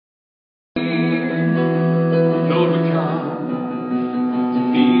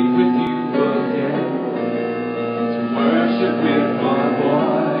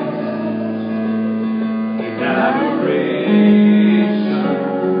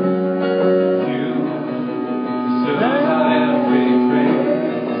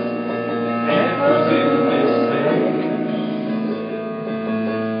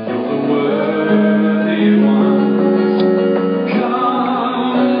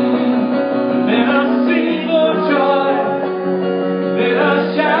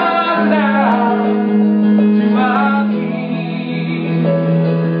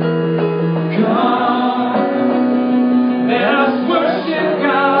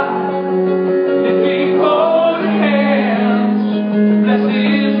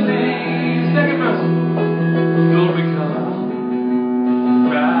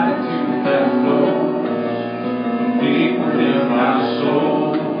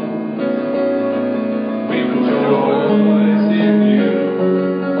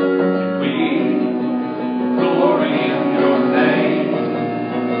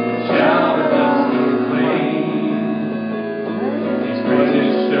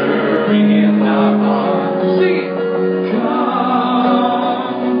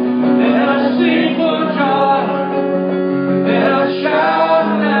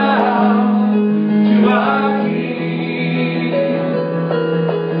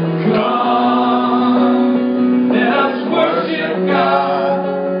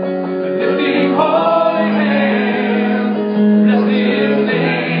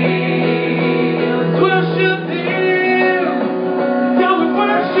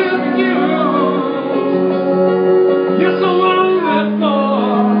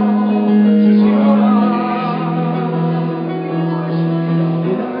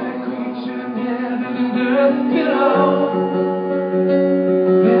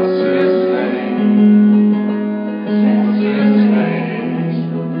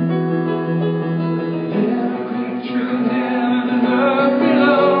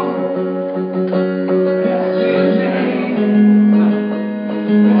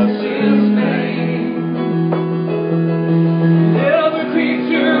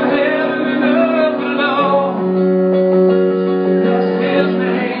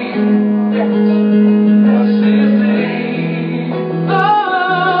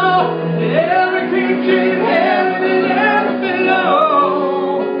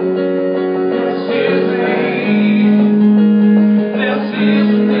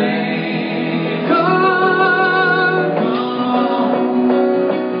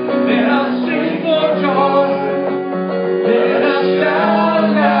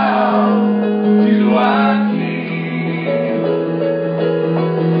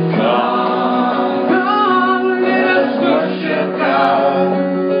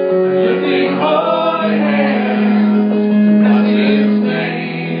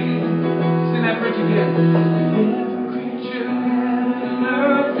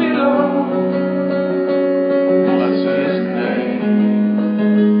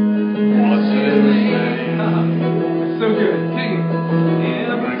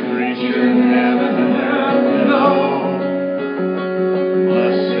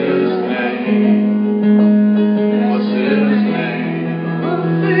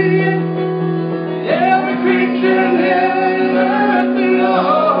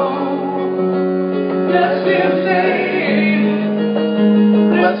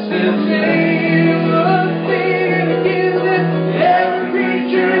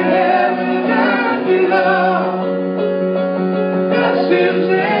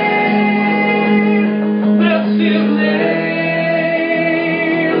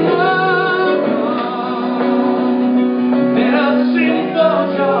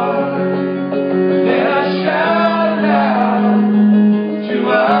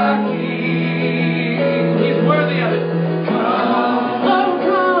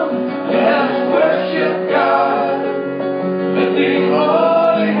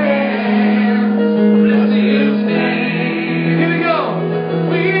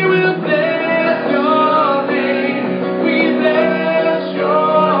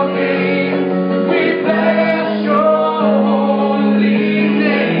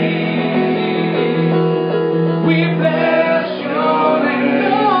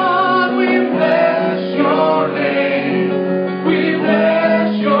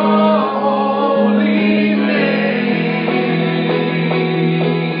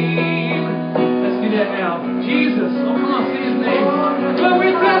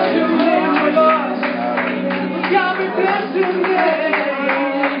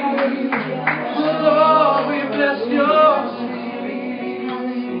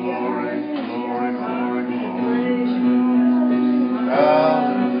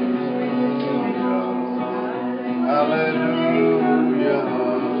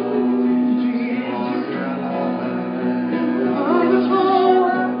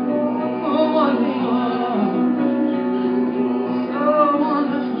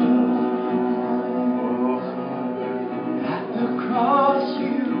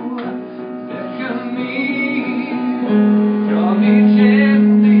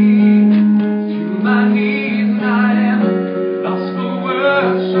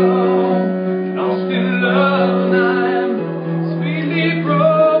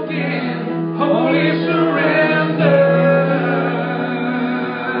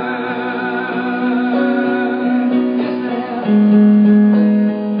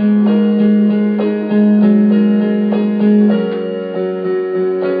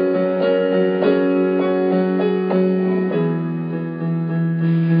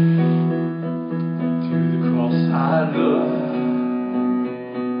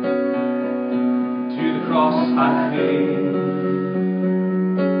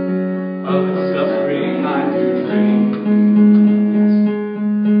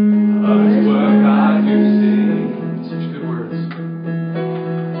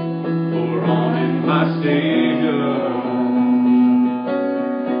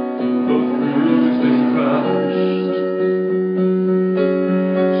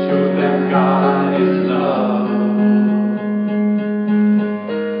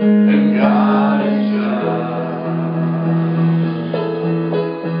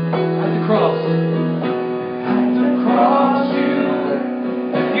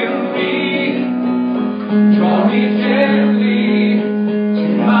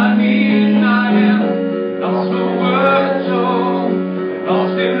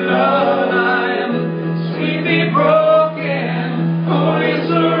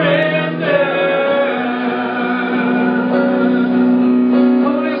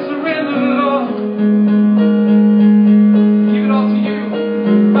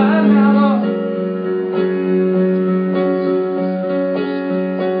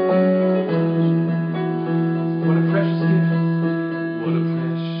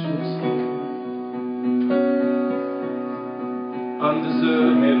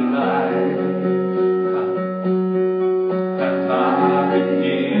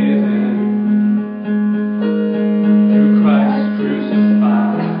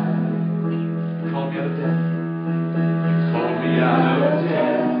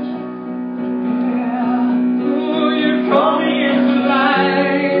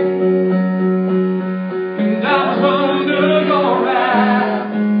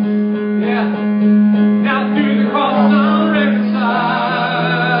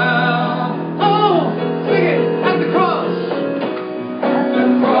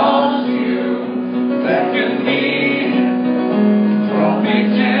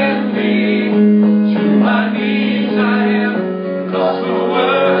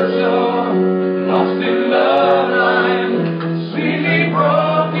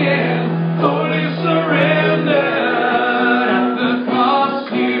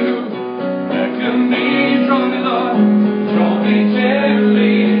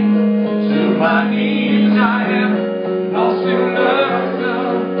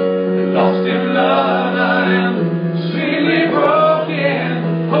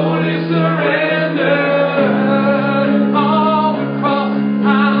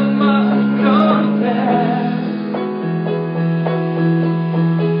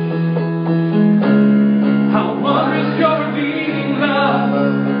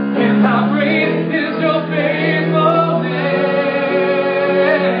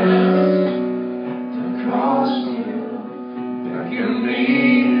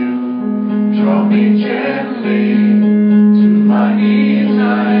me gently to my knees.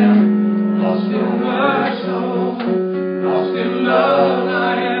 I am lost in worship, lost in love.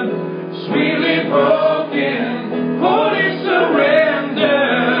 I am sweetly broken, holy surrender.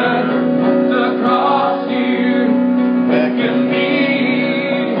 The cross you beckon me,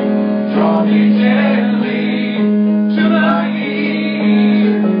 draw me gently to my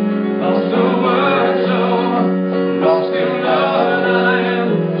knees. Lost in worship, lost in love. I am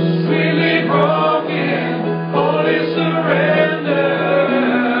sweetly broken, holy surrender.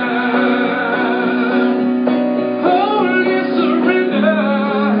 Holy surrender.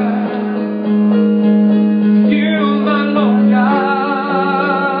 You, my Lord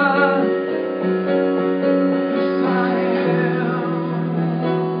God. Yes, I am.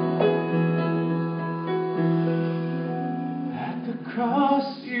 At the cross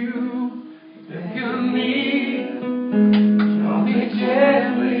you beckon me, draw me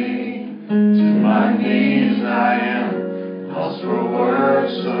gently to my knees. I am lost for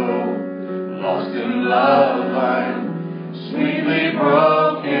words, so lost in love. I am sweetly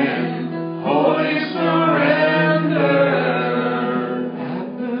broken, holy surrender. At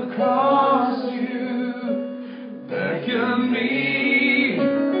the cross you beckon me,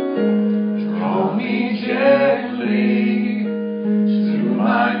 draw me gently to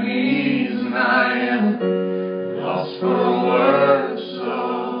my knees, and I am lost for words, so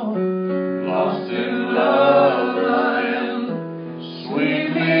lost in love. I am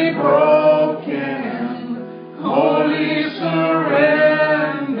sweetly broken, holy surrender.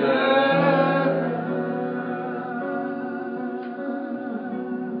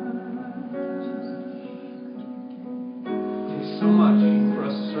 There's so much for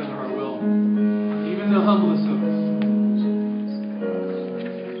us to surrender our will, even the humblest of us.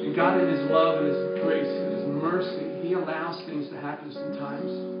 And God, in His love and His grace and His mercy, He allows things to happen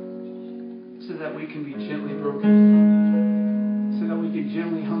sometimes so that we can be gently broken, so that we can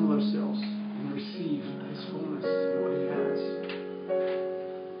gently humble ourselves and receive His fullness of what He has.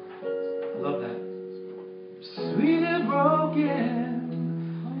 I love that. Sweet and broken,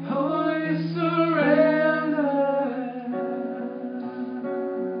 holy surrender.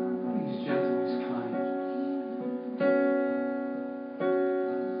 He's gentle, He's kind.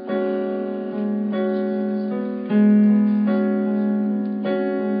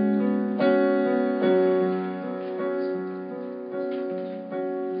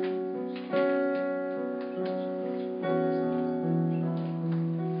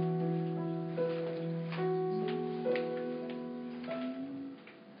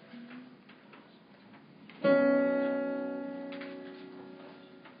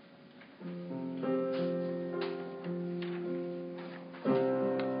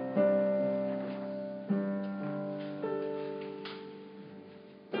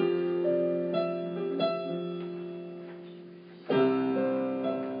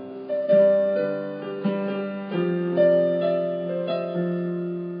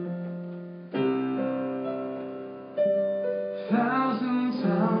 Thousand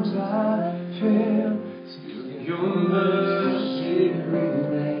times I failed, still your mercy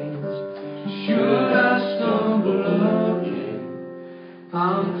remains. Should I stumble again,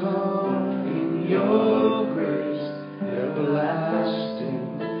 I'm caught in your grace everlasting.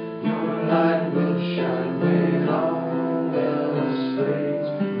 Your light will shine when all else fades.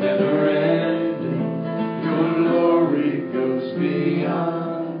 Never ending, your glory goes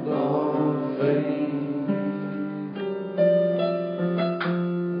beyond all fame.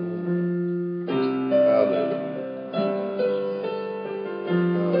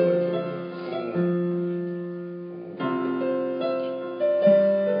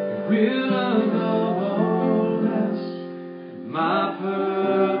 Will above all else, my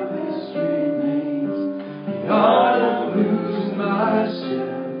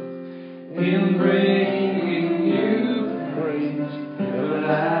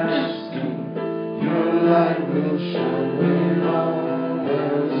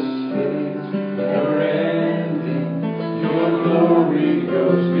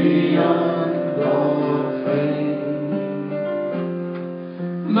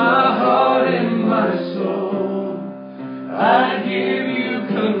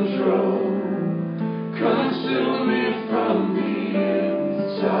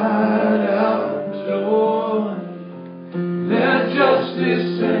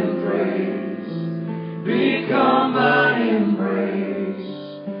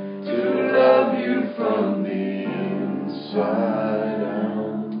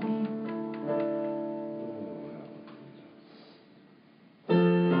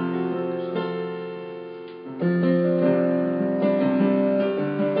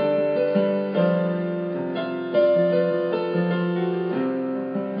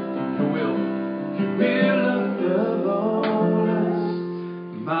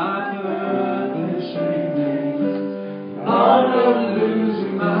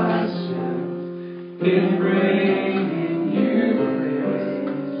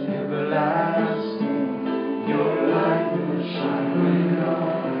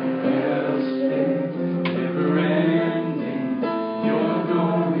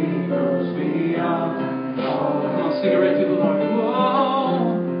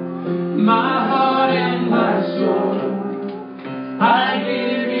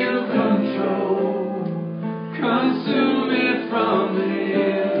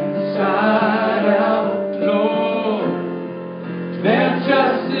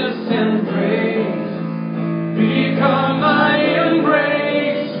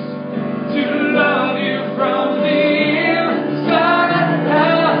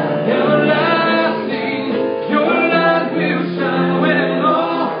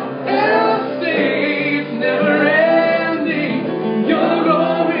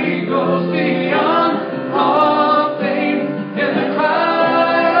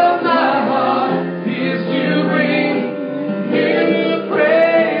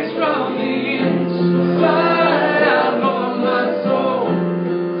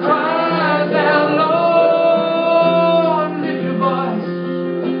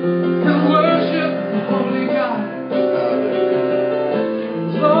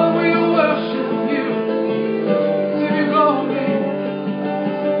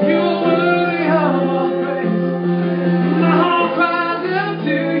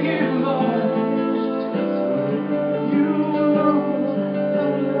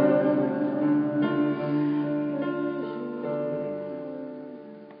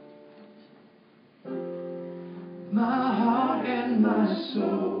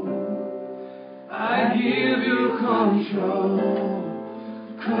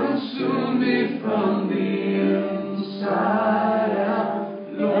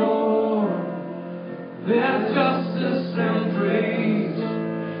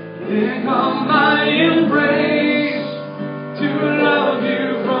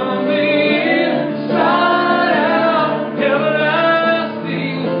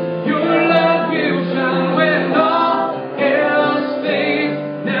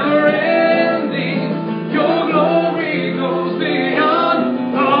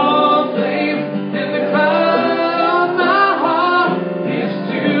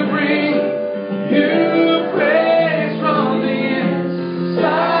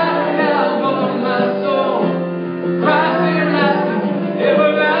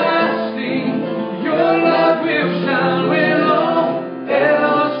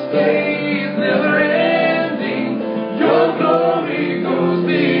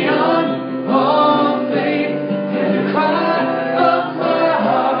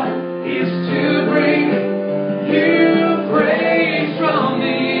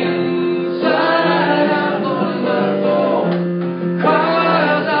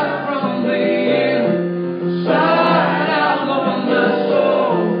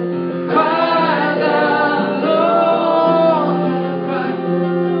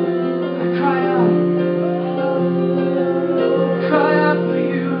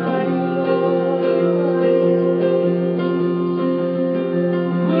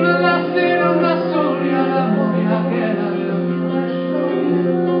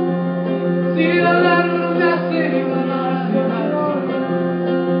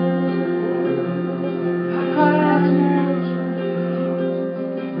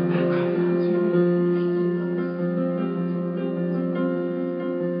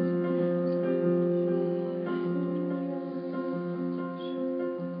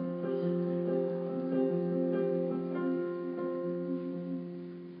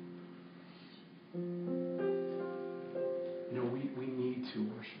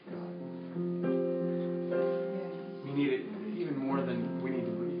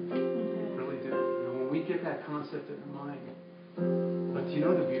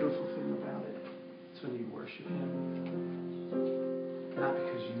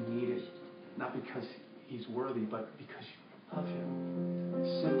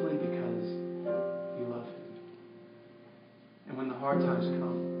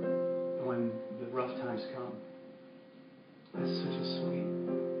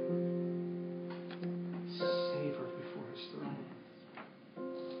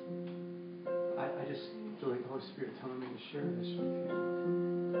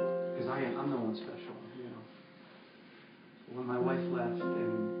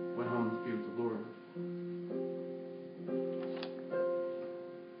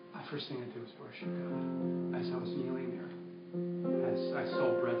First thing I did was worship God as I was kneeling there, as I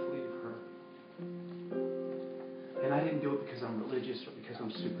saw breath leave her. And I didn't do it because I'm religious or because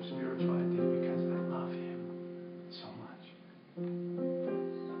I'm super spiritual. I did it because I love Him so much.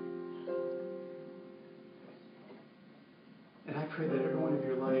 pray that every one of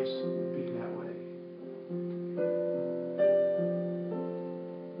your lives will be that way.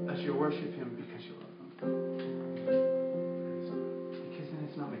 As you worship Him because you love Him. Because then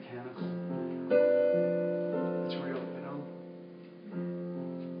it's not mechanical. It's real, you know?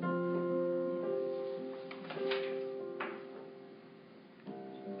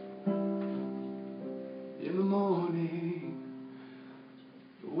 In the morning,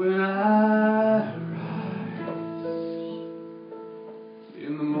 when I rise,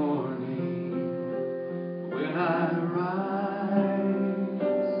 in the morning, when I rise,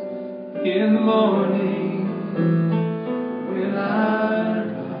 in the morning, when I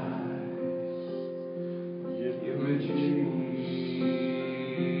rise, give me Jesus.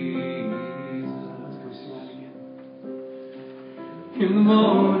 Can we sing that again? In the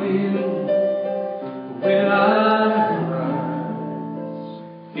morning, when I rise,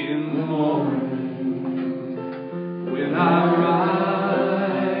 in the morning, when I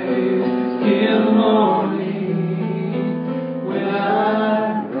rise, in the morning, when I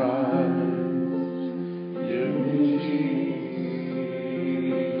rise, give me Jesus.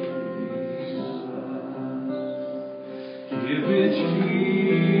 Give me Jesus.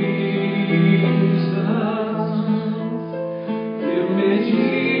 Give me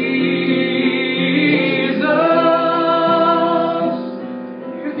Jesus.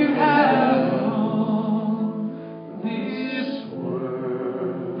 You can have all this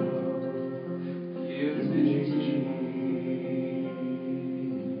world. Give me Jesus.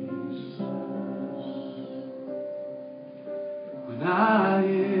 When I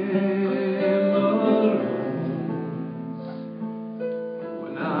am alone,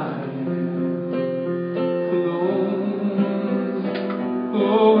 when I am alone,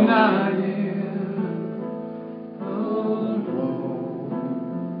 oh, when I am alone,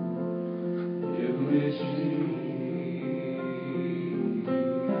 give me Jesus.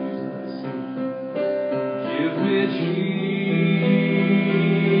 Give me Jesus.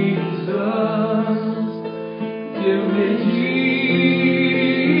 Give me Jesus.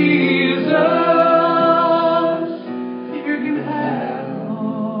 You can have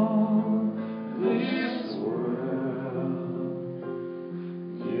all this world.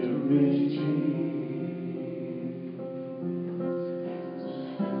 Give me Jesus.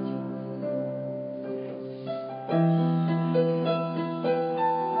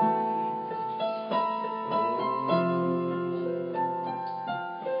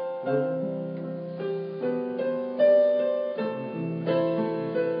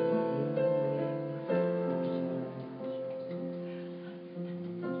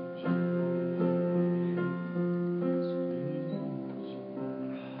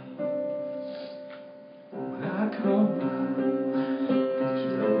 When I come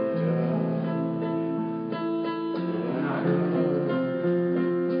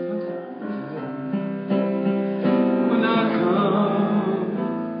when I come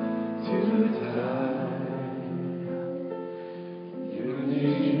to die, give me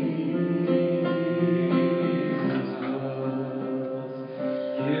Jesus.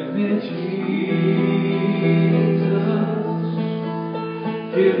 Give me Jesus.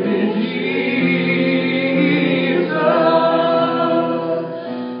 Give me Jesus.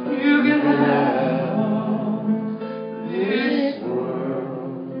 You can have all this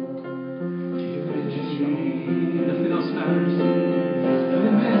world. Give me Jesus. Nothing else matters.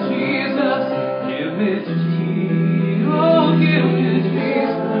 Give me Jesus. Give me Jesus. Oh, give me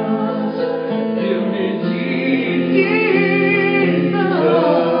Jesus. Give me Jesus.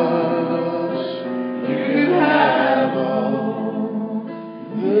 You can have all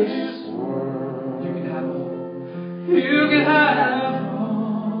this world. You can have all. You can have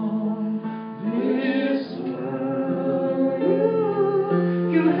all this world.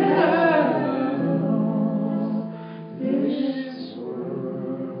 You can have all this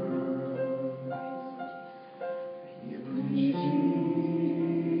world. Give me Jesus.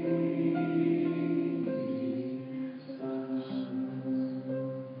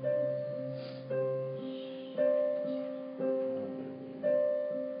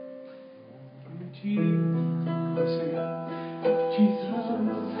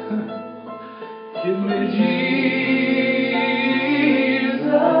 Give me Jesus.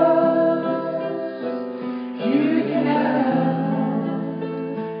 You can have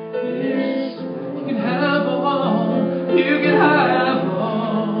this. You can have all. You can have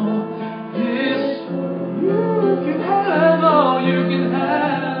all this. You can have all. You can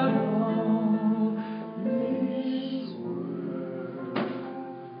have all this world.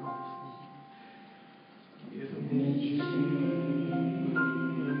 Give me Jesus.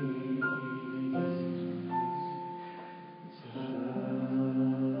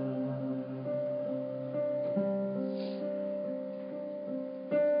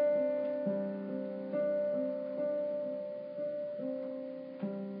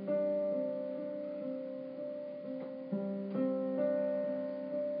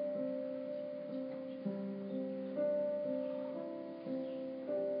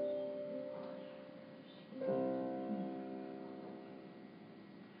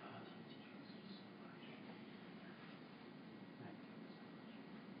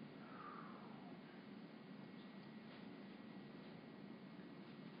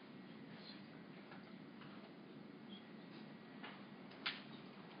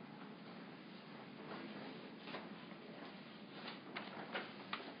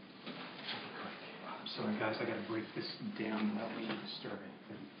 Sorry, guys, I got to break this down without being disturbing.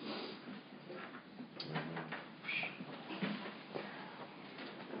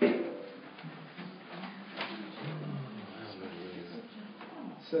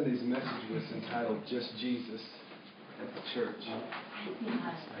 Sunday's message was entitled Just Jesus at the Church.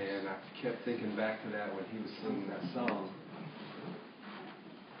 And I kept thinking back to that when he was singing that song.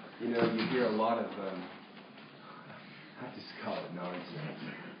 You know, you hear a lot of, I just call it nonsense.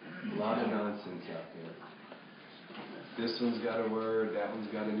 A lot of nonsense out there. This one's got a word, that one's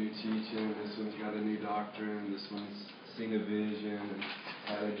got a new teaching, this one's got a new doctrine, this one's seen a vision and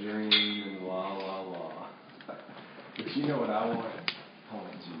had a dream and la, la, la. But you know what I want? I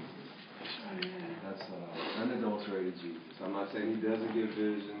want Jesus. That's what I want. Unadulterated Jesus. I'm not saying he doesn't give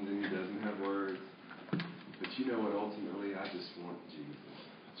visions and he doesn't have words. But you know what? Ultimately, I just want Jesus.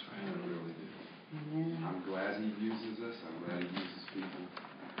 That's right. I really do. I'm glad he uses us. I'm glad he uses people.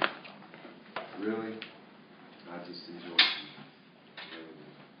 Really, I just enjoy Jesus.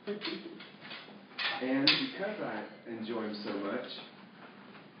 Really do. And because I enjoy him so much,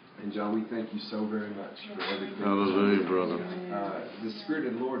 and John, we thank you so very much for everything. Hallelujah, brother. The Spirit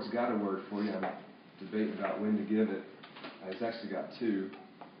of the Lord's got a word for you. I'm debating about when to give it. It's actually got two.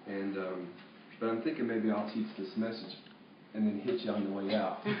 And but I'm thinking maybe I'll teach this message and then hit you on the way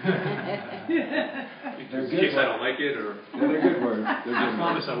out. They're good. In case I don't like it, or no, they're good words. They're good I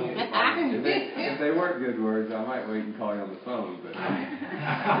promise I won't. If they weren't good words, I might wait and call you on the phone. But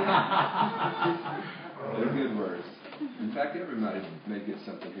they're good words. In fact, everybody may get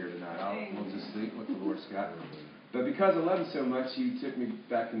something here tonight. We'll just see what the Lord's got. But because I love him so much, he took me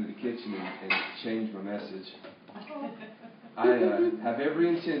back into the kitchen and changed my message. I have every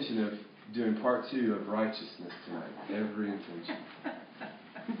intention of doing part 2 of righteousness tonight. Every intention.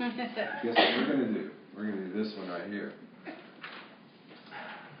 Guess what we're going to do? We're going to do this one right here.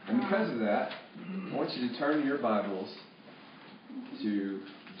 And because of that, I want you to turn your Bibles to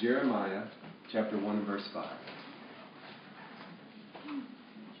Jeremiah chapter 1 and verse 5.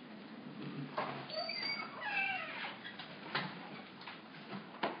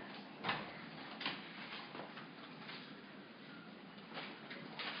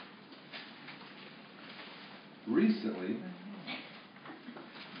 Recently,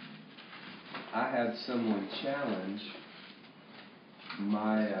 I had someone challenge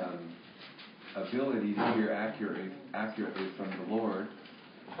my ability to hear accurately from the Lord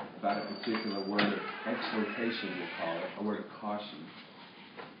about a particular word of exhortation, we'll call it, a word of caution.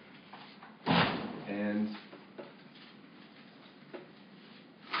 And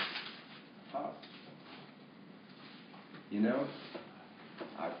you know,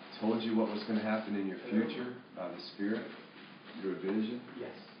 I told you what was going to happen in your future by the Spirit, through a vision,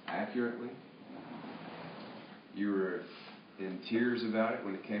 yes, accurately. You were in tears about it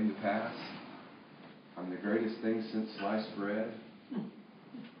when it came to pass. I'm the greatest thing since sliced bread.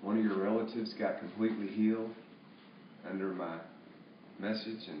 One of your relatives got completely healed under my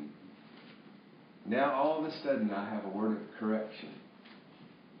message, and now all of a sudden I have a word of correction.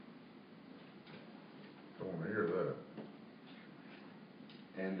 I want to hear that.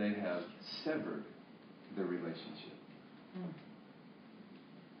 And they have severed the relationship.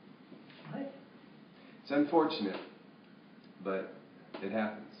 What? It's unfortunate, but it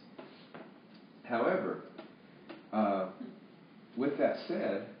happens. However, with that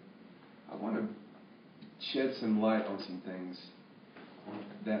said, I want to shed some light on some things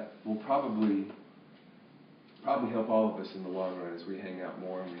that will probably help all of us in the long run as we hang out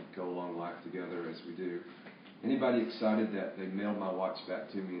more and we go along life together as we do. Anybody excited that they mailed my watch back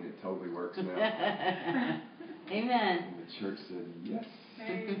to me and it totally works now? Amen. And the church said, yes.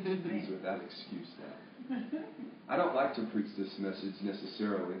 He's without excuse now. I don't like to preach this message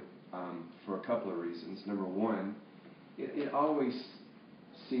necessarily for a couple of reasons. Number one, it always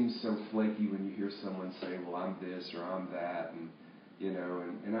seems so flaky when you hear someone say, well, I'm this or I'm that. And, you know,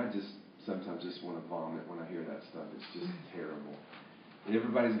 and I just sometimes just want to vomit when I hear that stuff. It's just terrible.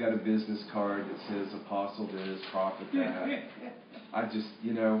 Everybody's got a business card that says apostle this, prophet that. I just,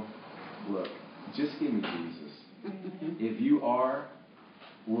 you know, look, just give me Jesus. If you are,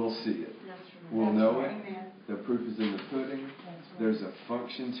 we'll see it. We'll know it. The proof is in the pudding. There's a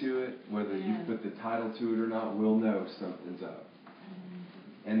function to it. Whether you put the title to it or not, we'll know something's up.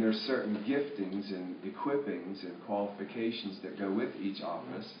 And there's certain giftings and equippings and qualifications that go with each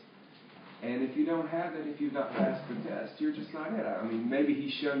office. And if you don't have it, if you've not passed the test, you're just not it. I mean, maybe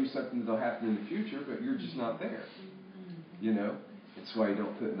he's shown you something that'll happen in the future, but you're just not there. You know? That's why you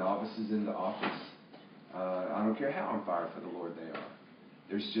don't put novices into office. I don't care how on fire for the Lord they are.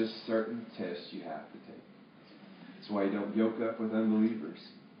 There's just certain tests you have to take. That's why you don't yoke up with unbelievers.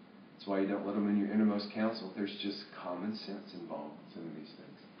 That's why you don't let them in your innermost counsel. There's just common sense involved in some of these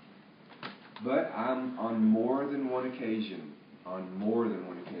things. But I'm on more than one occasion,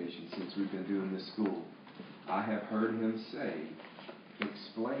 since we've been doing this school, I have heard him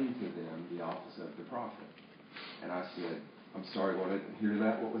explain to them the office of the prophet. And I said, I'm sorry, I didn't hear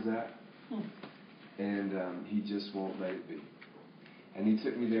that. What was that? And he just won't let it be. And he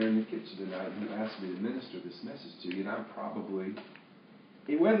took me there in the kitchen tonight and he asked me to minister this message to you. And I'm probably,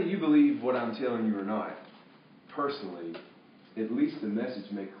 whether you believe what I'm telling you or not, personally, at least the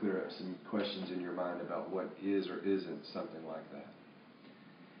message may clear up some questions in your mind about what is or isn't something like that.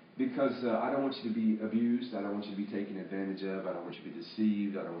 Because I don't want you to be abused. I don't want you to be taken advantage of. I don't want you to be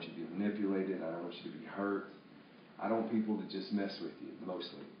deceived. I don't want you to be manipulated. I don't want you to be hurt. I don't want people to just mess with you,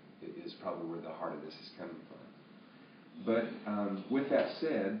 mostly. It is probably where the heart of this is coming from. But with that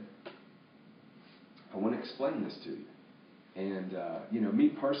said, I want to explain this to you. And, me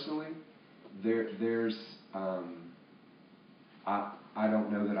personally, I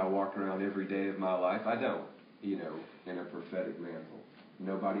don't know that I walk around every day of my life. I don't, in a prophetic mantle.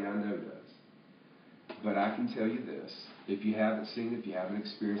 Nobody I know does. But I can tell you this. If you haven't seen it, if you haven't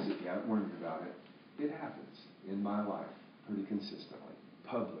experienced it, if you haven't learned about it, it happens in my life pretty consistently,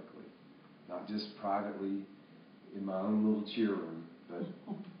 publicly. Not just privately in my own little cheer room, but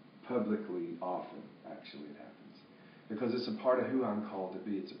publicly often, actually, it happens. Because it's a part of who I'm called to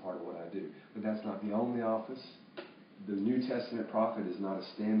be. It's a part of what I do. But that's not the only office. The New Testament prophet is not a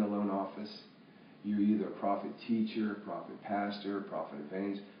standalone office. You're either a prophet teacher, prophet pastor, prophet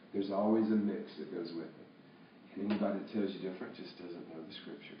evangelist. There's always a mix that goes with it. And anybody that tells you different just doesn't know the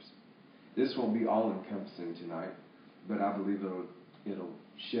Scriptures. This won't be all-encompassing tonight, but I believe it'll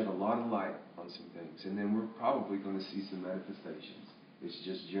shed a lot of light on some things. And then we're probably going to see some manifestations. It's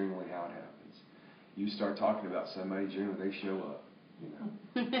just generally how it happens. You start talking about somebody, generally they show up.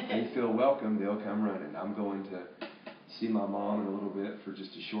 They feel welcome, they'll come running. I'm going to see my mom in a little bit for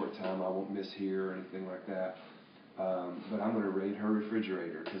just a short time. I won't miss here or anything like that. But I'm going to raid her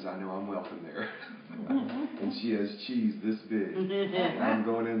refrigerator because I know I'm welcome there. And she has cheese this big. And I'm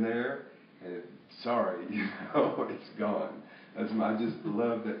going in there, and sorry, it's gone. I just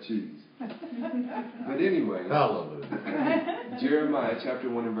love that cheese. But anyway, Hallelujah. Jeremiah chapter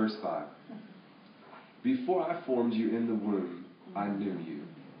 1 and verse 5. Before I formed you in the womb, I knew you.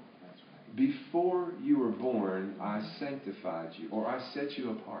 Before you were born, I sanctified you, or I set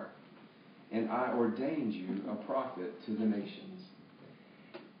you apart, and I ordained you a prophet to the nations.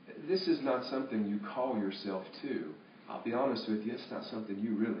 This is not something you call yourself to. I'll be honest with you, it's not something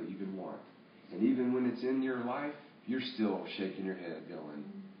you really even want. And even when it's in your life, you're still shaking your head going,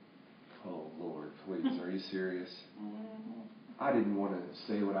 oh, Lord, please, are you serious? I didn't want to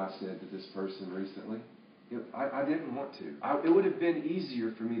say what I said to this person recently. I didn't want to. It would have been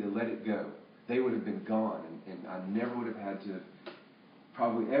easier for me to let it go. They would have been gone, and I never would have had to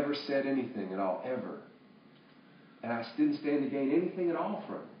probably ever said anything at all, ever. And I didn't stand to gain anything at all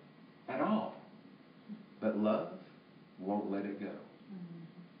from it. At all. But love won't let it go.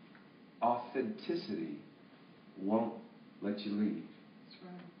 Authenticity won't let you leave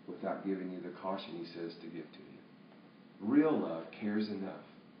without giving you the caution he says to give to you. Real love cares enough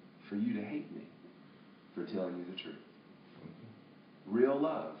for you to hate me for telling you the truth. Real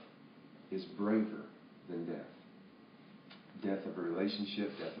love is braver than death. Death of a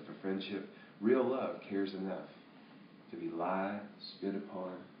relationship, death of a friendship. Real love cares enough to be lied, spit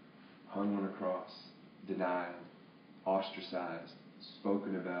upon, hung on a cross, denied, ostracized,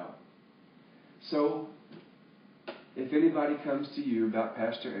 spoken about. So, if anybody comes to you about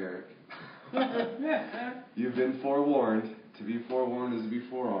Pastor Eric, you've been forewarned. To be forewarned is to be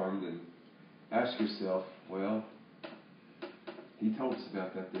forearmed. And ask yourself, well, he told us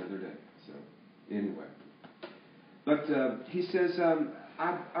about that the other day. So, anyway. But he says,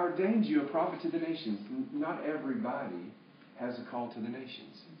 I ordained you a prophet to the nations. Not everybody has a call to the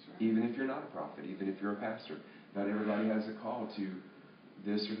nations. Right. Even if you're not a prophet, even if you're a pastor. Not everybody has a call to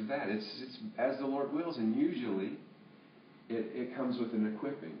this or to that. It's as the Lord wills, and usually it comes with an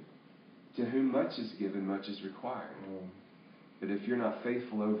equipping. To whom much is given, much is required. But if you're not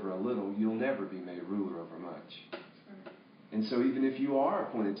faithful over a little, you'll never be made ruler over much. And so even if you are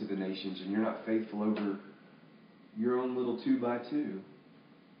appointed to the nations and you're not faithful over your own little 2x2,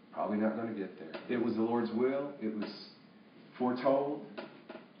 probably not going to get there. It was the Lord's will. It was foretold.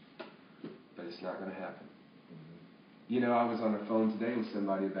 But it's not going to happen. I was on the phone today with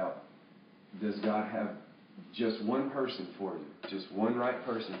somebody about, does God have just one person for you? Just one right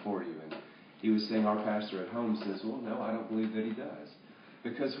person for you? And he was saying, our pastor at home says, well, no, I don't believe that he does.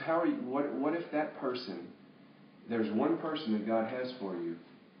 Because what if that person, there's one person that God has for you,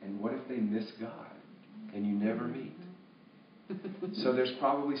 And what if they miss God and you never meet? So there's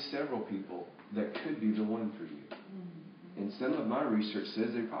probably several people that could be the one for you. And some of my research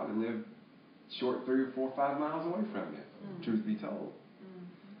says they probably live short 3 or 4 or 5 miles away from you, truth be told.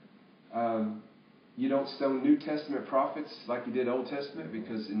 You don't stone New Testament prophets like you did Old Testament,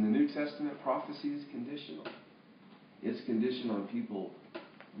 because in the New Testament, prophecy is conditional. It's conditional on people.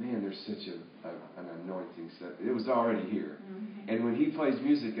 Man, there's such an anointing set. It was already here. And when he plays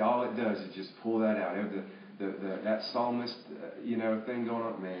music, all it does is just pull that out. That psalmist, thing going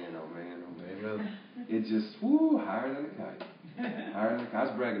on. Man, oh man, oh man. Amen. It just, higher than a kite. Higher than a kite. I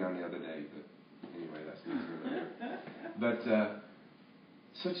was bragging on the other day, but anyway, that's neither here. But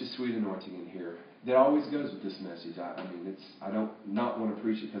such a sweet anointing in here that always goes with this message. I don't not want to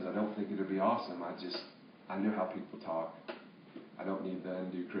preach it because I don't think it'll be awesome. I know how people talk. I don't need the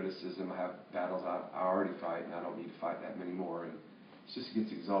undue criticism. I have battles I already fight, and I don't need to fight that many more. And it just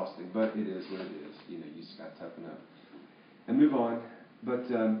gets exhausting. But it is what it is. You just got to toughen up and move on. But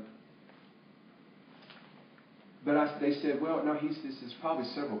they said, well, no, there's probably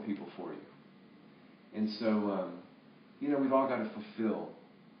several people for you. And so, we've all got to fulfill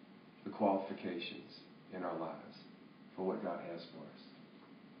the qualifications in our lives for what God has for us.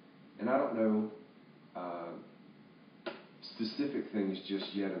 And I don't know specific things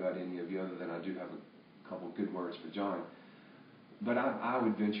just yet about any of you, other than I do have a couple of good words for John. But I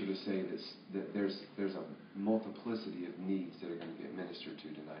would venture to say that there's a multiplicity of needs that are going to get ministered to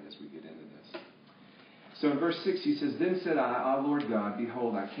tonight as we get into this. So in verse 6 he says, Then said I, Ah, Lord God,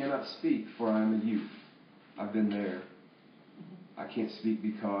 behold, I cannot speak, for I am a youth. I've been there. I can't speak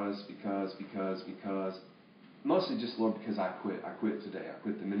because. Mostly just, Lord, because I quit. I quit today. I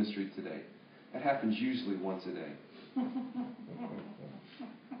quit the ministry today. That happens usually once a day.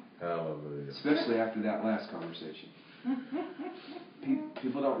 Hallelujah. Especially after that last conversation.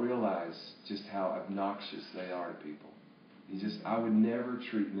 People don't realize just how obnoxious they are to people. I would never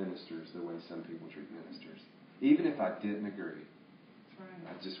treat ministers the way some people treat ministers. Even if I didn't agree.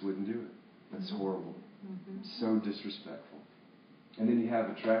 I just wouldn't do it. That's horrible. So disrespectful. And then you have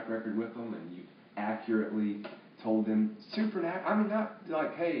a track record with them, and you've accurately told them not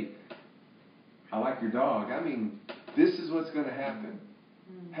like, hey, I like your dog. This is what's going to happen.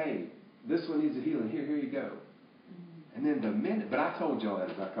 Hey, this one needs a healing. Here you go. And then but I told y'all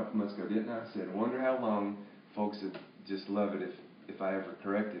that about a couple months ago, didn't I? I said, I wonder how long folks would just love it if I ever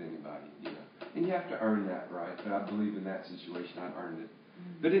corrected anybody, And you have to earn that, right? But I believe in that situation, I earned it.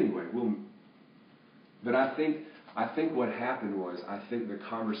 But anyway, but I think what happened was, I think the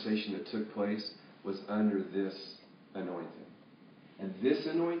conversation that took place was under this anointing. And this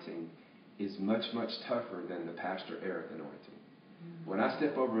anointing is much, much tougher than the Pastor Eric anointing. When I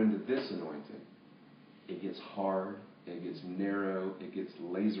step over into this anointing, it gets hard, it gets narrow, it gets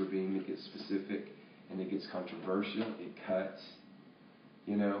laser beam, it gets specific, and it gets controversial, it cuts.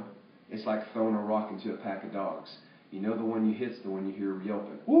 It's like throwing a rock into a pack of dogs. The one you hit's the one you hear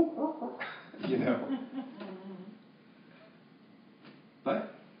yelping.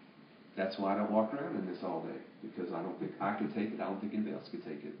 But that's why I don't walk around in this all day, because I don't think I could take it. I don't think anybody else could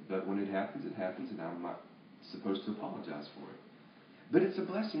take it. But when it happens, and I'm not supposed to apologize for it. But it's a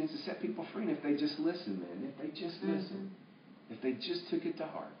blessing. It's to set people free. And if they just listen, man, if they just listen, if they just took it to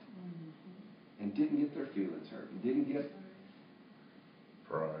heart and didn't get their feelings hurt and didn't get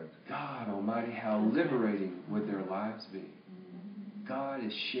pride. God Almighty, how liberating would their lives be? God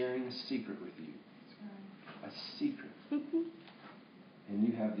is sharing a secret with you. A secret. And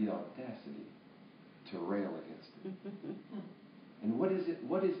you have the audacity to rail against it. And what is it?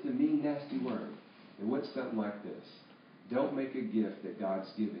 What is the mean, nasty word? It went something like this. Don't make a gift that God's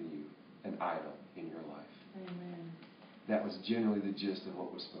given you an idol in your life. Amen. That was generally the gist of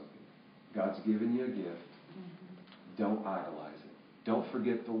what was spoken. God's given you a gift. Don't idolize it. Don't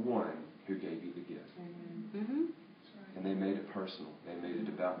forget the one who gave you the gift. And they made it personal. They made it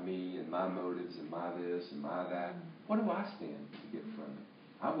about me and my motives and my this and my that. What do I stand to get from it?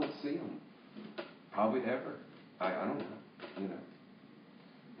 I won't see them. Probably ever. I don't know.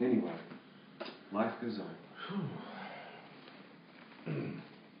 Anyway, life goes on.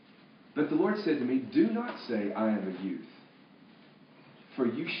 But the Lord said to me, Do not say, I am a youth. For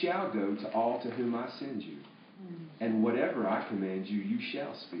you shall go to all to whom I send you. And whatever I command you, you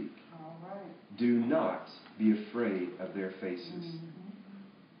shall speak. All right. Do not be afraid of their faces.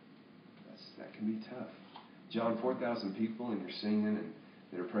 That can be tough. John, 4,000 people, and you're singing, and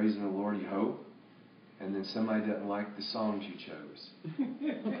they're praising the Lord, you hope. And then somebody doesn't like the songs you chose.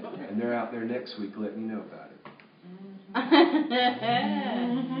 And they're out there next week letting you know about it.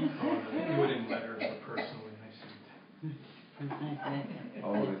 Putting letters are personally nice.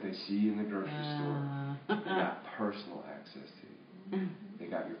 Oh, they see you in the grocery store, they got personal access to you. They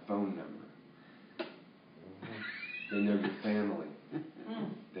got your phone number. They know your family.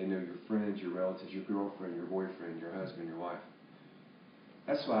 They know your friends, your relatives, your girlfriend, your boyfriend, your husband, your wife.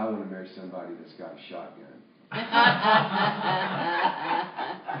 That's why I want to marry somebody that's got a shotgun.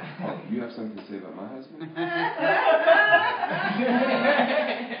 You have something to say about my husband?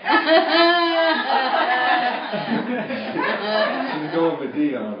 She's going with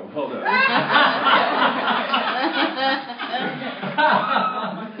D on him. Hold up.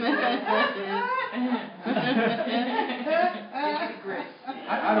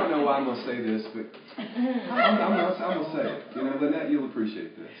 I don't know why I'm going to say this, but I'm going to say it. You know, Lynette, you'll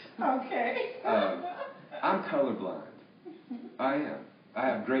appreciate this. Okay. I'm colorblind. I am. I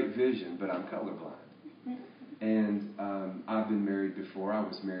have great vision, but I'm colorblind. And I've been married before. I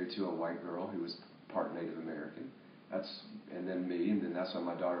was married to a white girl who was part Native American. And then me, and then that's why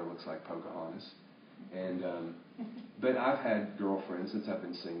my daughter looks like Pocahontas. And but I've had girlfriends since I've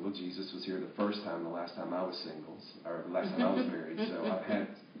been single. Jesus was here the first time, the last time I was single, or the last time I was married. So I've had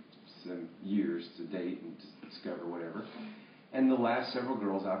some years to date and to discover whatever. And the last several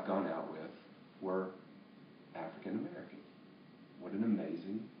girls I've gone out with were African American. What an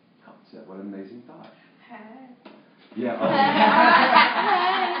amazing concept. What an amazing thought. Yeah. Oh,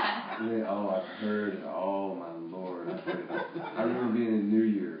 yeah, oh, I've heard it. Oh, my Lord. I've heard it. I remember being in New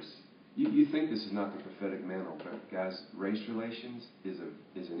Year's. You think this is not the prophetic mantle, but guys, race relations is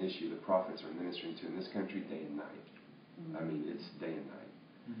an issue the prophets are ministering to in this country day and night. Mm-hmm. I mean, it's day and night.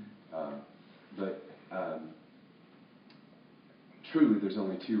 Mm-hmm. Truly, there's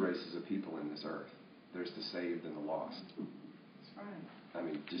only two races of people in this earth. There's the saved and the lost. That's right. I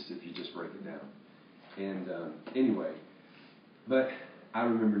mean, just if you just break it down. And anyway, but I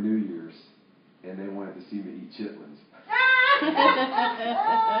remember New Year's, and they wanted to see me eat chitlins.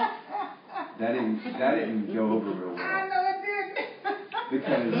 That didn't go over real well. I know it didn't.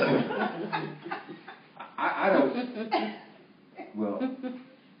 Because I don't. Well,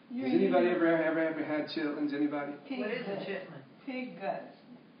 has anybody ever had chitlins? Anybody? What is a chitlin? Pig guts.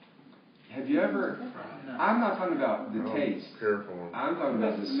 Have you ever? I'm not talking about the taste. Careful. I'm talking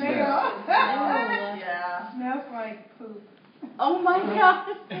about the smell. Yeah. Smells like poop. Oh my God.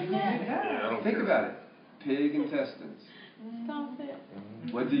 Yeah, Think about it. Pig intestines. Stop it.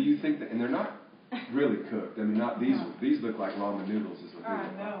 What do you think? And they're not really cooked. I mean, not these. These look like ramen noodles. Is what they I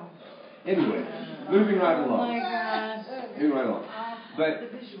look know. like. Anyway, moving right Oh along. my gosh. Moving right along. But The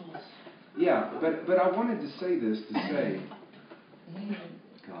visuals. yeah, but I wanted to say this to say,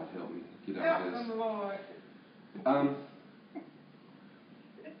 God help me get out of Help this. them, Lord.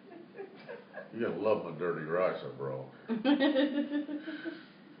 You gotta love my dirty rice I brought.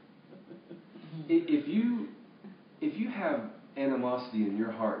 If you have animosity in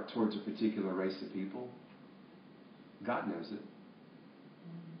your heart towards a particular race of people, God knows it.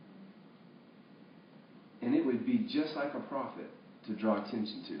 And it would be just like a prophet to draw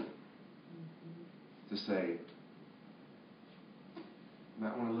attention to it. To say, you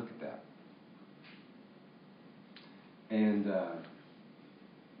might want to look at that. And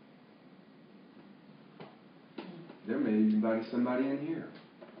there may even be somebody in here.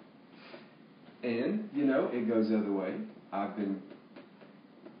 And, you know, it goes the other way. I've been,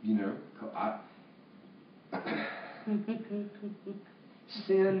 you know,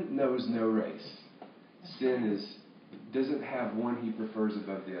 sin knows no race. Sin doesn't have one he prefers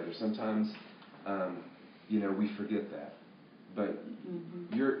above the other. Sometimes, you know, we forget that. But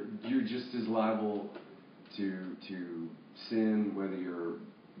you're just as liable to sin whether you're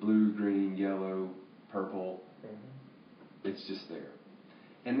blue, green, yellow, purple. It's just there.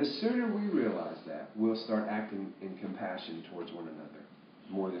 And the sooner we realize that, we'll start acting in compassion towards one another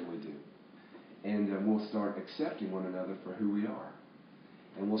more than we do. And we'll start accepting one another for who we are.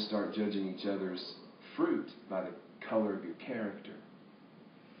 And we'll start judging each other's fruit by the color of your character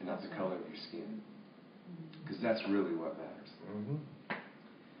and not the color of your skin. Because that's really what matters.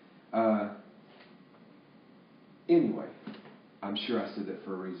 Anyway, I'm sure I said that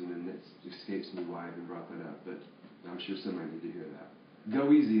for a reason, and it escapes me why I even brought that up, but I'm sure somebody need to hear that.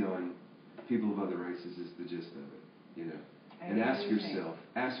 Go easy on people of other races is the gist of it, you know. And ask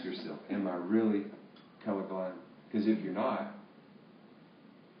yourself, am I really colorblind? Because if you're not,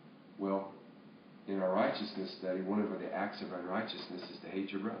 well, in our righteousness study, one of the acts of unrighteousness is to hate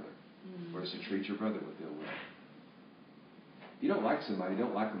your brother, or is to treat your brother with ill will. You don't like somebody,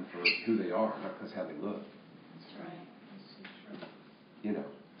 don't like them for who they are, not because how they look. That's right. That's so true. You know,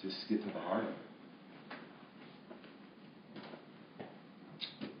 just get to the heart of it.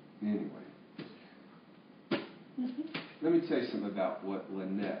 Anyway. Let me tell you something about what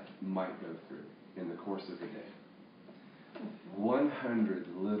Lynette might go through in the course of a day. 100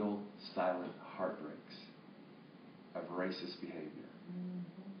 little silent heartbreaks of racist behavior.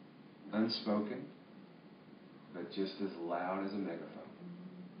 Unspoken, but just as loud as a megaphone.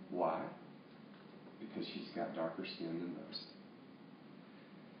 Why? Because she's got darker skin than most.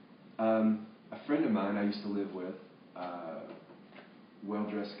 A friend of mine I used to live with,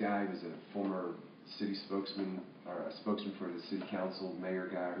 well-dressed guy, he was a former city spokesman, or a spokesman for the city council, mayor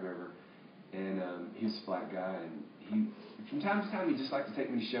guy, or whoever, and he was a black guy, and he, from time to time, he just liked to take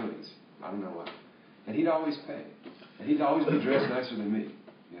me to Shoney's. I don't know why. And he'd always pay. And he'd always be dressed nicer than me,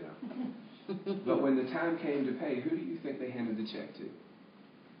 you know. But when the time came to pay, who do you think they handed the check to?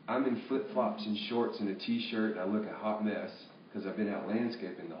 I'm in flip-flops and shorts and a T-shirt, and I look a hot mess, because I've been out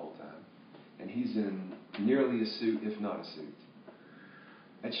landscaping the whole time. And he's in nearly a suit, if not a suit,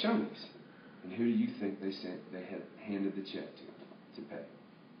 at Shoney's. And who do you think they had handed the check to pay?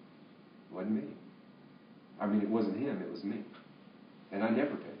 It wasn't me. I mean, it wasn't him, it was me. And I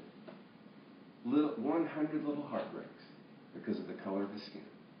never paid. 100 little heartbreaks because of the color of his skin.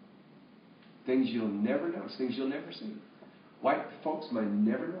 Things you'll never notice, things you'll never see. White folks might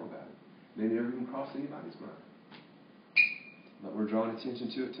never know about it. May never even cross anybody's mind. But we're drawing attention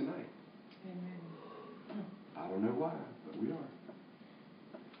to it tonight. Amen. I don't know why, but we are.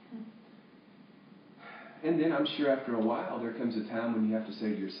 And then I'm sure after a while there comes a time when you have to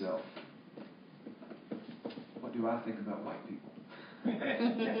say to yourself, what do I think about white people?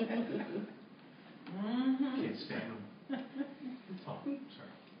 Can't stand them. Oh, sorry.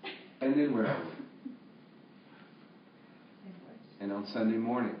 And then where are we? And on Sunday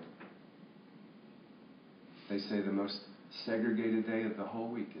morning, they say the most segregated day of the whole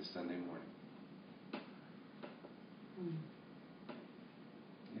week is Sunday morning.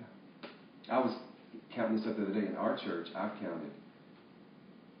 Yeah. I was counting this up the other day in our church. I've counted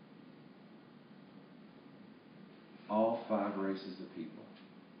all 5 races of people.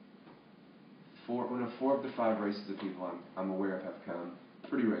 4 of the 5 races of people I'm aware of have come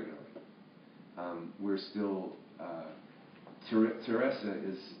pretty regularly. We're still, Teresa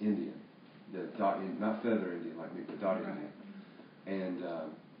is Indian, not feather Indian like me, but dot Indian. And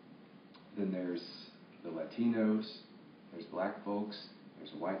then there's the Latinos, there's black folks,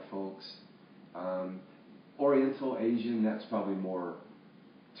 there's white folks. Oriental, Asian, that's probably more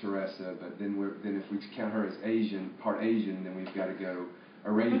Teresa, but then if we count her as Asian, part Asian, then we've got to go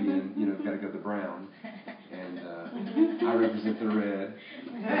Arabian, we've got to go the brown, and I represent the red.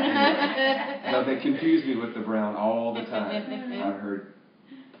 But they confuse me with the brown all the time. I've heard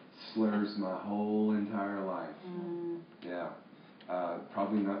slurs my whole entire life. Yeah.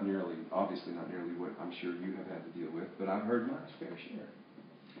 Probably obviously not nearly what I'm sure you have had to deal with, but I've heard my fair share.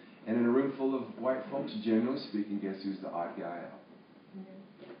 And in a room full of white folks, generally speaking, guess who's the odd guy out?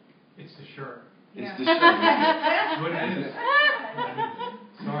 It's the shirt. It's the shirt. That's what it is.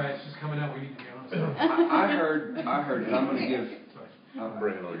 Sorry, it's just coming out. We need to be honest. I heard, and I'm going to give.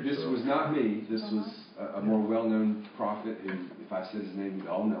 This yourself. was not me. This was a more well-known prophet who, if I said his name, you'd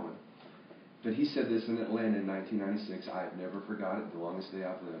all know him. But he said this in Atlanta in 1996. I have never forgot it, the longest day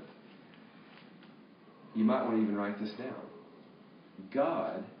I've lived. You might want to even write this down.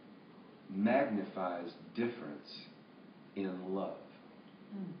 God magnifies difference in love.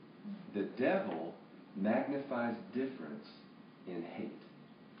 The devil magnifies difference in hate.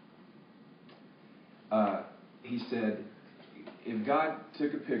 He said, if God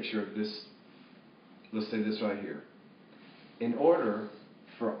took a picture of this, let's say this right here, in order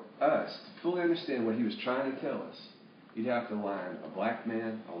for us to fully understand what he was trying to tell us, you'd have to line a black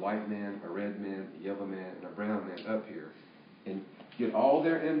man, a white man, a red man, a yellow man, and a brown man up here and get all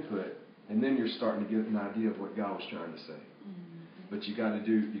their input, and then you're starting to get an idea of what God was trying to say. But you got to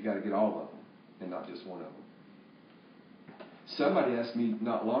get all of them, and not just one of them. Somebody asked me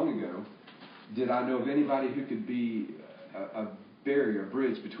not long ago, did I know of anybody who could be a barrier, a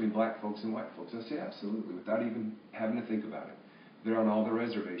bridge between black folks and white folks? I said, absolutely, without even having to think about it. They're on all the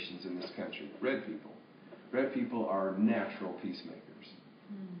reservations in this country. Red people. Red people are natural peacemakers.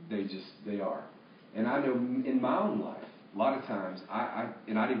 They are. And I know in my own life, a lot of times, I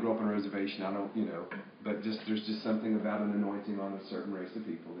didn't grow up on a reservation, I don't, but there's just something about an anointing on a certain race of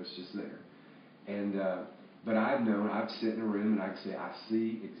people that's just there. And, but I've sit in a room and I say, I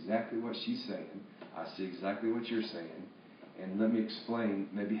see exactly what she's saying. I see exactly what you're saying. And let me explain,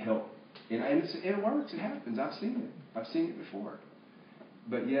 maybe help. And it works, it happens. I've seen it before.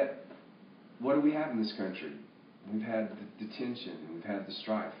 But yet, what do we have in this country? We've had the tension and we've had the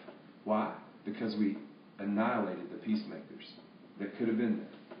strife. Why? Because we annihilated the peacemakers that could have been there.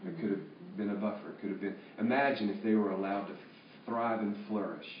 been a buffer. It could have been. Imagine if they were allowed to thrive and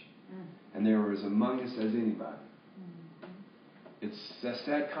flourish, and they were as among us as anybody. It's a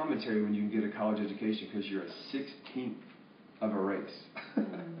sad commentary when you can get a college education because you're a 16th of a race.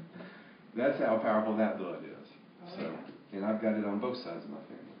 That's how powerful that blood is. So, and I've got it on both sides of my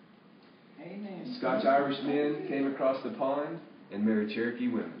family. Amen. Scotch-Irish men came across the pond and married Cherokee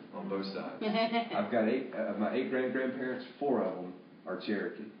women on both sides. I've got my 8 grandparents, 4 of them are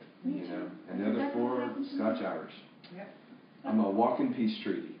Cherokee, you know, and the other 4 are Scotch-Irish. Yep. I'm a walking peace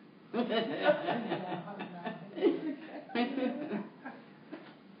treaty.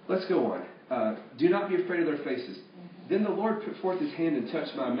 Let's go on. Do not be afraid of their faces. Then the Lord put forth his hand and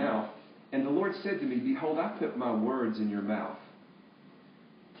touched my mouth. And the Lord said to me, behold, I put my words in your mouth.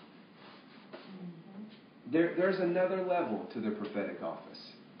 There's another level to the prophetic office.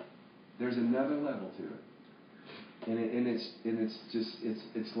 There's another level to it. And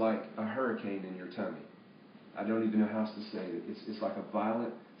it's like a hurricane in your tummy. I don't even know how else to say it. It's like a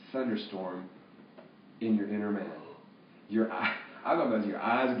violent thunderstorm in your inner man. I don't know, your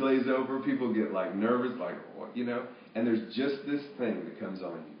eyes glaze over, people get like nervous, like, you know, and there's just this thing that comes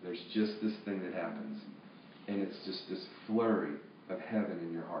on you. There's just this thing that happens. And it's just this flurry of heaven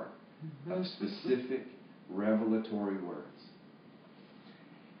in your heart, of specific revelatory words.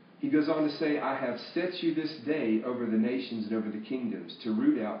 He goes on to say, I have set you this day over the nations and over the kingdoms to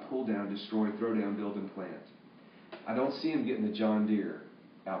root out, pull down, destroy, throw down, build, and plant. I don't see him getting a John Deere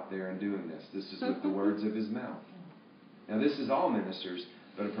out there and doing this. This is with the words of his mouth. Now, this is all ministers,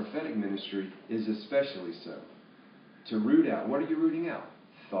 but a prophetic ministry is especially so. To root out. What are you rooting out?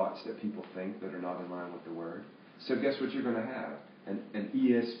 Thoughts that people think that are not in line with the Word. So guess what you're going to have? An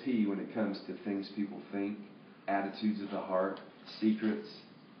ESP when it comes to things people think, attitudes of the heart, secrets,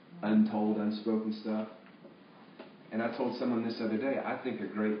 untold, unspoken stuff. And I told someone this other day, I think a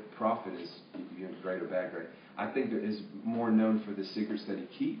great prophet is, great or bad great, I think that is more known for the secrets that he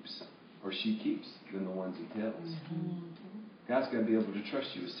keeps or she keeps than the ones he tells. God's got to be able to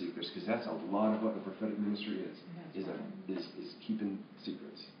trust you with secrets because that's a lot of what the prophetic ministry is keeping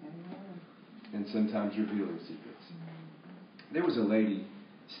secrets. And sometimes revealing secrets. There was a lady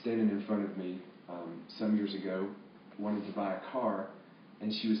standing in front of me some years ago wanted to buy a car,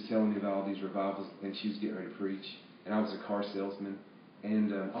 and she was telling me about all these revivals, and she was getting ready to preach, and I was a car salesman,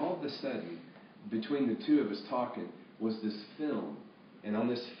 and all of a sudden, between the two of us talking, was this film, and on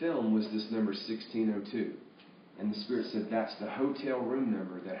this film was this number 1602, and the Spirit said that's the hotel room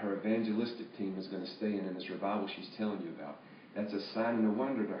number that her evangelistic team is going to stay in this revival she's telling you about. That's a sign and a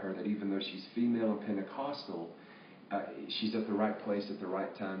wonder to her that even though she's female and Pentecostal, she's at the right place at the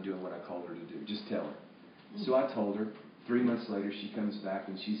right time doing what I called her to do. Just tell her. So I told her. 3 months later, she comes back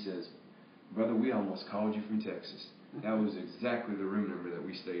and she says, Brother, we almost called you from Texas. That was exactly the room number that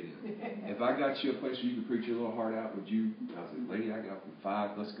we stayed in. If I got you a place where you could preach your little heart out, would you? I said, lady, I got up at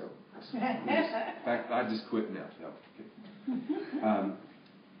 5. Let's go. In fact, I just quit now. No,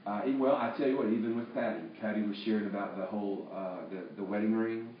 well, I tell you what, even with Patty was sharing about the whole, the wedding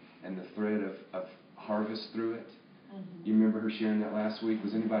ring and the thread of harvest through it. You remember her sharing that last week?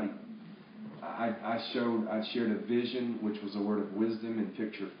 Was anybody... I shared a vision, which was a word of wisdom in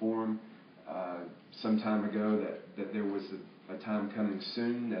picture form, some time ago that there was a time coming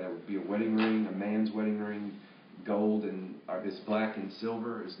soon that it would be a wedding ring, a man's wedding ring, gold and this black and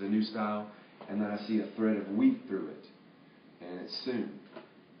silver is the new style, and then I see a thread of wheat through it, and it's soon.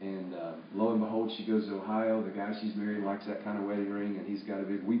 And lo and behold, she goes to Ohio. The guy she's married likes that kind of wedding ring, and he's got a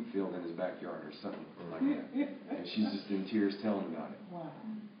big wheat field in his backyard or something like that. And she's just in tears telling about it. Wow.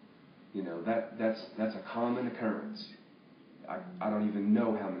 You know, that's a common occurrence. I don't even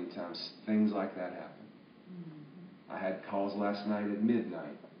know how many times things like that happen. I had calls last night at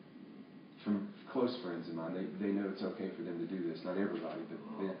midnight from close friends of mine. They know it's okay for them to do this. Not everybody, but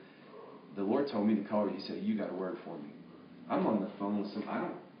the Lord told me to call you. He said, you got a word for me. I'm on the phone with I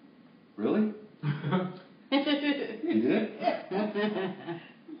don't... Really? You did?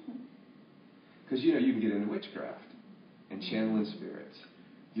 Because, you know, you can get into witchcraft and channeling spirits.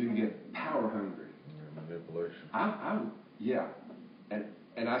 You can get power hungry. Manipulation. Yeah.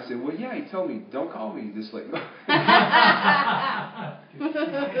 And I said, well, yeah, he told me, don't call me this late. I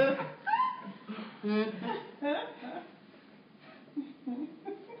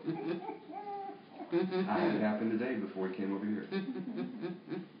had it happen today before he came over here.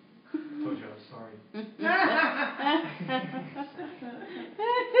 Told you I was sorry.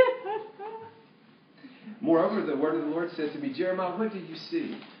 Moreover, the word of the Lord said to me, Jeremiah, what did you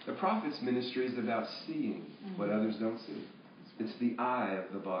see? The prophet's ministry is about seeing what others don't see. It's the eye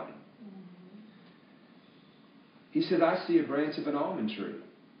of the body. He said, I see a branch of an almond tree.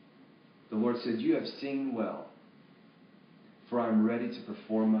 The Lord said, you have seen well, for I am ready to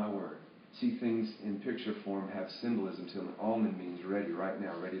perform my word. See, things in picture form have symbolism to them. An almond means ready, right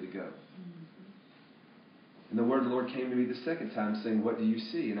now, ready to go. And the word of the Lord came to me the second time, saying, what do you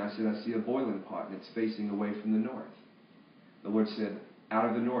see? And I said, I see a boiling pot, and it's facing away from the north. The Lord said, out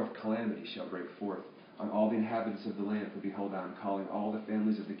of the north calamity shall break forth on all the inhabitants of the land, for behold, I am calling all the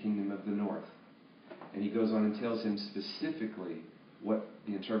families of the kingdom of the north. And he goes on and tells him specifically what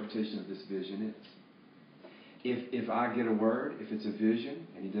the interpretation of this vision is. If I get a word, if it's a vision,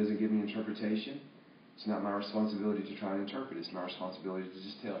 and he doesn't give me interpretation, it's not my responsibility to try and interpret it. It's my responsibility to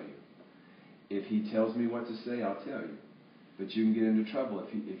just tell you. If he tells me what to say, I'll tell you. But you can get into trouble.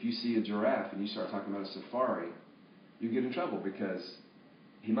 If you see a giraffe and you start talking about a safari, you get in trouble because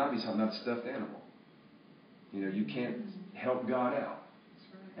he might be talking about a stuffed animal. You know, you can't help God out.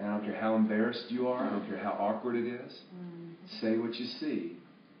 And I don't care how embarrassed you are. I don't care how awkward it is. Say what you see,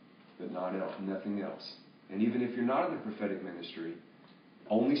 but nothing else. And even if you're not in the prophetic ministry,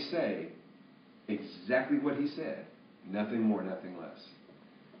 only say exactly what he said. Nothing more, nothing less.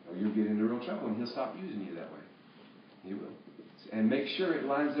 Or you'll get into real trouble and he'll stop using you that way. He will. And make sure it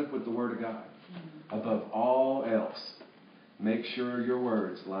lines up with the Word of God. Above all else, make sure your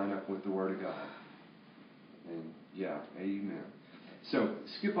words line up with the Word of God. And yeah, amen. So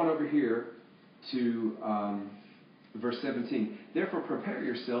skip on over here to verse 17. Therefore prepare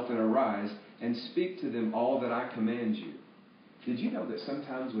yourself and arise and speak to them all that I command you. Did you know that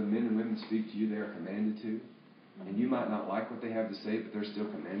sometimes when men and women speak to you, they are commanded to? And you might not like what they have to say, but they're still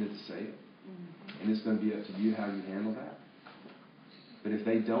commanded to say it. And it's going to be up to you how you handle that. But if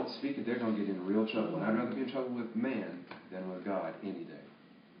they don't speak it, they're going to get in real trouble. And I'd rather be in trouble with man than with God any day.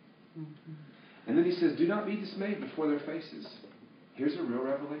 And then he says, do not be dismayed before their faces. Here's a real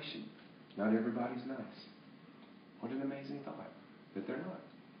revelation. Not everybody's nice. What an amazing thought. But they're not.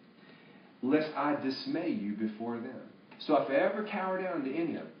 Lest I dismay you before them. So if I ever cower down to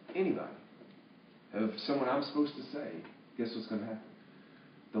anybody, of someone I'm supposed to say, guess what's going to happen?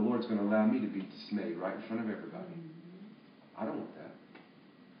 The Lord's going to allow me to be dismayed right in front of everybody. I don't want that.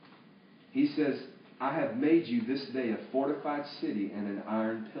 He says, I have made you this day a fortified city and an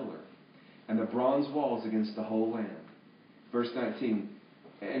iron pillar, and the bronze walls against the whole land. Verse 19,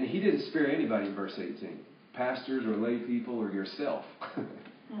 and he didn't spare anybody in verse 18. Pastors or lay people or yourself.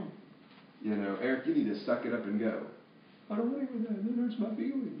 You know, Eric, you need to suck it up and go. I don't want to hear that. That hurts my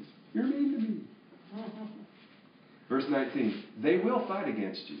feelings. You're mean to me. Verse 19, they will fight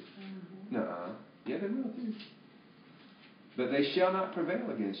against you. Nuh-uh. Yeah, they will too. But they shall not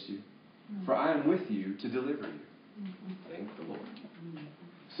prevail against you, for I am with you to deliver you. Thank the Lord.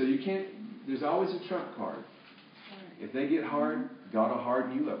 So you can't, there's always a trump card. If they get hard, God will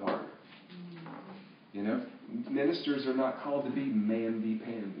harden you up harder. You know, ministers are not called to be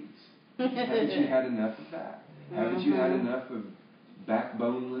mamby-pambies. Haven't you had enough of that? Haven't you had enough of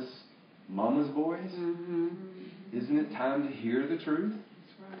backboneless mama's boys? Isn't it time to hear the truth?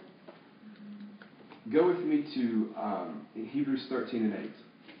 That's right. Go with me to Hebrews 13 and 8.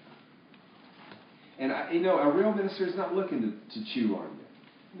 And a real minister is not looking to chew on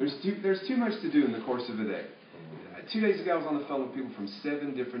you. There's too much to do in the course of a day. 2 days ago, I was on the phone with people from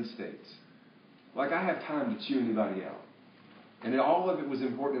 7 different states. Like, I have time to chew anybody out. And all of it was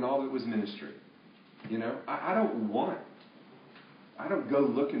important and all of it was ministry. You know, I don't go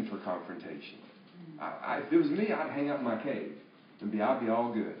looking for confrontation. If it was me, I'd hang out in my cave and I'd be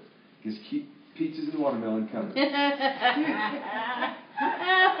all good. Just keep peaches and watermelon coming.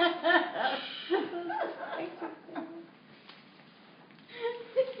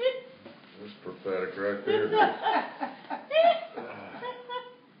 That's prophetic right there.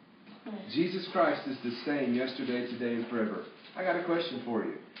 Jesus Christ is the same yesterday, today, and forever. I got a question for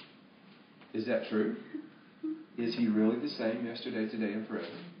you. Is that true? Is he really the same yesterday, today, and forever?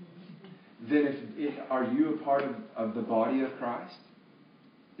 Then are you a part of the body of Christ?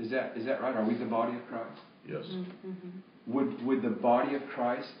 Is that right? Are we the body of Christ? Yes. Would the body of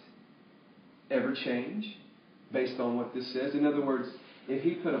Christ ever change based on what this says? In other words, if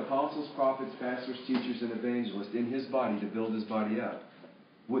he put apostles, prophets, pastors, teachers, and evangelists in his body to build his body up,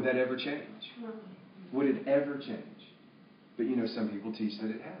 would that ever change? Would it ever change? But some people teach that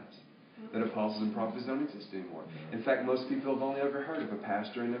it has. That apostles and prophets don't exist anymore. In fact, most people have only ever heard of a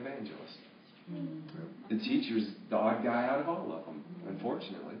pastor and evangelist. The teacher's the odd guy out of all of them,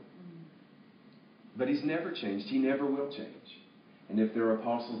 unfortunately. But he's never changed. He never will change. And if there are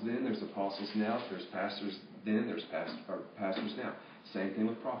apostles then, there's apostles now. If there's pastors then, there's pastors now. Same thing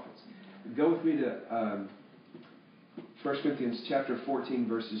with prophets. Go with me to 1 Corinthians chapter 14,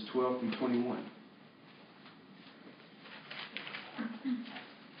 verses 12 through 21.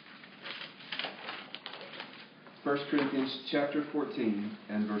 1 Corinthians chapter 14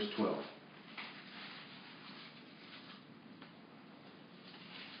 and verse 12.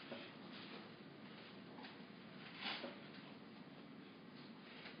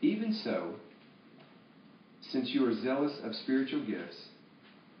 Even so, since you are zealous of spiritual gifts,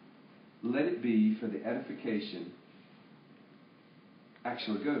 let it be for the edification.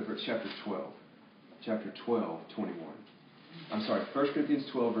 Actually, go to chapter 12. Chapter 12, 21. I'm sorry, 1 Corinthians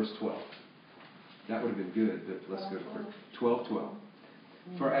 12, verse 12. That would have been good, but let's go to 12, 12.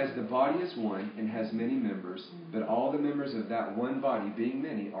 For as the body is one and has many members, but all the members of that one body, being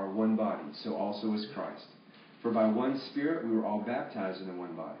many, are one body, so also is Christ. For by one Spirit we were all baptized into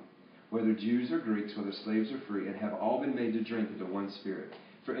one body, whether Jews or Greeks, whether slaves or free, and have all been made to drink into one Spirit.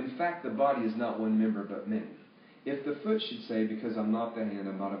 For in fact the body is not one member, but many. If the foot should say, because I'm not the hand,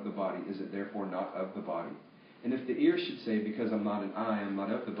 I'm not of the body, is it therefore not of the body? And if the ear should say, because I'm not an eye, I'm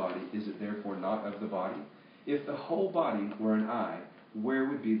not of the body, is it therefore not of the body? If the whole body were an eye, where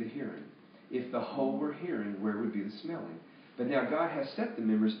would be the hearing? If the whole were hearing, where would be the smelling? But now God has set the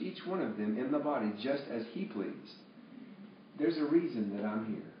members, each one of them, in the body just as He pleased. There's a reason that I'm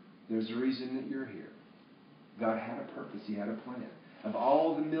here. There's a reason that you're here. God had a purpose. He had a plan. Of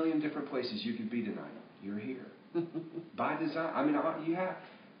all the million different places you could be tonight, you're here. By design. I mean, you have...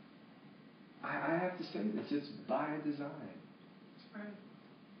 I have to say this. It's by design. That's right.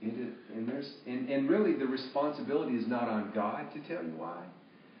 It is, and really the responsibility is not on God to tell you why.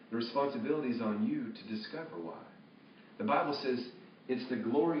 The responsibility is on you to discover why. The Bible says it's the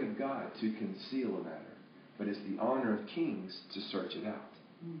glory of God to conceal a matter, but it's the honor of kings to search it out.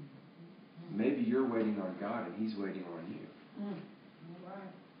 Maybe you're waiting on God and He's waiting on you. All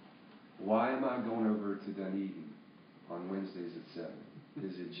right. Why am I going over to Dunedin on Wednesdays at 7?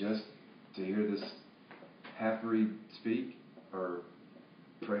 Is it just to hear this half-breed speak or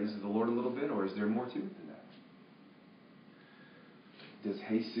praise the Lord a little bit, or is there more to it than that? Does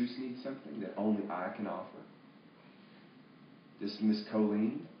Jesus need something that only I can offer? Does Miss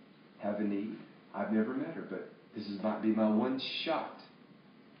Colleen have a need? I've never met her, but this might be my one shot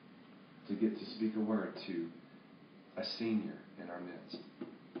to get to speak a word to a senior in our midst.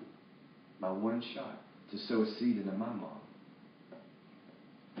 My one shot to sow a seed into my mom.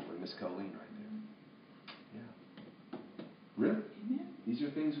 With Miss Colleen right there. Yeah. Really? Amen. These are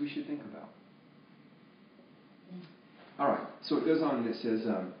things we should think about. All right. So it goes on and it says,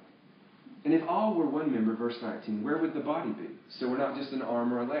 and if all were one member, verse 19, where would the body be? So we're not just an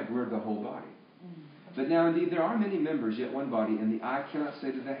arm or a leg. We're the whole body. But now indeed there are many members, yet one body, and the eye cannot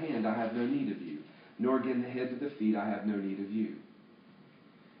say to the hand, I have no need of you, nor again the head to the feet, I have no need of you.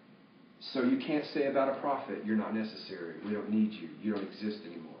 So you can't say about a prophet, you're not necessary. We don't need you. You don't exist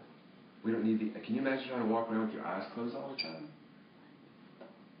anymore. We don't need the... Can you imagine trying to walk around with your eyes closed all the time?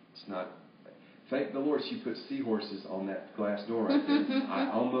 It's not... Thank the Lord she put seahorses on that glass door right there. I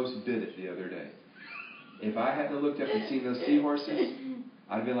almost bit it the other day. If I hadn't looked up and seen those seahorses,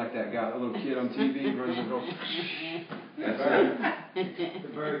 I'd have been like that guy, that little kid on TV running and go. That's it. The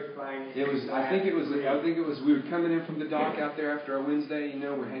birds flying. I think it was. We were coming in from the dock out there after a Wednesday.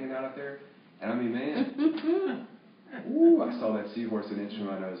 We're hanging out there, and I mean, man, ooh, I saw that seahorse an inch from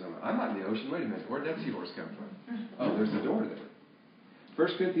my nose. I'm not in the ocean. Wait a minute, where'd that seahorse come from? Oh, there's a door there.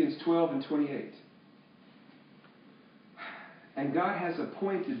 1 Corinthians 12 and 28. And God has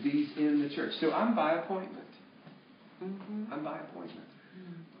appointed these in the church. So I'm by appointment. I'm by appointment.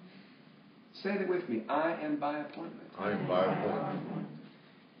 Say that with me. I am by appointment. I am by appointment.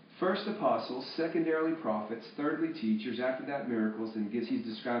 First apostles, secondarily prophets, thirdly teachers, after that miracles, and he's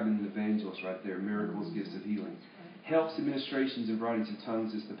describing an evangelist right there, miracles, gifts of healing. Helps, administrations, and varieties of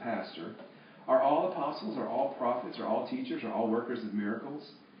tongues is the pastor. Are all apostles, are all prophets, are all teachers, are all workers of miracles,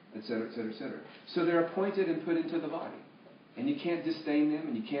 etc., etc., etc. So they're appointed and put into the body. And you can't disdain them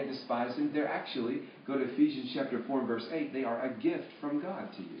and you can't despise them. They're actually, go to Ephesians chapter 4 and verse 8, they are a gift from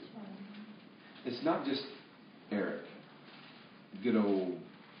God to you. It's not just Eric, good old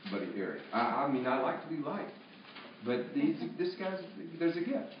buddy Eric. I mean, I like to be liked. But this guy's, there's a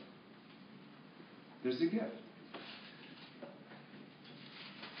gift. There's a gift.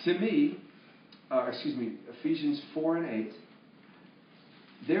 To me, Ephesians 4 and 8,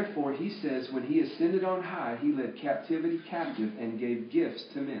 therefore, he says, when he ascended on high, he led captivity captive and gave gifts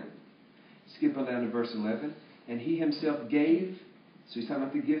to men. Skip on down to verse 11. And he himself gave, so he's talking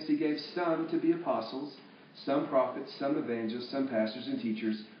about the gifts he gave, some to be apostles, some prophets, some evangelists, some pastors and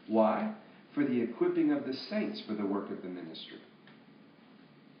teachers. Why? For the equipping of the saints for the work of the ministry.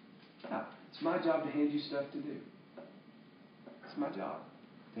 It's my job to hand you stuff to do. It's my job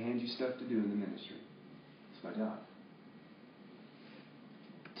to hand you stuff to do in the ministry. It's my job.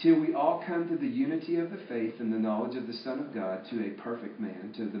 till we all come to the unity of the faith and the knowledge of the Son of God, to a perfect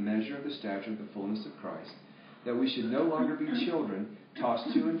man, to the measure of the stature of the fullness of Christ, that we should no longer be children,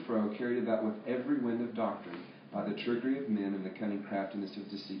 tossed to and fro, carried about with every wind of doctrine, by the trickery of men and the cunning craftiness of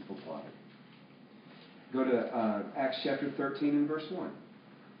deceitful plotting. Go to Acts chapter 13 and verse 1.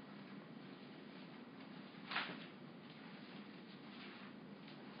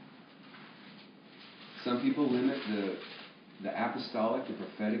 Some people limit the apostolic, the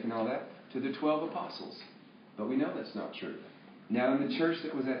prophetic, and all that to the 12 apostles. But we know that's not true. Now, in the church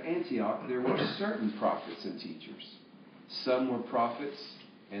that was at Antioch, there were certain prophets and teachers. Some were prophets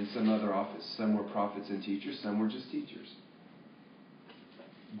and some other office. Some were prophets and teachers. Some were just teachers.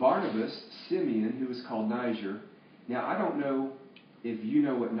 Barnabas, Simeon, who was called Niger. Now, I don't know if you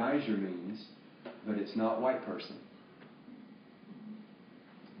know what Niger means, but it's not white person.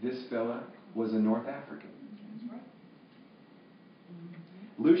 This fella was a North African.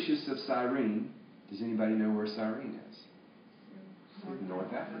 Lucius of Cyrene. Does anybody know where Cyrene is?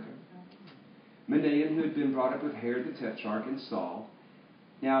 North Africa. Manaen, who had been brought up with Herod the Tetrarch and Saul.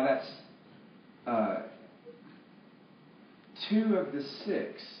 Now that's 2 of the 6,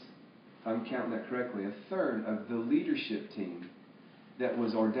 if I'm counting that correctly, a third of the leadership team that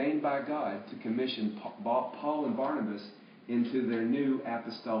was ordained by God to commission Paul and Barnabas into their new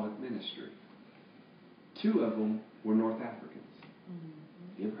apostolic ministry. 2 of them were North Africans.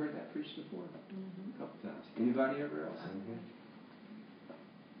 You ever heard that preached before? A couple times. Anybody ever else?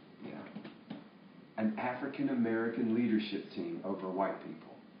 Yeah. An African American leadership team over white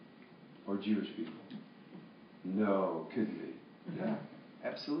people or Jewish people. No, couldn't be. Yeah,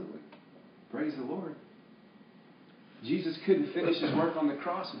 absolutely. Praise the Lord. Jesus couldn't finish his work on the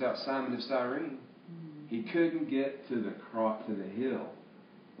cross without Simon of Cyrene. He couldn't get to the cross, to the hill,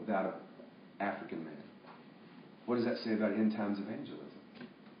 without an African man. What does that say about end times evangelism?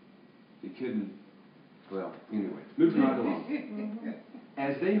 He couldn't. Well, anyway, moving right along.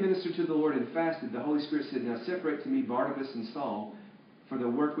 As they ministered to the Lord and fasted, the Holy Spirit said, "Now separate to me Barnabas and Saul for the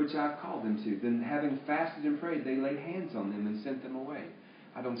work which I have called them to." Then, having fasted and prayed, they laid hands on them and sent them away.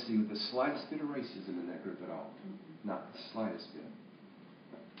 I don't see the slightest bit of racism in that group at all. Not the slightest bit.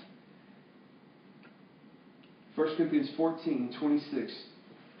 1 Corinthians 14, 26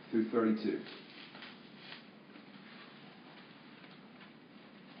 through 32.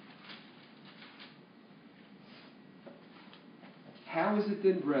 How is it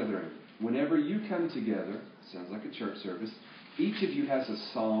then, brethren, whenever you come together, sounds like a church service, each of you has a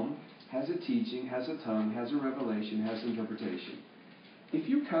psalm, has a teaching, has a tongue, has a revelation, has interpretation. If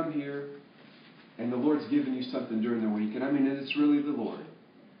you come here and the Lord's given you something during the week, and I mean, it's really the Lord,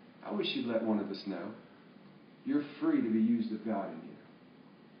 I wish you'd let one of us know. You're free to be used of God in here.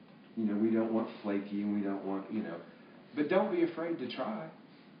 You know, we don't want flaky and we don't want, but don't be afraid to try.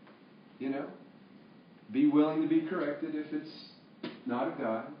 Be willing to be corrected if it's not of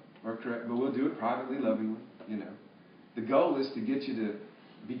God or correct, but we'll do it privately, lovingly, The goal is to get you to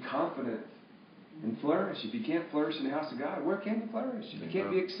be confident and flourish. If you can't flourish in the house of God, where can you flourish? If you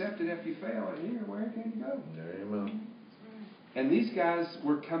can't be accepted after you fail in here, where can you go? Amen. And these guys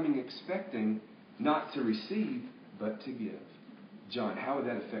were coming expecting not to receive, but to give. John, how would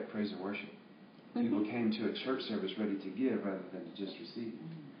that affect praise and worship? People came to a church service ready to give rather than to just receive.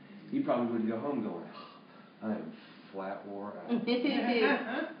 You probably would go home going, I am flat wore out.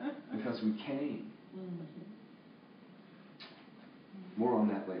 Because we came. More on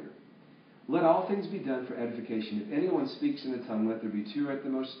that later. Let all things be done for edification. If anyone speaks in a tongue, let there be 2 or at the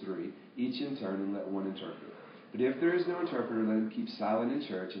most 3, each in turn, and let one interpret. But if there is no interpreter, let him keep silent in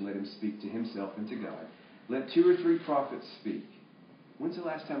church, and let him speak to himself and to God. Let 2 or 3 prophets speak. When's the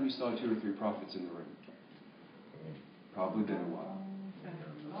last time you saw 2 or 3 prophets in the room? Probably been a while.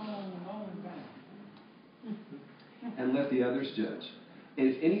 And let the others judge. And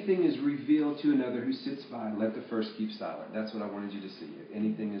if anything is revealed to another who sits by, let the first keep silent. That's what I wanted you to see. If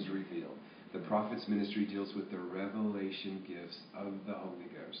anything is revealed. The prophet's ministry deals with the revelation gifts of the Holy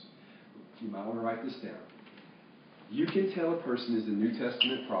Ghost. You might want to write this down. You can tell a person is a New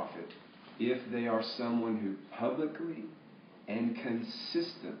Testament prophet if they are someone who publicly and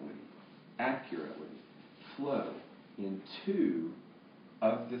consistently, accurately flow in 2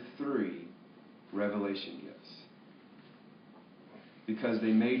 of the 3 revelation gifts. Because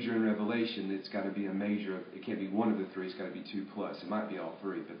they major in revelation, it's got to be a major of, it can't be 1 of the 3, it's got to be 2 plus. It might be all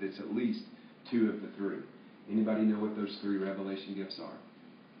 3, but it's at least 2 of the 3. Anybody know what those 3 revelation gifts are?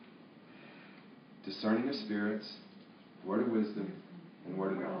 Discerning of spirits, word of wisdom, and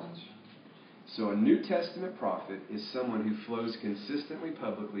word of knowledge. So a New Testament prophet is someone who flows consistently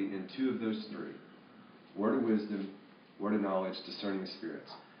publicly in 2 of those 3. Word of wisdom, word of knowledge, discerning of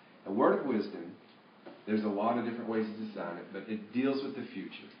spirits. A word of wisdom, there's a lot of different ways to design it, but it deals with the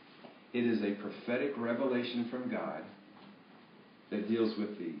future. It is a prophetic revelation from God that deals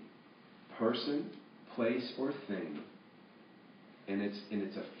with the person, place, or thing, and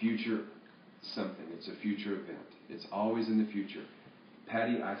it's a future something. It's a future event. It's always in the future.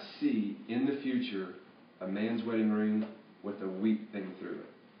 Patty, I see in the future a man's wedding ring with a wheat thing through it.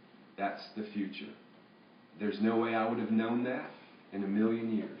 That's the future. There's no way I would have known that in a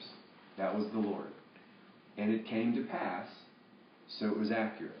million years. That was the Lord. And it came to pass, so it was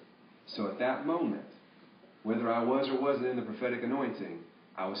accurate. So at that moment, whether I was or wasn't in the prophetic anointing,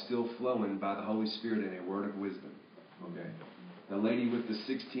 I was still flowing by the Holy Spirit in a word of wisdom. Okay? The lady with the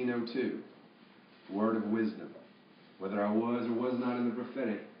 1602, word of wisdom. Whether I was or was not in the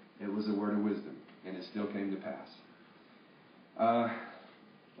prophetic, it was a word of wisdom, and it still came to pass.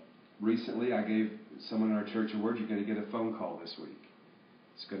 Recently, I gave someone in our church a word. You're going to get a phone call this week.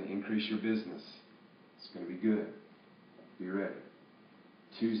 It's going to increase your business. It's going to be good. Be ready.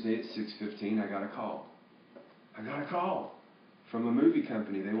 Tuesday at 6:15, I got a call. I got a call from a movie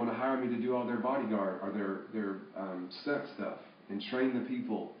company. They want to hire me to do all their bodyguard or their stunt stuff and train the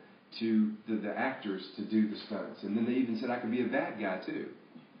people to the actors to do the stunts. And then they even said I could be a bad guy too.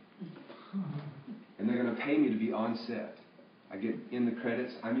 And they're going to pay me to be on set. I get in the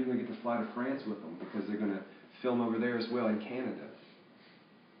credits. I'm even going to get to fly to France with them because they're going to film over there as well in Canada.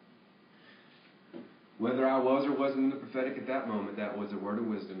 Whether I was or wasn't in the prophetic at that moment, that was a word of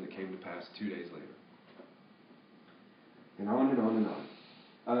wisdom that came to pass 2 days later. And on and on and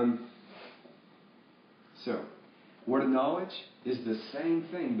on. So, word of knowledge is the same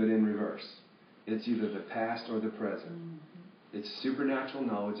thing but in reverse. It's either the past or the present. It's supernatural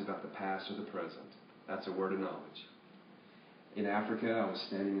knowledge about the past or the present. That's a word of knowledge. In Africa, I was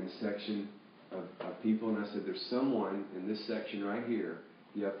standing in a section of people, and I said, there's someone in this section right here.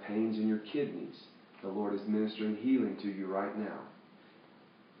 You have pains in your kidneys. The Lord is ministering healing to you right now.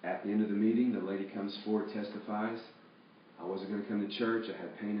 At the end of the meeting, the lady comes forward, testifies. I wasn't going to come to church. I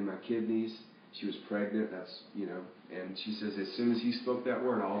had pain in my kidneys. She was pregnant. And she says, as soon as he spoke that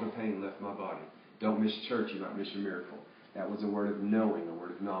word, all the pain left my body. Don't miss church. You might miss your miracle. That was a word of knowing, a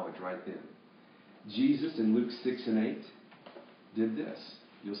word of knowledge right then. Jesus in Luke 6 and 8 did this.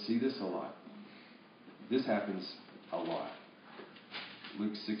 You'll see this a lot. This happens a lot.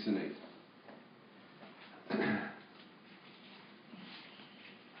 Luke 6 and 8.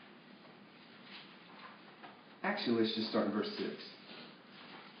 Actually, let's just start in verse 6.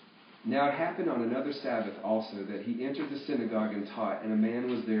 Now it happened on another Sabbath also that he entered the synagogue and taught, and a man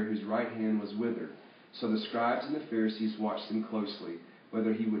was there whose right hand was withered. So the scribes and the Pharisees watched him closely,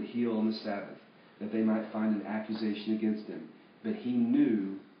 whether he would heal on the Sabbath, that they might find an accusation against him. But he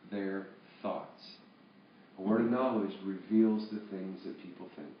knew their thoughts. A word of knowledge reveals the things that people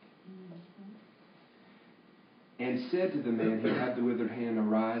think. And said to the man who had the withered hand,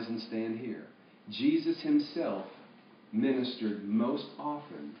 arise and stand here. Jesus himself ministered most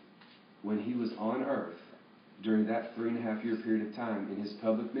often when he was on earth during that 3.5-year period of time in his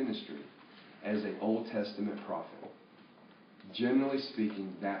public ministry as an Old Testament prophet. Generally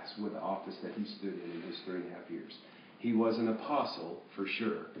speaking, that's what the office that he stood in his 3.5 years. He was an apostle, for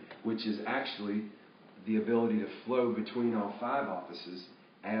sure, which is actually the ability to flow between all 5 offices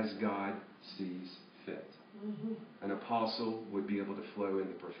as God sees fit. An apostle would be able to flow in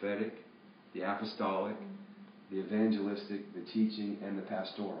the prophetic, the apostolic, the evangelistic, the teaching, and the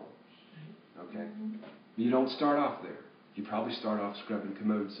pastoral. Okay? You don't start off there. You probably start off scrubbing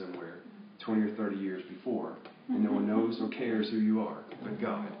commodes somewhere 20 or 30 years before, and no one knows or cares who you are but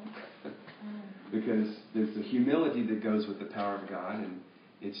God. Because there's the humility that goes with the power of God, and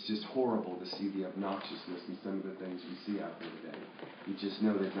it's just horrible to see the obnoxiousness in some of the things we see out there today. You just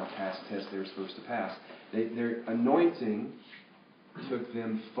know they've not passed tests they were supposed to pass. Their anointing took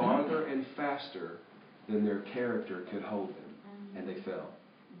them farther and faster than their character could hold them, and they fell.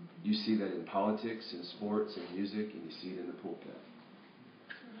 You see that in politics, in sports, in music, and you see it in the pulpit.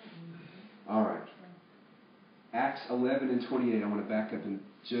 All right. Acts 11 and 28. I want to back up and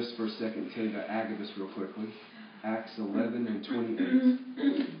just for a second tell you about Agabus real quickly. Acts 11 and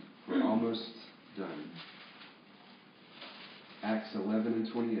 28. We're almost done. Acts 11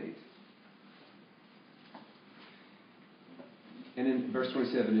 and 28. And in verse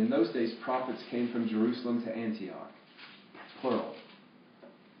 27, in those days prophets came from Jerusalem to Antioch. Plural.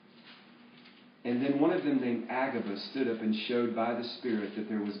 And then one of them named Agabus stood up and showed by the Spirit that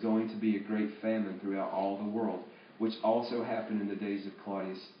there was going to be a great famine throughout all the world, which also happened in the days of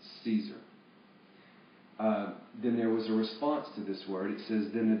Claudius Caesar. Then there was a response to this word. It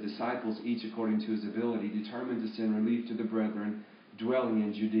says, then the disciples, each according to his ability, determined to send relief to the brethren, dwelling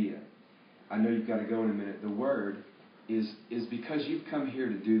in Judea. I know you've got to go in a minute. The word is because you've come here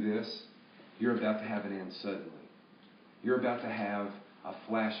to do this, you're about to have an end suddenly. You're about to have a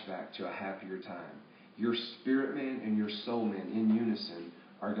flashback to a happier time. Your spirit man and your soul man in unison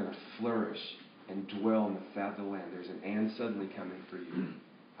are going to flourish and dwell in the fat of the land. There's an and suddenly coming for you.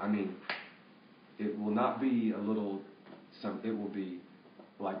 I mean, it will not be a little, it will be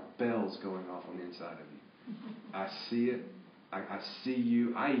like bells going off on the inside of you. I see it. I see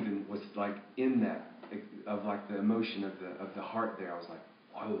you. I even was like in that, of like the emotion of the heart there. I was like,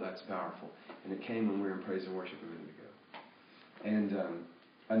 oh, that's powerful. And it came when we were in praise and worship a minute ago. And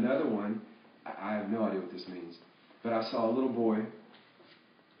another one, I have no idea what this means, but I saw a little boy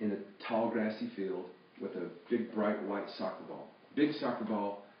in a tall grassy field with a big bright white soccer ball. Big soccer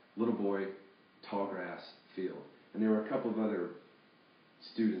ball, little boy, tall grass field. And there were a couple of other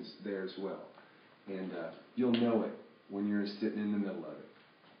students there as well. And you'll know it when you're sitting in the middle of it,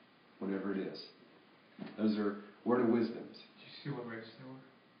 whenever it is. Those are word of wisdoms. Did you see what race they were?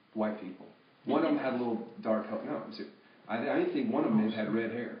 White people. One of them had a little dark hair. No, I didn't think one of them had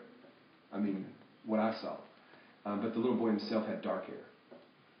red hair. I mean, what I saw. But the little boy himself had dark hair.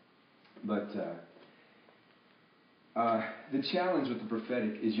 But the challenge with the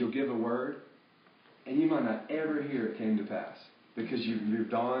prophetic is you'll give a word, and you might not ever hear it came to pass. Because you've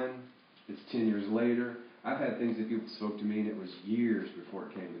moved on, it's 10 years later. I've had things that people spoke to me, and it was years before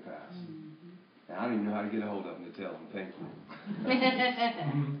it came to pass. And I don't even know how to get a hold of them to tell them, thank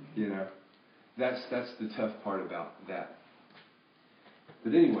you. You know, that's the tough part about that.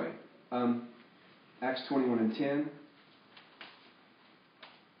 But anyway, Acts 21:10.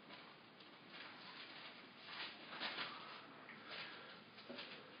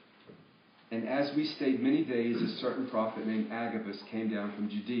 And as we stayed many days, a certain prophet named Agabus came down from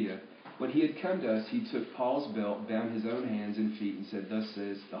Judea. When he had come to us, he took Paul's belt, bound his own hands and feet, and said, "Thus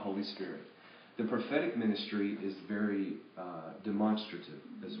says the Holy Spirit." The prophetic ministry is very demonstrative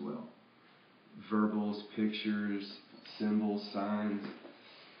as well. Verbals, pictures, symbols, signs.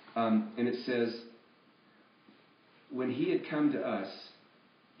 And it says, when he had come to us,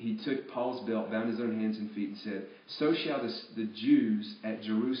 he took Paul's belt, bound his own hands and feet, and said, "So shall the Jews at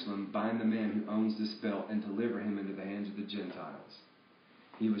Jerusalem bind the man who owns this belt and deliver him into the hands of the Gentiles."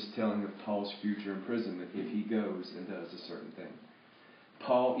 He was telling of Paul's future imprisonment if he goes and does a certain thing.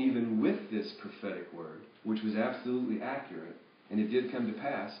 Paul, even with this prophetic word, which was absolutely accurate, and it did come to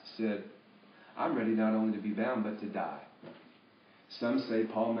pass, said, "I'm ready not only to be bound, but to die." Some say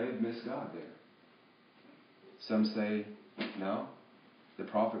Paul may have missed God there. Some say, no, the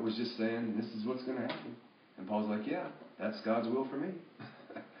prophet was just saying, this is what's going to happen. And Paul's like, yeah, that's God's will for me.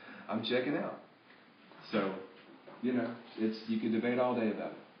 I'm checking out. So, you know, you can debate all day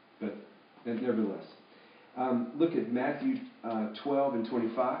about it. But nevertheless. Look at Matthew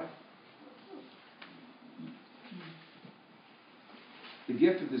 12:25. The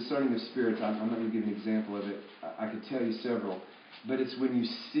gift of discerning of spirits, I'm not going to give an example of it. I could tell you several. But it's when you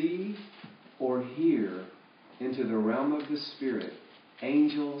see or hear into the realm of the Spirit,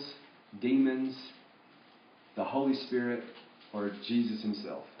 angels, demons, the Holy Spirit, or Jesus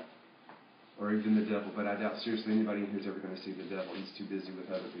himself, or even the devil. But I doubt seriously anybody in here is ever going to see the devil. He's too busy with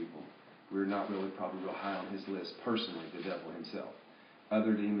other people. We're not really probably real high on his list personally, the devil himself.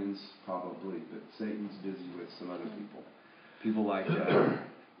 Other demons, probably, but Satan's busy with some other people. People like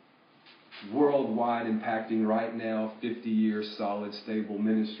worldwide impacting right now, 50-year solid, stable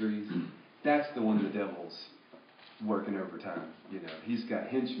ministries. That's the one the devil's working overtime. You know, he's got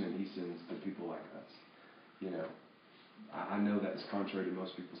henchmen he sends to people like us. You know, I know that's contrary to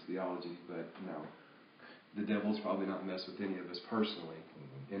most people's theology, but no. The devil's probably not messed with any of us personally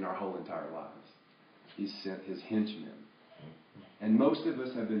in our whole entire lives. He's sent his henchmen. And most of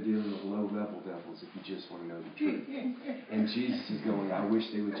us have been dealing with low-level devils, if you just want to know the truth. And Jesus is going, I wish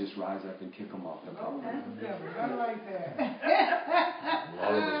they would just rise up and kick them off the pole. I like that. A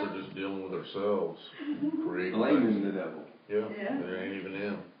lot of us are just dealing with ourselves. Blaming the devil. Yeah, there ain't even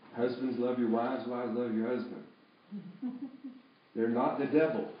him. Husbands, love your wives. Wives, love your husband. They're not the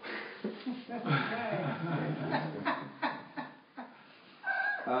devil.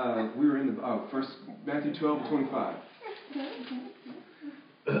 We were in first Matthew 12:25.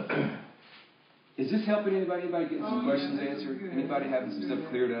 Is this helping anybody? Anybody getting some questions answered? Anybody having some stuff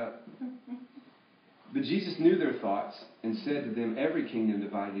cleared up? But Jesus knew their thoughts and said to them, every kingdom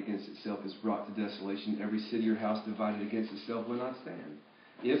divided against itself is brought to desolation. Every city or house divided against itself will not stand.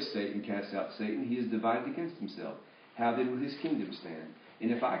 If Satan casts out Satan, he is divided against himself. How then will his kingdom stand?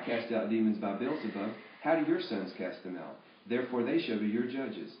 And if I cast out demons by Beelzebub, how do your sons cast them out? Therefore they shall be your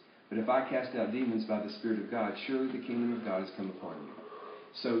judges. But if I cast out demons by the Spirit of God, surely the kingdom of God has come upon you.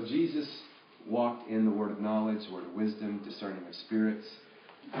 So Jesus walked in the word of knowledge, word of wisdom, discerning of spirits,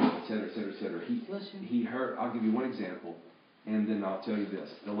 etc., etc., etc. He heard, I'll give you one example, and then I'll tell you this.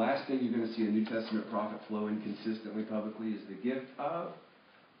 The last thing you're going to see a New Testament prophet flow in consistently publicly is the gift of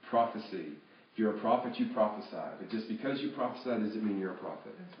prophecy. If you're a prophet, you prophesy. But just because you prophesy doesn't mean you're a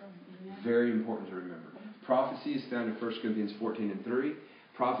prophet. That's right. Very important to remember. Prophecy is found in 1 Corinthians 14:3.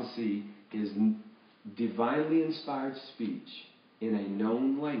 Prophecy is divinely inspired speech in a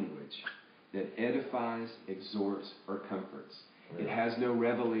known language that edifies, exhorts, or comforts. It has no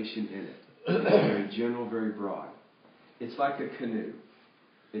revelation in it. It's very general, very broad. It's like a canoe.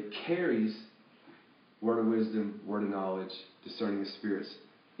 It carries word of wisdom, word of knowledge, discerning of spirits.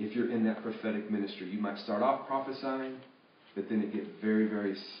 If you're in that prophetic ministry, you might start off prophesying, but then it gets very,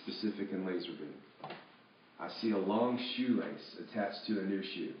 very specific and laser beam. I see a long shoelace attached to a new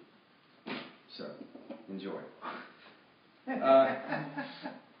shoe. So, enjoy.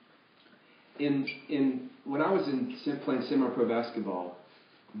 When I was playing semi-pro basketball,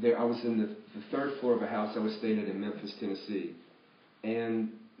 I was in the third floor of a house I was staying at in Memphis, Tennessee, and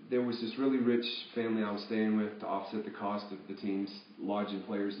there was this really rich family I was staying with to offset the cost of the team's lodging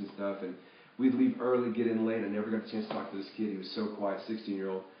players and stuff, and we'd leave early, get in late. I never got a chance to talk to this kid. He was so quiet,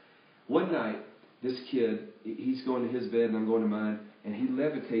 16-year-old. One night, this kid, he's going to his bed and I'm going to mine, and he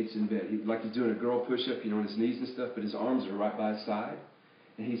levitates in bed. Like he's doing a girl push-up, on his knees and stuff, but his arms are right by his side.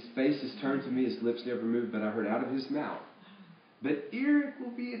 And his face is turned to me, his lips never moved, but I heard out of his mouth, "But Eric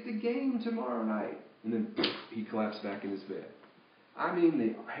will be at the game tomorrow night." And then he collapsed back in his bed. I mean,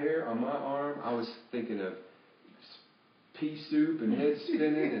 the hair on my arm, I was thinking of pea soup and head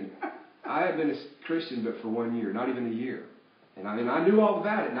spinning. And I had been a Christian, but for 1 year, not even a year. And I knew all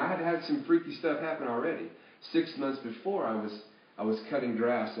about it, and I had had some freaky stuff happen already. 6 months before, I was cutting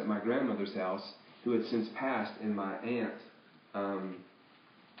grass at my grandmother's house, who had since passed, and my aunt,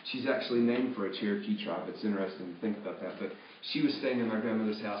 she's actually named for a Cherokee tribe. It's interesting to think about that. But she was staying in my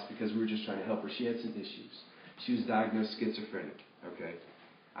grandmother's house because we were just trying to help her. She had some issues. She was diagnosed schizophrenic. Okay,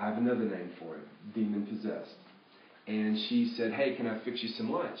 I have another name for it, demon possessed. And she said, "Hey, can I fix you some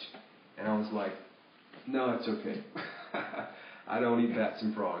lunch?" And I was like, "No, that's okay. I don't eat bats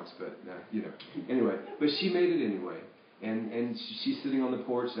and frogs, but Anyway, but she made it anyway. And she's sitting on the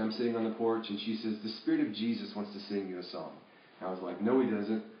porch, and I'm sitting on the porch, and she says, "The Spirit of Jesus wants to sing you a song." And I was like, "No, he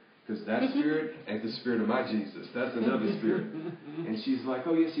doesn't, because that spirit ain't the spirit of my Jesus. That's another spirit." And she's like,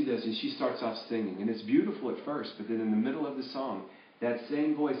 "Oh, yes, he does." And she starts off singing, and it's beautiful at first, but then in the middle of the song, that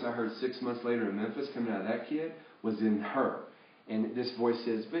same voice I heard 6 months later in Memphis coming out of that kid was in her. And this voice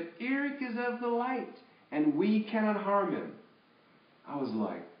says, "But Eric is of the light, and we cannot harm him." I was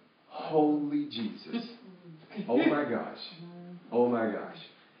like, holy Jesus. Oh my gosh. Oh my gosh.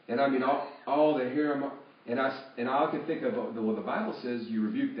 And I mean, all the hair, and all I could think of, well, the Bible says you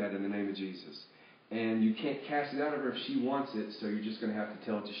rebuke that in the name of Jesus. And you can't cast it out of her if she wants it, so you're just going to have to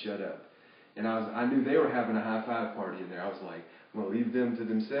tell it to shut up. And I knew they were having a high-five party in there. I was like, I'm going to leave them to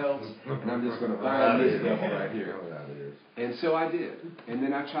themselves, and I'm just going to bind this devil right here. And so I did. And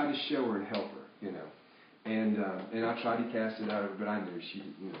then I tried to show her and help her, And I tried to cast it out of her, but I knew she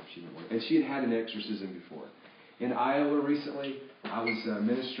didn't want it. And she had had an exorcism before. In Iowa recently, I was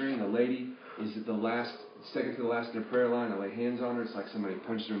ministering. A lady is at second to the last in the prayer line. I lay hands on her. It's like somebody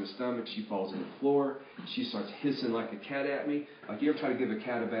punched her in the stomach. She falls on the floor. She starts hissing like a cat at me. Like, you ever try to give a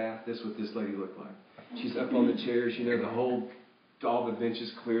cat a bath? That's what this lady looked like. She's up on the chairs, all the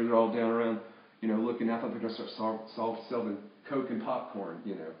benches clear. They're all down around, looking. I thought they were going to start selling Coke and popcorn,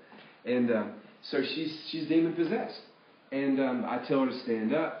 And so she's demon possessed. And I tell her to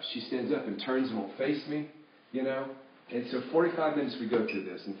stand up. She stands up and turns and won't face me, And so 45 minutes we go through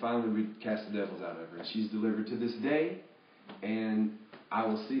this, and finally we cast the devils out of her. And she's delivered to this day, and I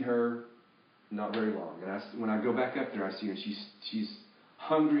will see her not very long. And when I go back up there, I see her, and she's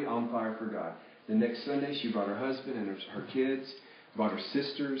hungry, on fire for God. The next Sunday, she brought her husband and her kids, brought her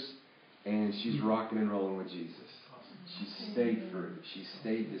sisters, and she's rocking and rolling with Jesus. She stayed through. She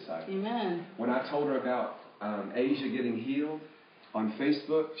stayed disciple. Amen. When I told her about Asia getting healed on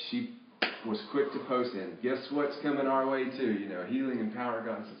Facebook, she was quick to post in, "Guess what's coming our way too? Healing and power of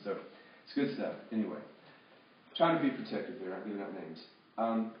God and stuff." So it's good stuff. Anyway, trying to be protective there, not giving out names.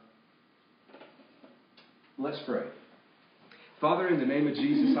 Let's pray. Father, in the name of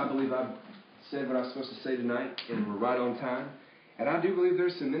Jesus, I believe I've said what I was supposed to say tonight, and we're right on time. And I do believe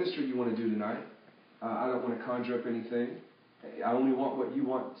there's some ministry you want to do tonight. I don't want to conjure up anything. I only want what you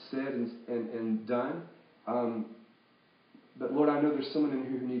want said and done. But Lord, I know there's someone in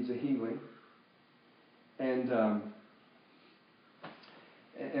here who needs a healing. And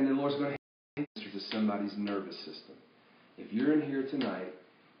And the Lord's going to answer to somebody's nervous system. If you're in here tonight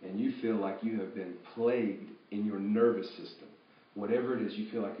and you feel like you have been plagued in your nervous system, whatever it is, you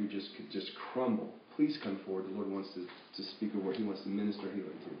feel like you could just crumble, please come forward. The Lord wants to speak a word. He wants to minister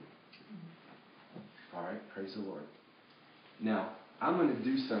healing to you. All right, praise the Lord. Now, I'm going to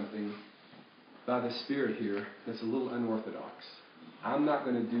do something by the Spirit here that's a little unorthodox. I'm not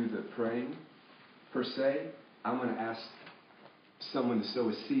going to do the praying per se. I'm going to ask someone to sow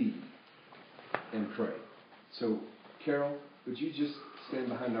a seed and pray. So, Carol, would you just stand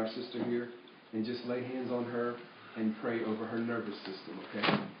behind our sister here and just lay hands on her and pray over her nervous system,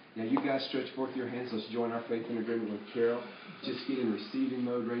 okay? Now, you guys stretch forth your hands. Let's join our faith and agreement with Carol. Just get in receiving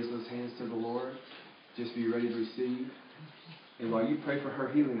mode. Raise those hands to the Lord. Just be ready to receive. And while you pray for her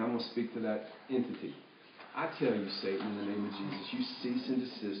healing, I'm going to speak to that entity. I tell you, Satan, in the name of Jesus, you cease and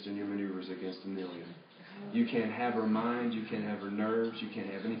desist in your maneuvers against Amelia. You can't have her mind. You can't have her nerves. You can't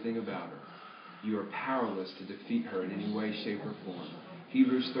have anything about her. You are powerless to defeat her in any way, shape, or form.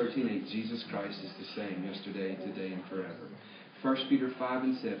 Hebrews 13:8, Jesus Christ is the same yesterday, today, and forever. 1 Peter 5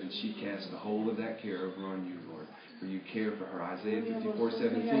 and 7, she cast the whole of that care over on you, Lord, for you care for her. Isaiah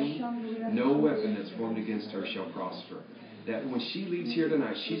 54:17, no weapon that's formed against her shall prosper. That when she leaves here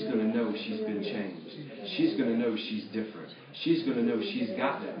tonight, she's going to know she's been changed. She's going to know she's different. She's going to know she's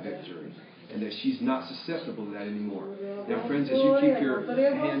got that victory and that she's not susceptible to that anymore. Now, friends, as you keep your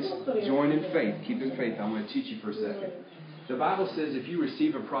hands joined in faith, keep in faith, I'm going to teach you for a second. The Bible says if you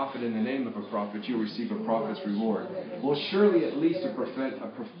receive a prophet in the name of a prophet, you'll receive a prophet's reward. Well, surely at least a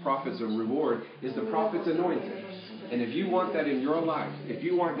prophet's reward is the prophet's anointing. And if you want that in your life, if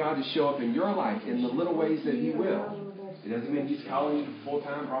you want God to show up in your life in the little ways that He will, it doesn't mean He's calling you to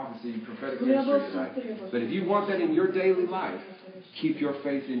full-time prophecy, prophetic ministry tonight. But if you want that in your daily life, keep your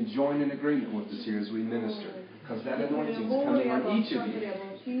faith in join in agreement with us here as we minister. Because that anointing is coming on each of you.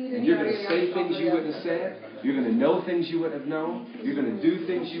 And you're going to say things you wouldn't have said. You're going to know things you wouldn't have known. You're going to do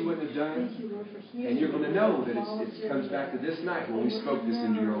things you wouldn't have done. And you're going to know that it comes back to this night when we spoke this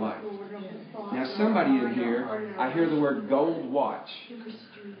into your life. Now, somebody in here, I hear the word gold watch.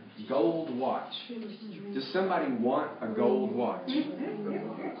 Gold watch. Does somebody want a gold watch?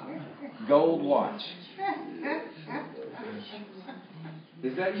 Gold watch.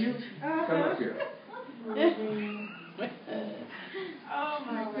 Is that you? Come up here. Oh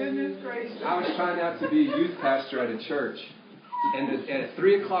my goodness gracious. I was trying out to be a youth pastor at a church. And at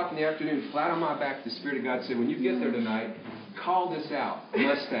 3 o'clock in the afternoon, flat on my back, the Spirit of God said, when you get there tonight, call this out.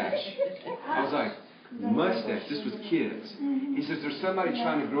 Mustache. I was like, mustache? This was kids. He says, there's somebody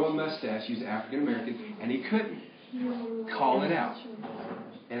trying to grow a mustache. He's African American. And he couldn't. Call it out.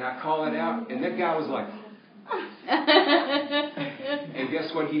 And I call it out. And that guy was like, and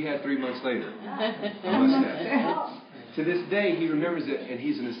guess what he had 3 months later? A mustache. To this day, he remembers it, and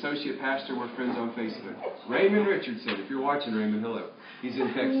he's an associate pastor. We're friends on Facebook. Raymond Richardson, if you're watching, Raymond, hello. He's in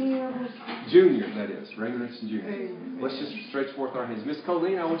Texas. Junior, that is. Raymond Richardson Jr. Let's just stretch forth our hands. Miss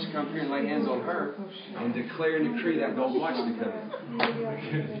Colleen, I want you to come here and lay hands on her and declare and decree that gold watch to come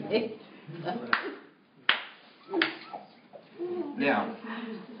in. Now,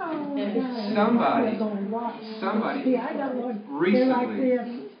 somebody recently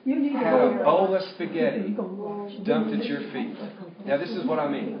had a bowl of spaghetti dumped at your feet. Now, this is what I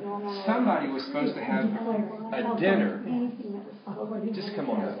mean. Somebody was supposed to have a dinner. Just come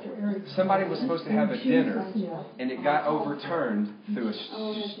on up. Somebody was supposed to have a dinner, and it got overturned through an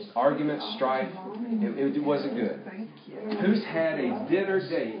argument, strife. It wasn't good. Who's had a dinner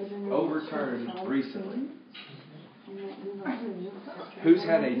date overturned recently? Who's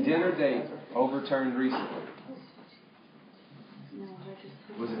had a dinner date overturned recently?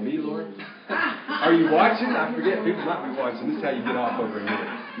 Was it me, Lord? Are you watching? I forget. People might be watching. This is how you get off over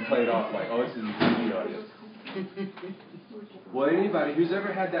here. You play it off like, oh, this is a TV audience. Well, anybody who's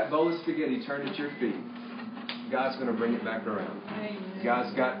ever had that bowl of spaghetti turned at your feet, God's going to bring it back around.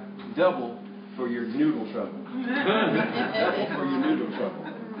 God's got double for your noodle trouble. Double for your noodle trouble.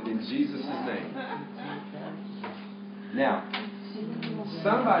 In Jesus' name. Now,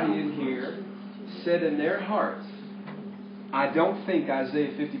 somebody in here said in their hearts, I don't think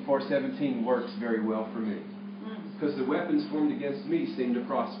Isaiah 54:17 works very well for me. Because the weapons formed against me seem to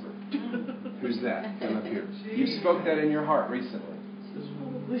prosper. Who's that? Come up here. You spoke that in your heart recently.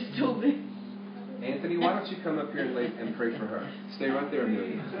 Anthony, why don't you come up here and pray for her? Stay right there,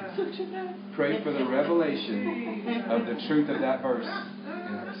 Amelia. Pray for the revelation of the truth of that verse.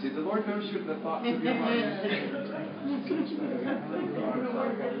 See, the Lord knows you the thoughts of your heart.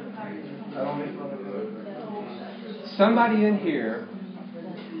 Somebody in here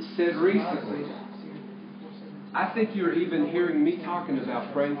said recently, I think you're even hearing me talking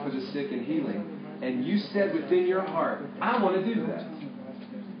about praying for the sick and healing. And you said within your heart, I want to do that.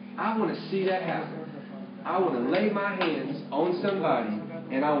 I want to see that happen. I want to lay my hands on somebody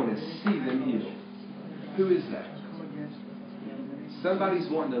and I want to see them healed. Who is that? Somebody's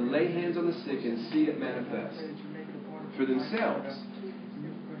wanting to lay hands on the sick and see it manifest for themselves.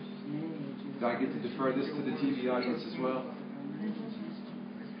 Do I get to defer this to the TV audience as well?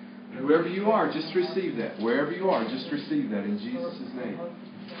 Whoever you are, just receive that. Wherever you are, just receive that in Jesus' name.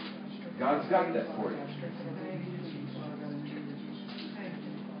 God's got that for you.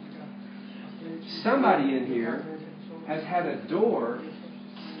 Somebody in here has had a door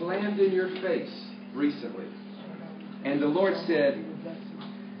slammed in your face recently. And the Lord said,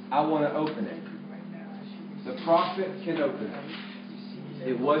 I want to open it. The prophet can open it.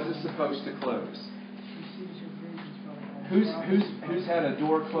 It wasn't supposed to close. Who's had a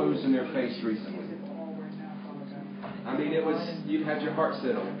door closed in their face recently? I mean, it was, you had your heart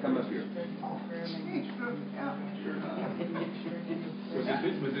set on it. Come up here. Was it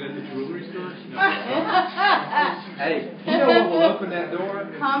at the jewelry store? No. Hey, you know what will open that door?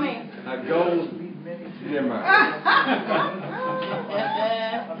 Tommy. A gold. Never mind.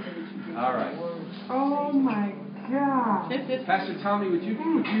 All right. Oh my God. Pastor Tommy, would you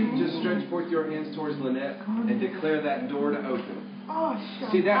just stretch forth your hands towards Lynette and declare that door to open? Oh,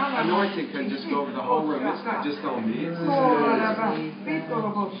 See, that anointing can just go over the whole room. It's not just on me. It's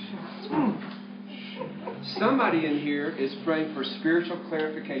somebody in here is praying for spiritual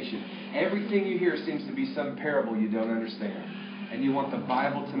clarification. Everything you hear seems to be some parable you don't understand. And you want the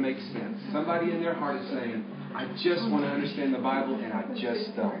Bible to make sense. Somebody in their heart is saying, I just want to understand the Bible and I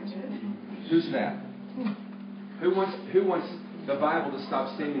just don't. Who's that? Who wants the Bible to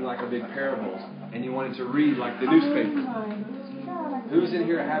stop seeming like a big parable and you want it to read like the newspaper? Who's in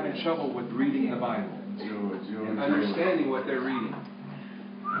here having trouble with reading the Bible and understanding what they're reading?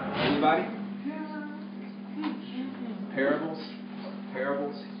 Anybody? Parables?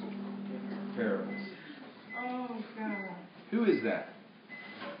 Parables? Parables. Oh God. Who is that?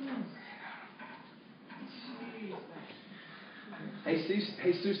 Hey,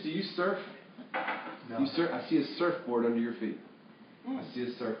 Jesus, do you surf? No. You surf? I see a surfboard under your feet. I see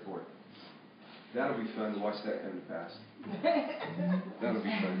a surfboard. That'll be fun to watch that come to pass. That'll be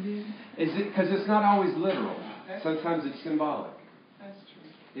fun. Is it because it's not always literal? Sometimes it's symbolic. That's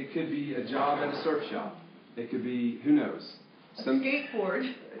true. It could be a job at a surf shop. It could be, who knows? A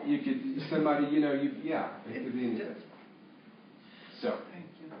skateboard. You could, somebody, it could be anything. So, Thank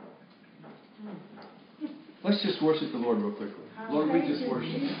you. let's just worship the Lord real quickly. Lord, we just worship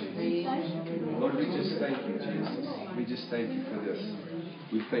you. Lord, we just thank you, Jesus. We just thank you for this.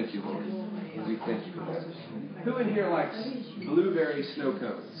 We thank you, Lord. We thank you for that. Who in here likes blueberry snow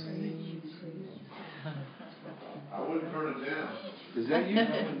cones? I wouldn't turn it down. Is that you?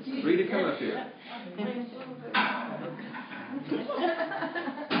 Rita, come up here.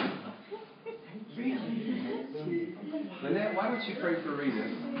 Lynette, why don't you pray for Rita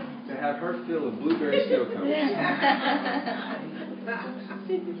to have her fill of blueberry snow cones?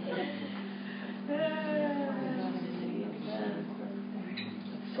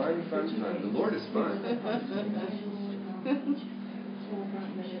 Fun. The Lord is fun.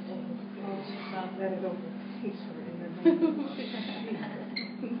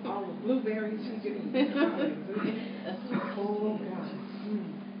 All the blueberries you can eat. Oh God.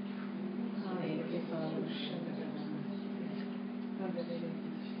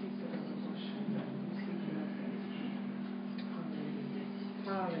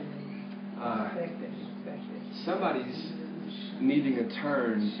 Somebody's needing a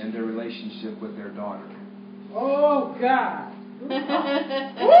turn in their relationship with their daughter. Oh God.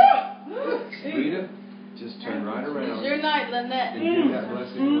 Rita, just turn right around. It's your night, Lynette. And give that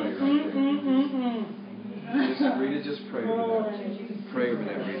blessing away right there. Rita, just pray over that. Pray over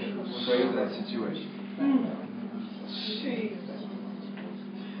that, Rita. Pray over that situation. Jesus.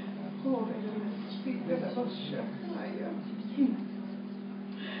 Oh, speak that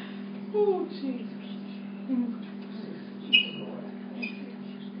Oh, Jesus.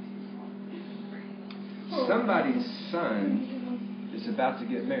 Somebody's son is about to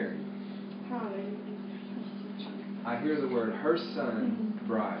get married. I hear the word her son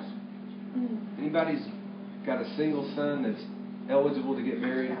bride. Anybody's got a single son that's eligible to get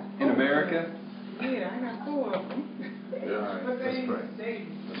married in America? Yeah, I got 4 of them. All right, let's pray.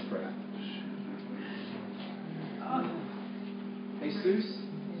 Let's pray. Jesus,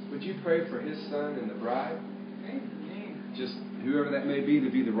 would you pray for his son and the bride? Just whoever that may be, to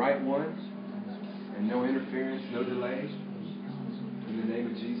be the right one. And no interference, no delay. In the name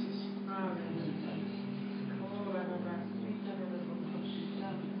of Jesus.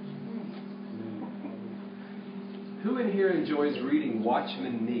 Who in here enjoys reading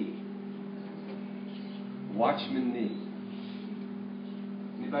Watchman Nee? Watchman Nee.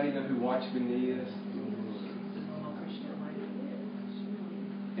 Anybody know who Watchman Nee is?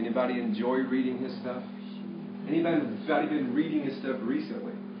 Anybody enjoy reading his stuff? Anybody been reading his stuff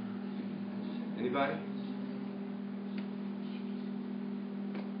recently? Anybody?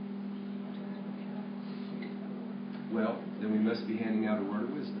 Well, then we must be handing out a word of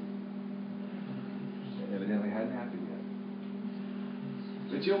wisdom. It evidently hadn't happened yet.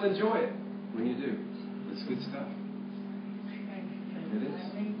 But you'll enjoy it when you do. It's good stuff. It is.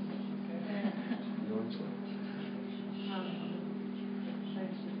 You'll enjoy it.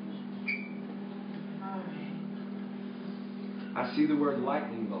 I see the word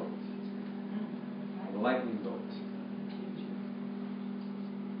lightning bolt. Lightning bolt.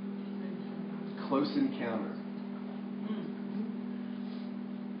 Close encounter.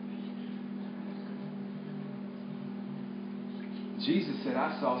 Jesus said,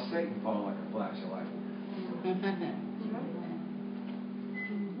 I saw Satan fall like a flash of lightning.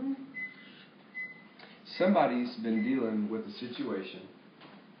 Somebody's been dealing with a situation,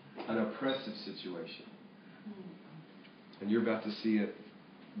 an oppressive situation, and you're about to see it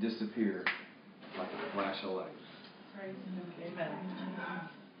disappear like a flash of light.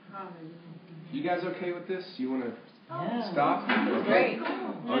 You guys okay with this? You want to stop? Okay. Great.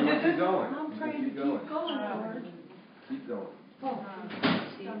 Oh, you want to keep going? I'm You trying can to keep going. Lord. Keep going.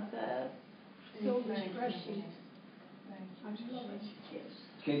 Jesus. So refreshing. I love it. Yes.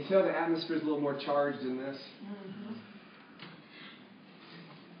 Can you tell the atmosphere is a little more charged in this?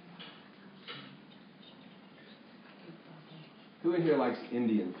 Who in here likes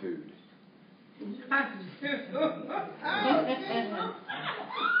Indian food?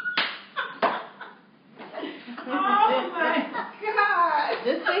 Oh my God!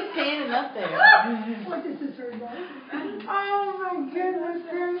 Just stay standing up there. What is this word? Oh my goodness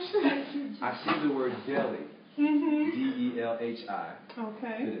gracious! I see the word deli. D-E-L-H-I. But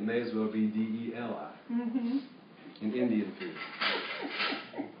Okay. it may as well be D-E-L-I. In Indian food.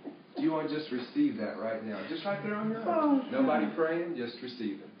 Do you want to just receive that right now? Just right there on your own. Nobody praying, just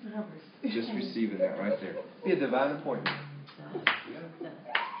receiving. Just receiving that right there. Be a divine appointment.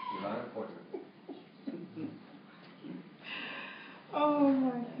 Divine appointment. Oh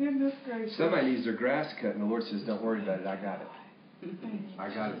my goodness gracious! Somebody needs their grass cut, and the Lord says, don't worry about it, I got it. I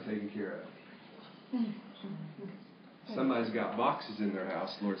got it taken care of. Somebody's got boxes in their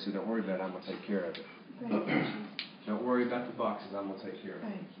house. The Lord said, don't worry about it, I'm going to take care of it. Don't worry about the boxes, I'm going to take care of it.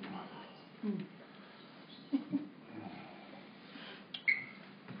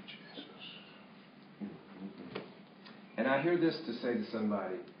 And I hear this to say to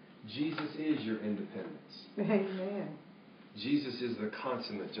somebody, Jesus is your independence. Amen. Jesus is the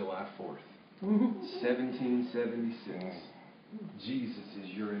consummate July 4th, 1776. Jesus is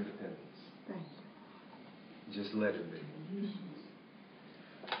your independence. Just let it be.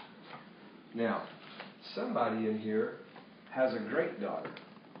 Now, somebody in here has a great daughter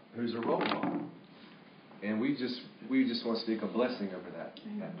who's a role model. And we just want to speak a blessing over that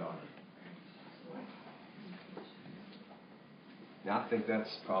daughter. Now, I think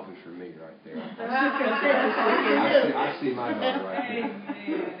that's probably for me right there. I see my daughter right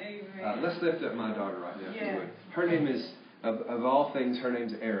there. Let's lift up my daughter right now, if you would. Her name is, of all things, her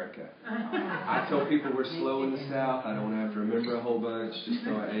name's Erica. I tell people we're slow in the South. I don't have to remember a whole bunch. Just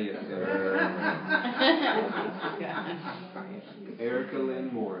throw an A in there. Erica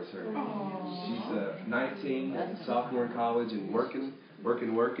Lynn Moore is her name. She's 19, sophomore in college, and working,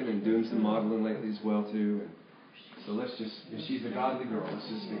 and doing some modeling lately as well, too. And so let's just, if she's a godly girl, let's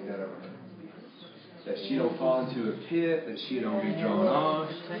just speak that over her. That she don't fall into a pit, that she don't get drawn off,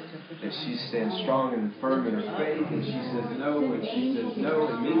 that she stands strong and firm in her faith, and she says no when she says no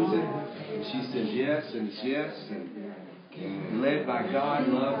and means it, and she says yes and it's yes, and led by God,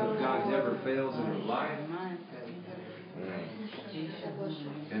 love of God never fails in her life.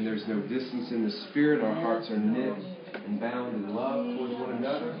 And there's no distance in the Spirit. Our hearts are knit and bound in love towards one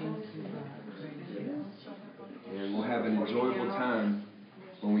another. And we'll have an enjoyable time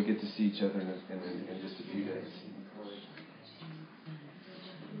when we get to see each other in just a few days.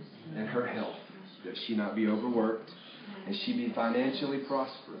 And her health, that she not be overworked, and she be financially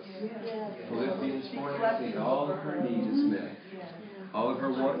prosperous. Philippians 4:19, all of her need is met. All of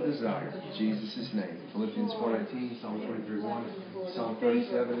her want and desire, in Jesus' name. Philippians 4:19, Psalm 23:1, Psalm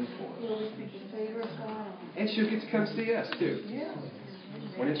 37:4. And she'll get to come see us, too.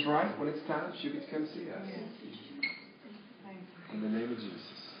 When it's right, when it's time, she'll get to come see us. In the name of Jesus.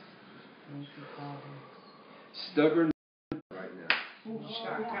 Stubborn right now.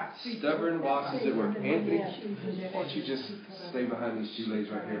 Stubborn bosses at work. Anthony, why don't you just stay behind these two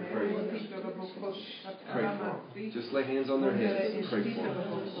ladies right here and pray with them? Pray for them. Just lay hands on their heads and pray for them.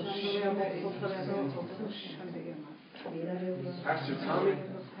 Pastor Tommy,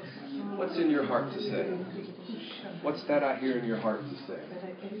 what's in your heart to say? What's that I hear in your heart to say?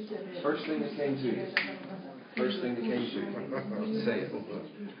 First thing that came to you. First thing that came to you. Say it.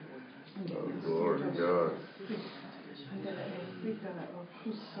 Oh, glory to God.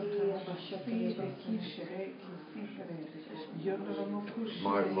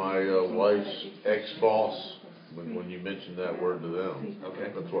 My wife's ex-boss, when you mentioned that word to them,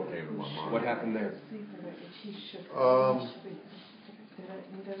 Okay. that's what came to my mind. What happened there?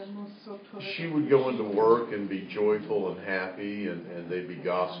 She would go into work and be joyful and happy, and they'd be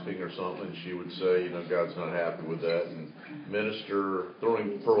gossiping or something, and she would say, God's not happy with that, and minister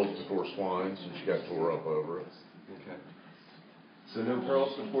throwing pearls before swine, and she got tore up over it. Okay. So no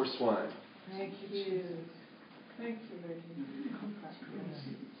pearls before swine. Thank you. Thank you, lady.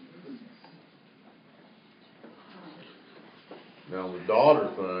 Now, the daughter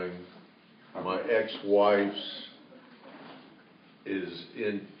thing, my ex-wife's is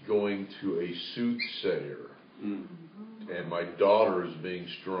going to a soothsayer, and my daughter is being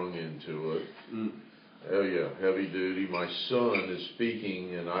strung into it. Oh yeah, heavy duty. My son is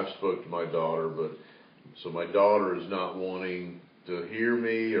speaking, and I've spoke to my daughter, but so my daughter is not wanting to hear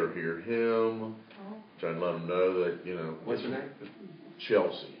me or hear him. Trying to let him know that What's her name?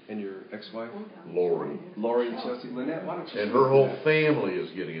 Chelsea. And your ex-wife? Lori. Lori and Chelsea. Lynette, why don't you? And her whole family is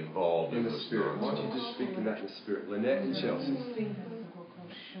getting involved in the this spirit. Why don't you nonsense. just speak to that in the spirit? Lynette and Chelsea.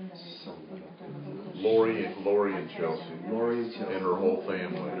 Lori and Chelsea. Lori and Chelsea. And her whole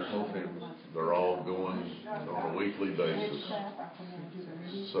family. And her whole family. They're all going on a weekly basis,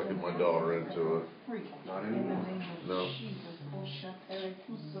 sucking my daughter into it. Not anymore. No.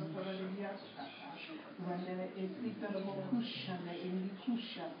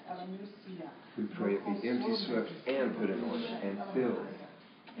 We pray it be empty, swept, and put in order, and filled.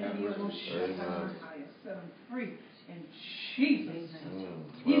 Amen. In Jesus'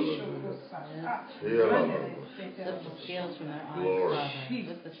 Lift the scales from their eyes, Glory. Father.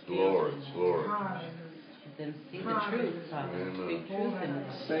 Lift the scales Glory, from their glory. eyes. Let them see the truth, Father. Amen. Speak truth in them.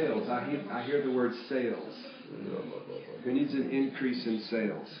 Sales. I hear the word sales. Who needs an increase in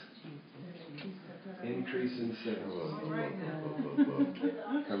sales? Increase in sales.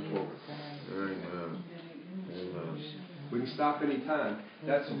 Come forward. Amen. Amen. We can stop any time.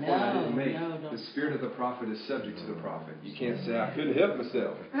 That's the point I didn't make. No, don't. The spirit of the prophet is subject to the prophet. You can't say, I couldn't help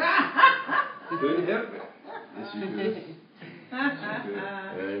myself. Couldn't help it. Yes, you could. Yes, you could.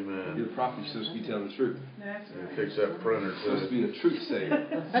 Amen. You're the prophet, you're supposed to be telling the truth. You fix that printer You're supposed to too. be a truth sayer.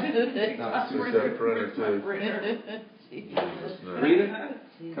 Not Fix a that printer too. Rita,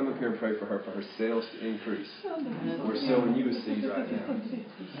 come up here and pray for her sales to increase. We're sowing you a seed right now.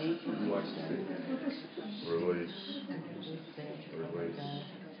 You watch the seed. Release. Release.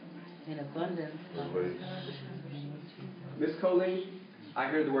 In abundance. Release. Miss Colleen, I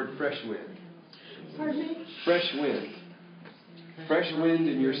hear the word fresh wind. Fresh wind. Fresh wind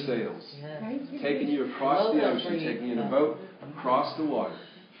in your sails. Taking you across the ocean, taking you in a boat across the water.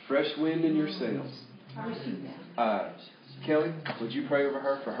 Fresh wind in your sails. Kelly, would you pray over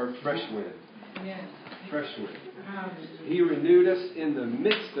her for her fresh wind? Fresh wind. He renewed us in the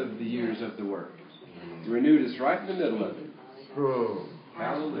midst of the years of the work. He renewed us right in the middle of it. Oh.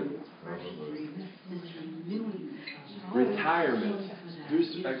 Hallelujah. Retirement.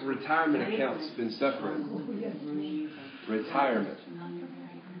 Whose retirement account's been suffering? Retirement.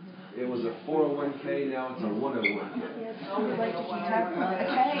 It was a 401k, now it's a 101k.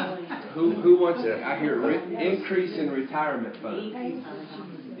 Who wants it? I hear increase in retirement fund.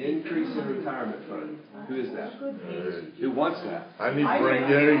 Increase in retirement fund. Who is that? Who wants that? I need to bring,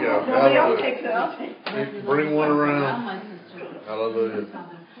 there you go. Hallelujah. Bring one around. Hallelujah.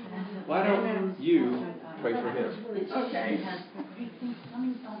 Why don't you pray for him?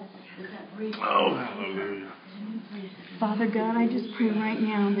 Oh, hallelujah. Father God, I just pray right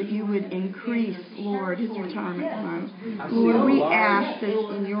now that you would increase, Lord, his retirement fund. Lord, we ask this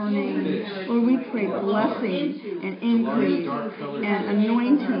in your name. Lord, we pray blessing and increase and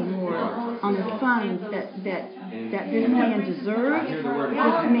anointing, Lord, on the funds that this man deserves, this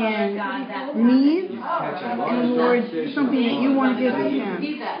man needs, and Lord, something that you want to give to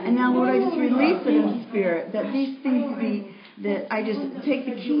him. And now, Lord, I just release it in the Spirit, that these things be, that I just take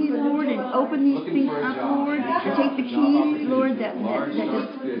the keys, Lord, and open these things up, Lord, and take the keys, Lord, that we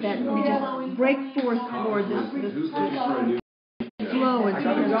just break forth, Lord, this flow into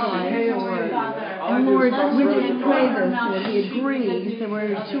his life, Lord. And Lord, we just pray this, Lord. We agree. You said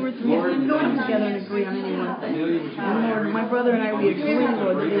where 2 or 3 come together and agree on any one thing. And Lord, my brother and I, we agree,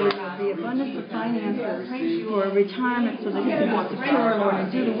 Lord, that there would be abundance of finances for retirement so that he can be secure, Lord,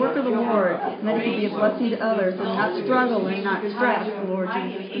 and do the work of the Lord, and that he can be a blessing to others and not struggle and not stress, Lord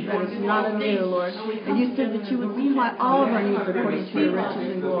Jesus, because that is not of you, Lord. And you said that you would supply all of our needs according to your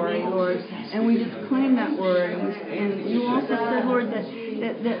riches and glory, Lord. And we just claim that word. And you also said, Lord, that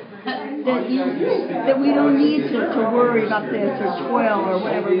we don't need to worry about this or toil or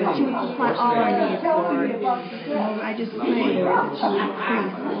whatever, but you would supply all our needs, Lord. And I just pray, Lord, that you would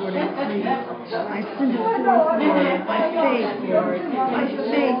increase, Lord, increase. I send it forth, Lord, by faith, Lord, by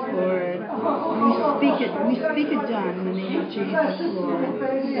faith, Lord. We speak it done in the name of Jesus, Lord.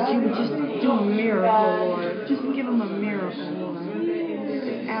 That you would just do a miracle, Lord. Just give them a miracle, Lord.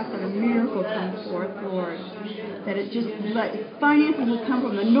 Just ask that a miracle come forth, Lord. That it just let finances will come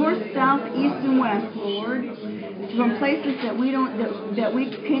from the north, south, east, and west, Lord. From places that we don't, that we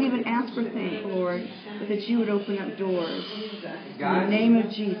can't even ask or think, Lord. But that you would open up doors. In the name of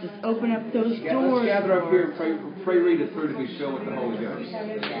Jesus, open up those doors. Let's gather up Lord. here and pray Rita through to be filled with the Holy Ghost.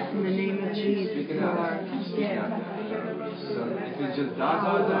 In the name of Jesus, Speak it out. Lord. Speak it out. So if it's just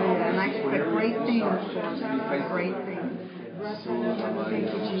Hallelujah. And I expect great things, Lord. Great things. Thank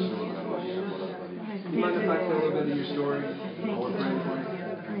you, Jesus. You mind if I tell a little bit of your story? We're praying for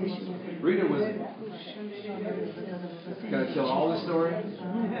you. Rita was. Can I tell all the story?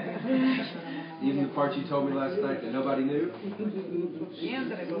 Even the part you told me last night that nobody knew?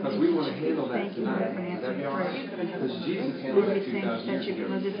 Because we want to handle that tonight. Would that be all right? Because Jesus handled that 2,000 years ago.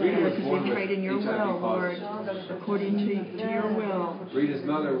 Rita was born with prayed in your will, Lord, according to your will. Rita's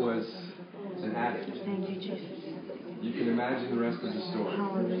mother was an addict. Thank you, Jesus. You can imagine the rest of the story.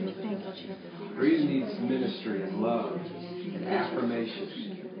 Hallelujah. Thank you, Jesus. Rita needs ministry and love and affirmation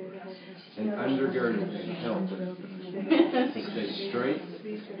and undergirding and help to stay straight,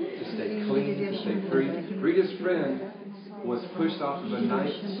 to stay clean, to stay free. Rita's friend was pushed off of a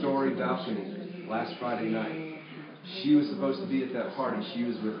 9th-story balcony last Friday night. She was supposed to be at that party. She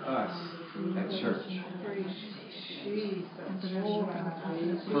was with us at church.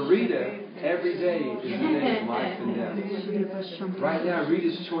 For Rita, every day is a day of life and death. Right now,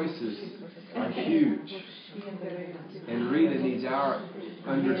 Rita's choices are huge. And Rita needs our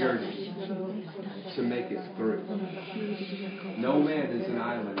undergirding to make it through. No man is an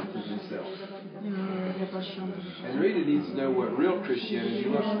island to himself. And Rita needs to know what real Christianity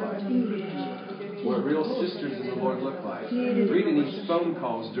looks like. What real sisters in the Lord look like. Rita needs phone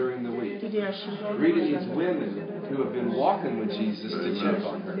calls during the week. Rita needs women who have been walking with Jesus to check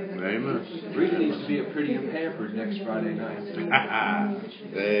on her. Amen. Rita needs to be a Pretty and Pampered next Friday night.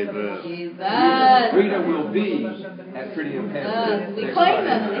 Amen. Rita will be at Pretty and Pampered next Friday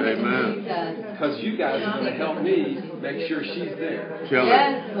night. Amen. Because you guys are going to help me make sure she's there. Kelly.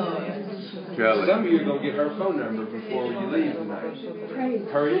 Kelly. Some of you are going to get her phone number before you leave tonight.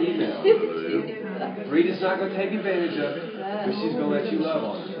 Her email. Rita's not going to take advantage of it, but she's going to let you love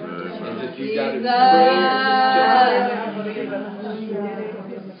on her. And if you got to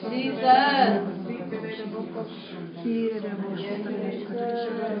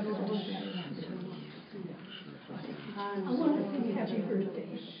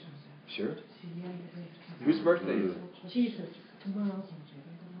Sure. Whose birthday is it? Jesus, tomorrow.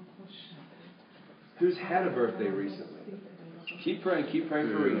 Who's had a birthday recently? Keep praying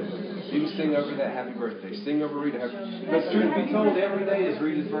for Rita. You can sing over that happy birthday. Sing over Rita. Because truth be told, every day is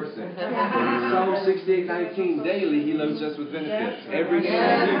Rita's birthday. Psalm 68:19, daily He loads us with benefits. Every day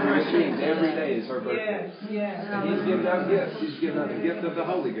every day is her birthday. And He's giving out gifts. He's giving out the gift of the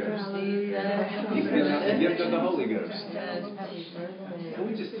Holy Ghost. He's giving out the gift of the Holy Ghost. Can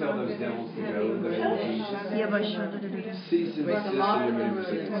we just tell those devils to go in the name of Jesus? Cease and desist in your moves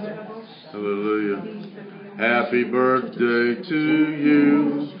against them. Hallelujah. Happy birthday to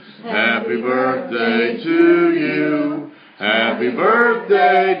you. Happy birthday to you. Happy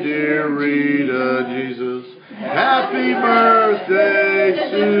birthday, dear Rita Jesus. Happy birthday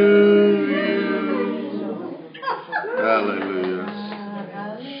to you. Hallelujah.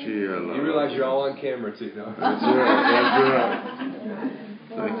 You realize you're all on camera too, though. That's right. That's right.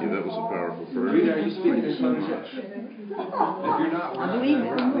 Thank you. That was a powerful prayer. Rita, are you speaking in tongues yet? If you're not, we're not leaving.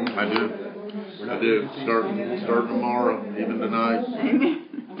 I do. I do. Start tomorrow, even tonight. Amen.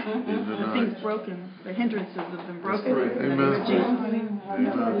 Nothing's broken. The hindrances have been broken. Amen.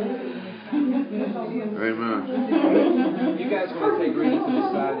 Amen. You guys want to take Rita to the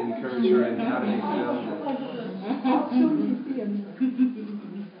side and encourage her and how to make feel?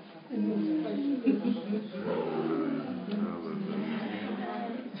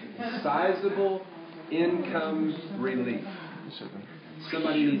 Sizable income relief.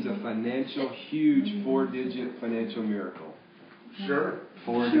 Somebody needs a huge 4-digit financial miracle. Sure.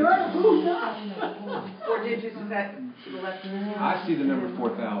 4 Sure, digits. who's not? 4 digits, is that to the left? I see the number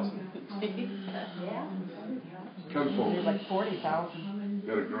 4,000. Come forward. Like 40,000.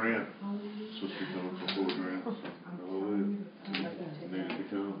 Got a grant, supposed to be coming for $4 grand. Hallelujah. Needed to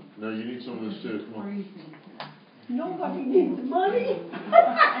come. No, you need some of this too, come on. Nobody needs money.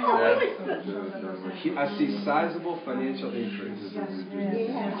 I see sizable financial increase.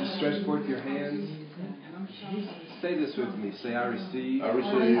 Just stretch forth your hands. Say this with me. Say, I receive. I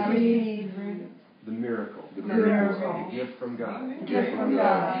receive the miracle. the miracle. The gift from God. Gift from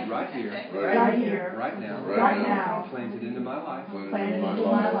God. Right here. Right here. Right now. Right now. Planted into my life. Planted into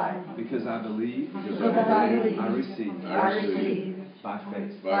my life. Because I believe. Because I believe. I receive. I receive. By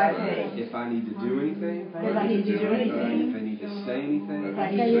faith. By faith. If I need to do anything. If I need to do anything. If I need to say anything. If I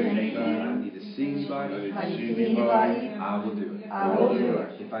need to say anything. If I need to see anybody. If I need to see anybody. I will do it. I will do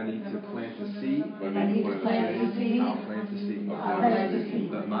it. If I need to plant a seed. If I need to plant a seed. I'll plant the seed. I'll plant the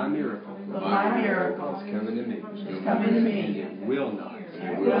seed. But my miracle. But my miracle is coming to me. is coming to me. And it will not.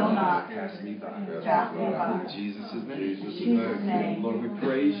 It will not pass me by. pass me by. In Jesus' name. In Jesus' name. Lord, we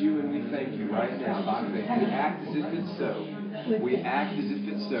praise you and we thank you right now by faith. We act as if it's so. We act as if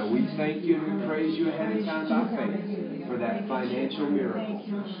it's so. We thank you and we praise you ahead of time by faith for that financial miracle,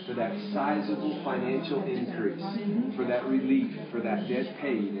 for that sizable financial increase, for that relief, for that debt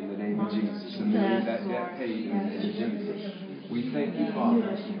paid in the name of Jesus, and that debt paid in the name of Jesus. We thank you, Father.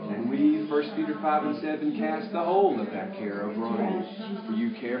 And we, 1 Peter 5 and 7, cast the whole of that care over on you. For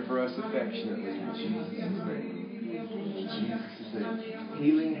you care for us affectionately in Jesus' name. In Jesus' name.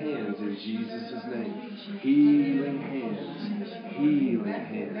 Healing hands in Jesus' name. Healing hands. Healing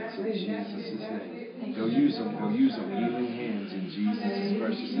hands in Jesus' name. Go use them. Go use them. Healing hands in Jesus'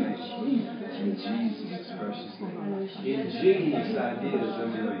 precious name. In Jesus' precious name. Ingenious ideas,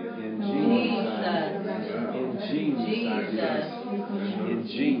 Amelia. Ingenious ideas. Ingenious ideas.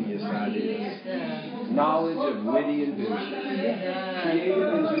 Ingenious ideas. Knowledge of witty invention. Creative,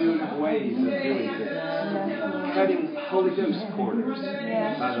 ingenuitive ways of doing things. Cutting Holy Ghost corners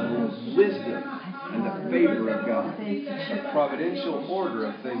by the wisdom and the favor of God. The providential order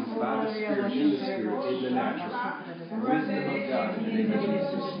of things by the Spirit, in the natural. Wisdom of God in the name of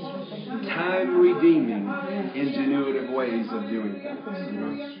Jesus. Time-redeeming, ingenuitive ways of doing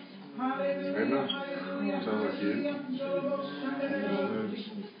things. Amen. Sounds like you.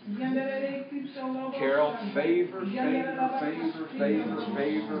 Carol, favor.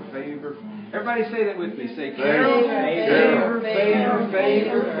 Everybody say that with me. Say, Carol, favor.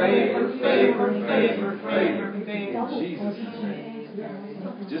 In Jesus' name.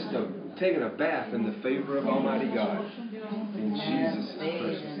 Just taking a bath in the favor of Almighty God. In Jesus'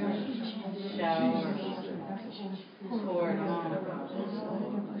 precious name. In Jesus'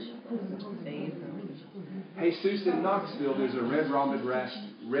 name. Hey, Jesus, in Knoxville, there's a Red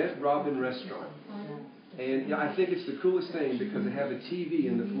Robin restaurant. And I think it's the coolest thing because they have a TV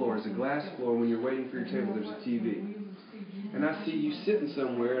in the floor. It's a glass floor. When you're waiting for your table, there's a TV. And I see you sitting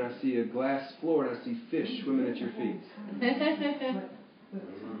somewhere, and I see a glass floor, and I see fish swimming at your feet.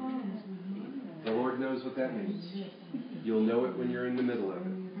 The Lord knows what that means. You'll know it when you're in the middle of it.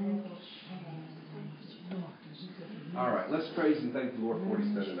 All right, let's praise and thank the Lord for what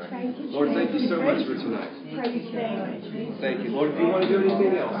He's done tonight. Lord, thank you so much for tonight. Thank you. Lord, if you want to do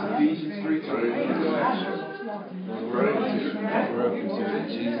anything else, Ephesians 3:3, go ahead. Lord, we're open to it. We're open to it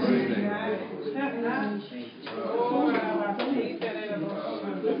in Jesus' name.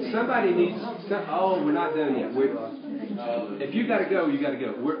 Somebody needs... Oh, we're not done yet. If you got to go, you got to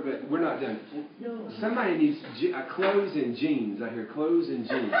go. We're not done. Somebody needs clothes and jeans. I hear clothes and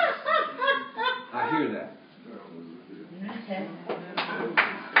jeans. I hear that.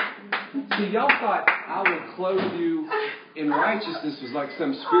 See, y'all thought I would clothe you in righteousness was like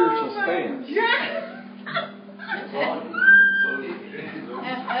some spiritual stance.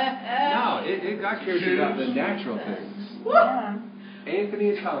 No, God cares about the natural things. Anthony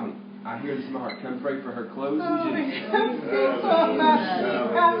and Tommy, I hear this in my heart. Come pray for her clothes and jeans.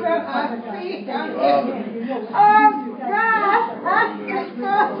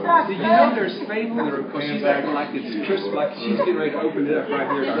 See, you know there's faith in the room because she's acting like it's Christmas, like she's getting ready to open it up right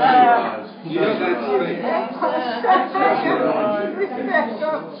here. You know that's faith.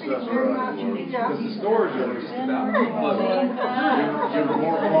 Because the stores are just about closed. Give her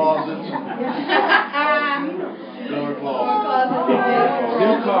more closets. More closets.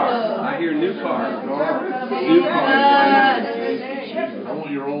 New car. I hear new car. New car. I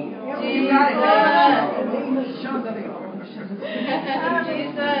want your old one.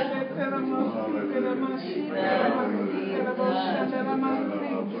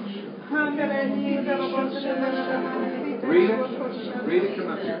 Rita, come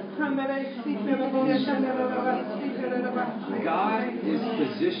up here. God is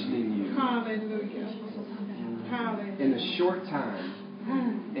positioning you in a short time,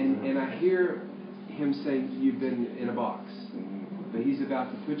 and I hear Him saying you've been in a box, but He's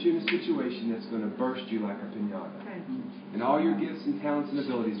about to put you in a situation that's going to burst you like a piñata, and all your gifts and talents and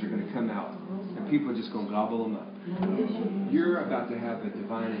abilities are going to come out, and people are just going to gobble them up. You're about to have a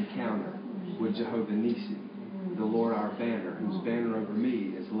divine encounter with Jehovah Nissi, the Lord our banner, whose banner over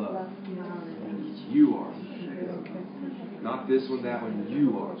me is love. You are. Not this one, that one.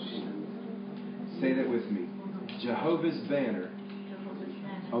 You are. Say that with me. Jehovah's banner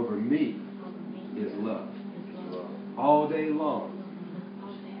over me is love. All day long,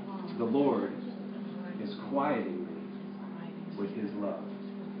 the Lord is quieting me with His love.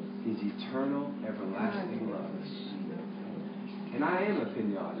 His eternal, everlasting love. And I am a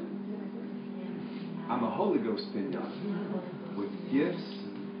piñata. I'm a Holy Ghost piñata with gifts,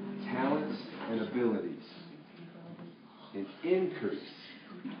 talents, and abilities. And increase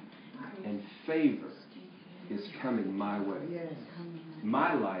and favor is coming my way.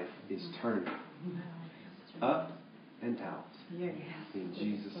 My life is turning up and out in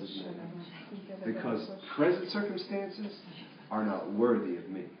Jesus' name. Because present circumstances are not worthy of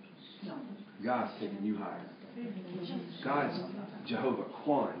me. God's taking you higher. God's Jehovah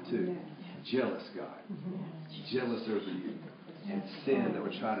Kwan too. Jealous God. Jealous over you. And sin that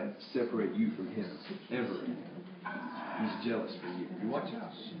would try to separate you from Him. Ever. He's jealous for you. You watch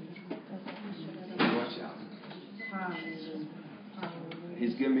out. You watch out.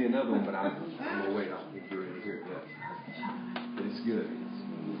 He's giving me another one, but I'm going to wait. I don't think you're ready to hear it yet. But it's good.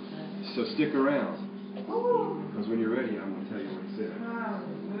 So stick around. Because when you're ready, I'm going to tell you what He said.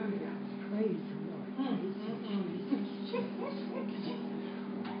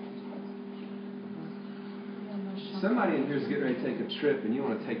 Somebody in here is getting ready to take a trip, and you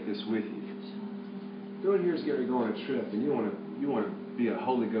want to take this with you. Who in here is getting ready to go on a trip, and you want to be a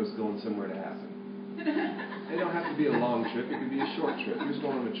Holy Ghost going somewhere to happen? It don't have to be a long trip. It could be a short trip. You're just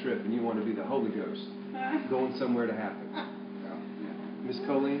going on a trip, and you want to be the Holy Ghost going somewhere to happen. Miss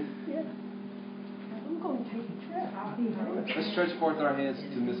Colleen? Yes. I'm going to take a trip. Let's stretch forth our hands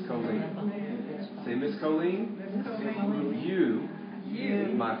to Miss Colleen. Say, Miss Colleen, you,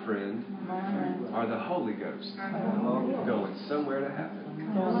 my friend, are the Holy Ghost going somewhere to happen.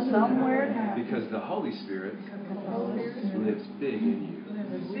 Because the Holy Spirit lives big in you.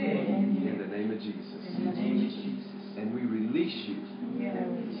 In the name of Jesus. And we release you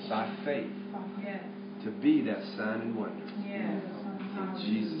by faith to be that sign and wonder. In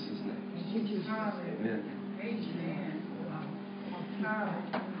Jesus' name. Amen.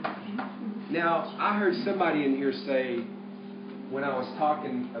 Now, I heard somebody in here say, when I was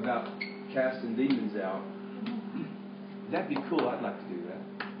talking about casting demons out, that'd be cool. I'd like to do that.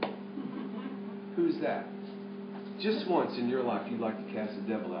 Who's that? Just once in your life, you'd like to cast the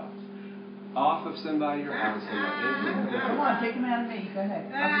devil out. Off of somebody or out of somebody. Come on, take him out of me. Go ahead.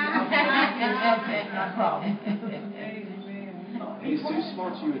 No problem. Hey, Sue, why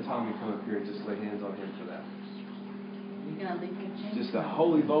don't you and Tommy come up here and just lay hands on him for that? Just a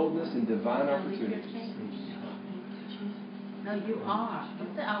holy boldness and divine opportunities. No, you are.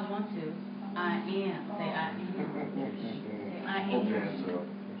 Don't say I want to. I am. Say I am. Say I Hold your am. hands up.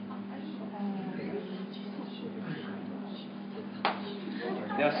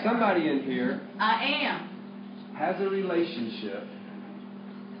 Now, somebody in here I am. has a relationship,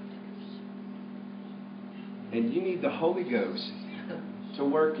 and you need the Holy Ghost to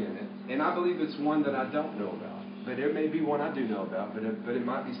work in it. And I believe it's one that I don't know about. But there may be one I do know about, but it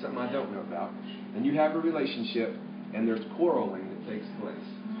might be something I don't know about. And you have a relationship, and there's quarreling that takes place.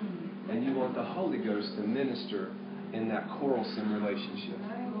 And you want the Holy Ghost to minister in that quarrelsome relationship.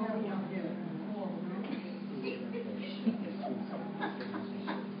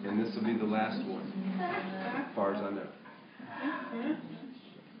 And this will be the last one, as far as I know.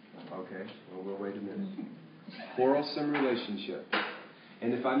 Okay, well, we'll wait a minute. Quarrelsome relationship.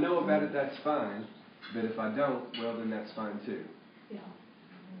 And if I know about it, that's fine. But if I don't, well, then that's fine too.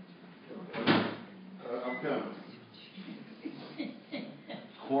 I'm coming.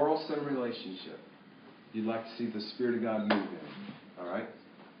 Quarrelsome relationship. You'd like to see the Spirit of God move in. All right?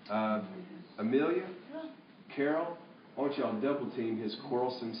 Amelia, Carol, I want y'all double team his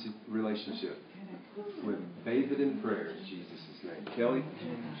quarrelsome relationship with bathe it in prayer in Jesus' name. Kelly,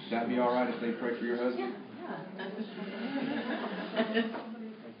 that be all right if they pray for your husband?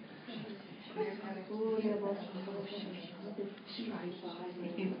 Peace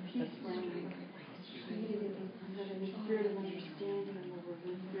reign. The spirit of understanding, Lord,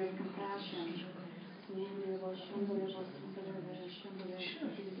 the spirit of compassion.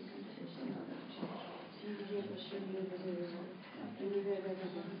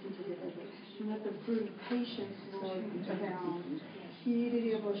 And let the fruit of patience, Lord, abound.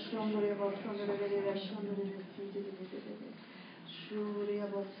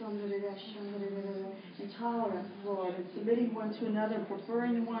 And tolerance, Lord, and submitting one to another,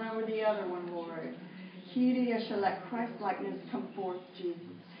 preferring one over the other one, Lord. Let Christ-likeness come forth, Jesus.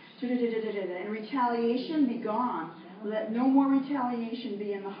 And retaliation be gone. Let no more retaliation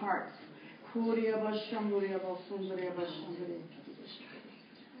be in the hearts.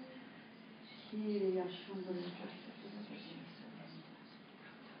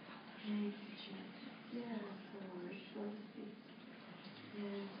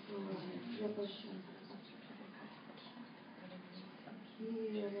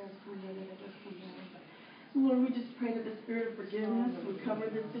 Lord, we just pray that the spirit of forgiveness would cover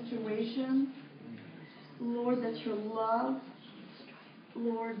this situation. Lord, that your love,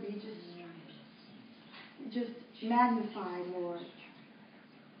 Lord, be just magnified, Lord.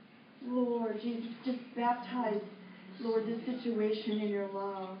 Lord, Jesus, just baptize, Lord, this situation in your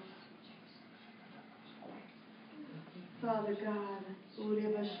love. Father God,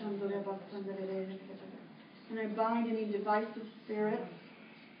 and I bind any divisive spirit,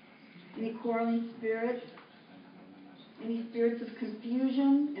 any quarreling spirit, any spirits of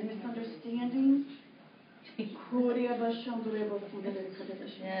confusion and misunderstanding. Yes,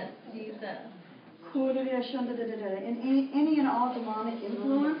 Jesus. And any and all demonic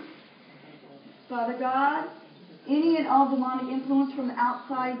influence, Father God, any and all demonic influence from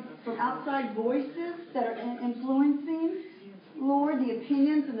outside voices that are influencing, Lord, the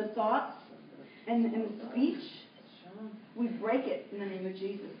opinions and the thoughts and the speech, we break it in the name of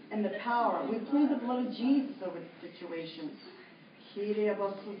Jesus. And the power, we plead the blood of Jesus over the situation.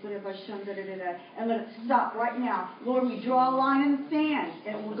 And let it stop right now. Lord, we draw a line in the sand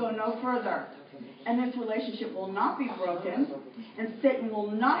and it will go no further. And this relationship will not be broken, and Satan will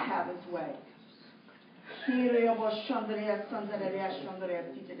not have his way.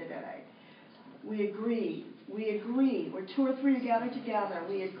 We agree. Where two or three are gathered together,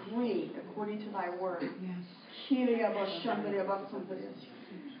 we agree according to thy word.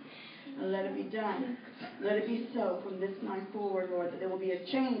 And let it be done. Let it be so from this night forward, Lord, that there will be a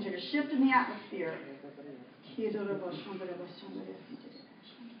change and a shift in the atmosphere.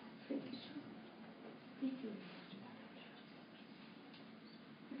 Thank you. Thank you.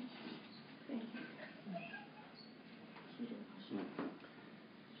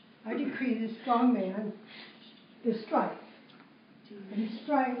 I decree this strong man is strife. And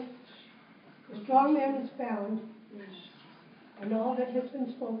strife, the strong man is bound, and all that has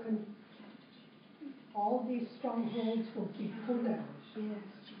been spoken, all of these strongholds will be pulled down.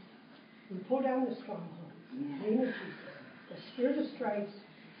 We pull down the strongholds in the name of Jesus. The spirit of strife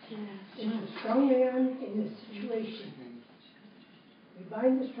is the strong man in this situation. We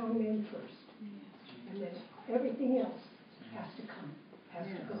bind the strong man first, and then everything else has to come, has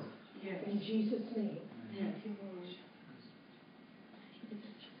to go. In Jesus' name.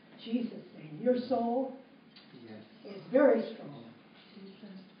 Jesus' name. Your soul is very strong.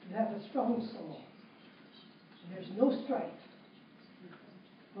 You have a strong soul. And there's no strife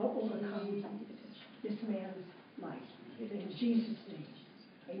will overcome this man's life. In Jesus' name.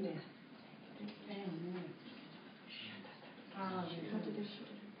 Amen. Amen.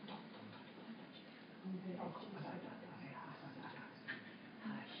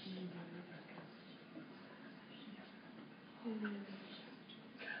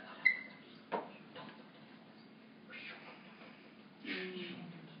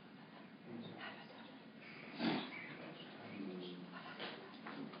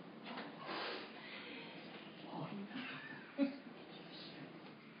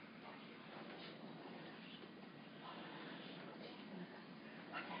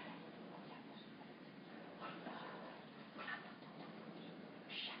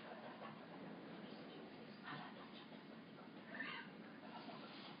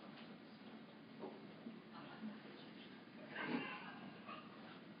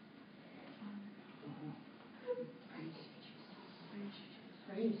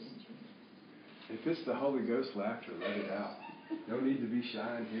 If it's the Holy Ghost laughter, let it out. No need to be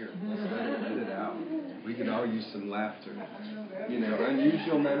shy in here. Just let it out. We could all use some laughter. You know,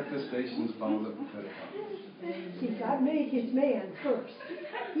 unusual manifestations follow the prophetic harvest. See, God made his man first.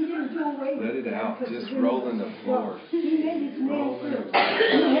 He didn't do away with Let it out. because Just the women roll in the were floor. strong. He made his man Roll in first.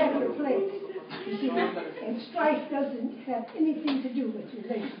 it. You have your place. You see, strife doesn't have anything to do with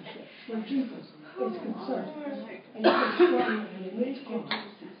relationships where Jesus is concerned. And it's strong and it's gone.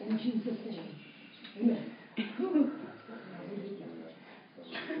 In Jesus' name. Amen.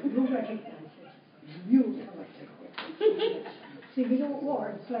 You'll recognize it. You'll tell it. See, we don't war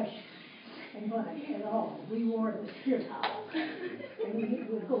in flesh and blood at all. We war in the spirit. And we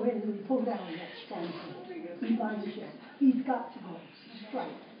will go in and we pull down that stronghold. We bind him. He's got to go.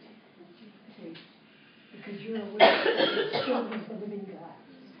 Right. See? Because you're aware that the Spirit is the living God.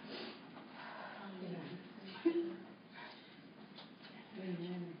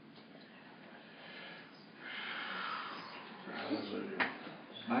 Amen.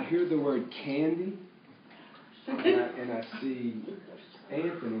 I hear the word candy, and I see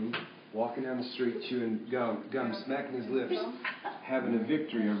Anthony walking down the street chewing gum, smacking his lips, having a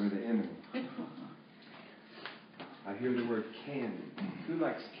victory over the enemy. I hear the word candy. Who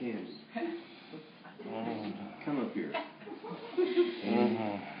likes candy? Come up here.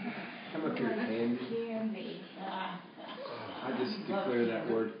 Come up here, candy. I just declare that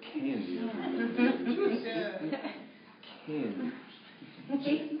word candy over you. Candy.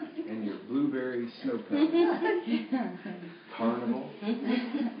 And your blueberry snow cone. Carnival.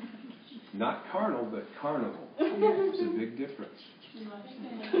 Not carnal, but carnival. There's a big difference.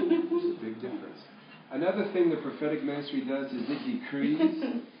 There's a big difference. Another thing the prophetic ministry does is it decrees.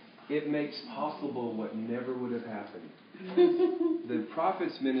 It makes possible what never would have happened. The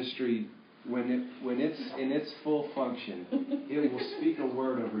prophet's ministry, when it's in its full function, it will speak a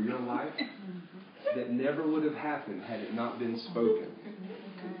word over your life that never would have happened had it not been spoken.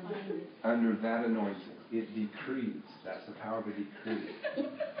 Under that anointing, it decrees. That's the power of a decree.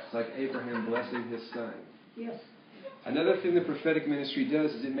 It's like Abraham blessing his son. Yes. Another thing the prophetic ministry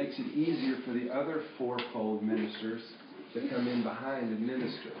does is it makes it easier for the other fourfold ministers to come in behind and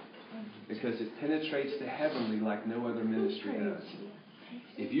minister. Because it penetrates the heavenly like no other ministry does.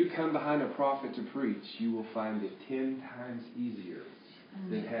 If you come behind a prophet to preach, you will find it 10 times easier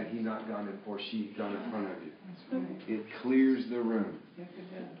than had he not gone in or she gone in front of you. It clears the room.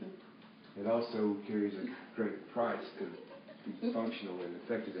 It also carries a great price to be functional and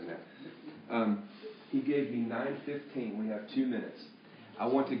effective in that. He gave me 9:15. We have 2 minutes. I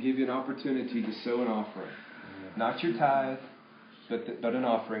want to give you an opportunity to sow an offering. Not your tithe, but an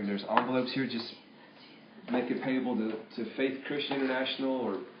offering. There's envelopes here. Just make it payable to Faith Christian International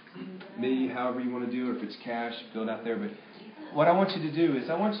or me, however you want to do it. Or if it's cash, fill it out there. But what I want you to do is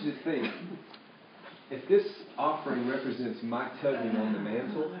I want you to think, if this offering represents my tugging on the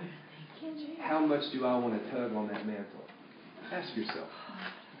mantle, how much do I want to tug on that mantle? Ask yourself,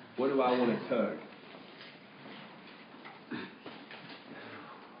 what do I want to tug?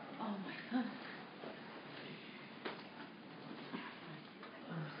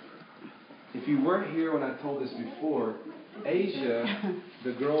 If you weren't here when I told this before, Asia,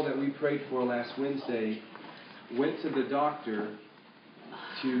 the girl that we prayed for last Wednesday, went to the doctor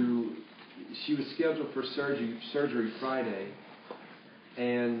she was scheduled for surgery Friday,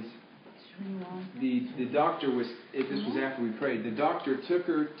 and the doctor this was after we prayed, the doctor took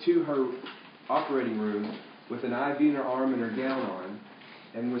her to her operating room with an IV in her arm and her gown on,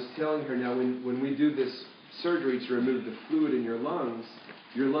 and was telling her, now when we do this surgery to remove the fluid in your lungs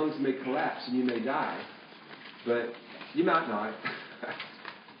may collapse and you may die, but you might not.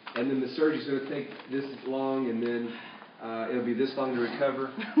 And then the surgery's going to take this long, and then it'll be this long to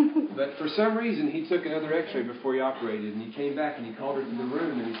recover. But for some reason, he took another x-ray before he operated, and he came back and he called her to the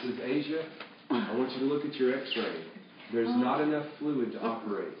room and he says, Asia, I want you to look at your x-ray. There's not enough fluid to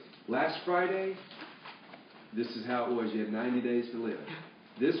operate. Last Friday, this is how it was. You had 90 days to live.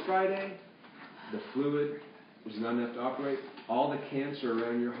 This Friday, the fluid was not enough to operate. All the cancer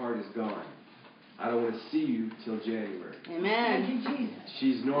around your heart is gone. I don't want to see you till January. Amen.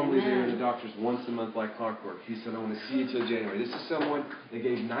 She's normally there in the doctor's once a month like clockwork. He said, I want to see you till January. This is someone that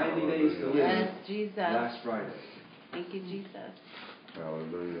gave 90 days to live Yes, Jesus. last Friday. Thank you, Jesus.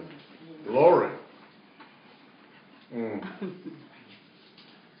 Hallelujah. Glory.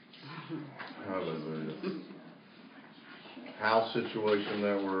 Hallelujah. House situation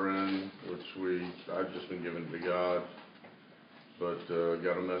that we're in, which I've just been given to God, but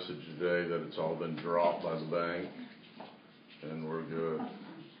got a message today that it's all been dropped by the bank, and we're good.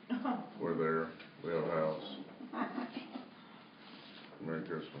 We're there. We have a house. Merry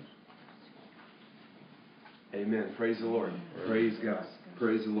Christmas. Amen. Praise the Lord. Praise God.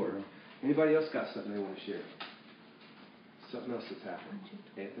 Praise the Lord. Anybody else got something they want to share? Something else that's happened.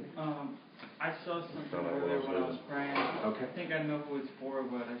 Anthony? I saw something earlier when I was praying. Okay. I think I know who it's for,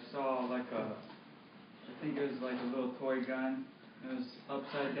 but I saw I think it was like a little toy gun. It was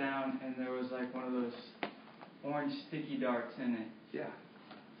upside down, and there was like one of those orange sticky darts in it. Yeah.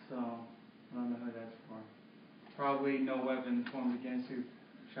 So, I don't know who that's for. Probably no weapon formed against you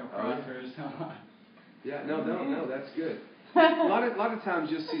shall prosper. So. Yeah, no, that's good. A lot of times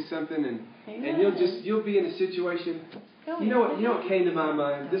you'll see something and you'll be in a situation. You know what came to my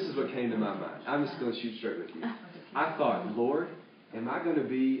mind? This is what came to my mind. I'm just going to shoot straight with you. I thought, Lord, am I going to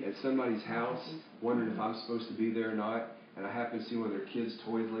be at somebody's house wondering if I'm supposed to be there or not? And I happen to see one of their kids'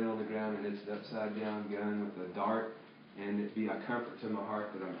 toys lay on the ground and it's an upside down gun with a dart. And it'd be a comfort to my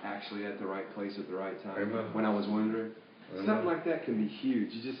heart that I'm actually at the right place at the right time. Amen. When I was wondering. Amen. Something like that can be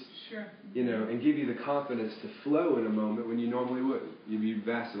huge. You just, and give you the confidence to flow in a moment when you normally wouldn't. You'd be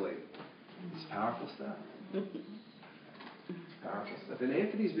vacillating. It's powerful stuff. It's powerful stuff. And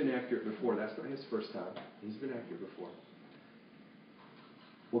Anthony's been accurate before. That's not his first time. He's been accurate before.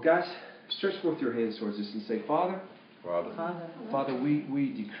 Well, guys, stretch forth your hands towards us and say, Father,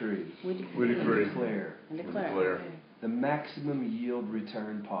 we decree. We Declare. The maximum yield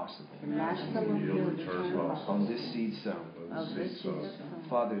return possible. On this seed sown.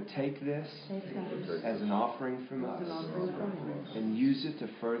 Father, take this as an offering from us and use it to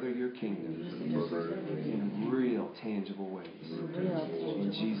further your kingdom in real, tangible ways.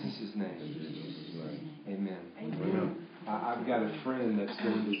 In Jesus' name. Amen. I've got a friend that's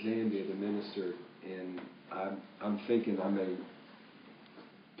going to Zambia to minister, and I'm thinking I may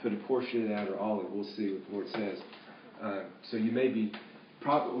put a portion of that or all of it. We'll see what the Lord says. So you may be,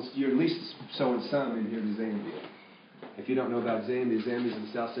 you're at least sowing some in here to Zambia. If you don't know about Zambia, Zambia's in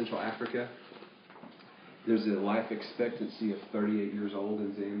South Central Africa. There's a life expectancy of 38 years old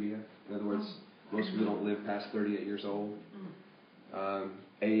in Zambia. In other words, most people don't live past 38 years old.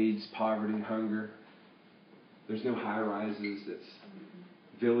 AIDS, poverty, hunger. There's no high-rises. It's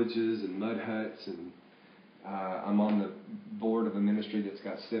villages and mud huts. And I'm on the board of a ministry that's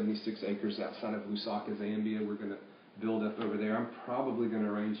got 76 acres outside of Lusaka, Zambia. We're going to build up over there. I'm probably going to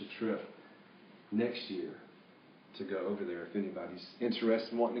arrange a trip next year to go over there. If anybody's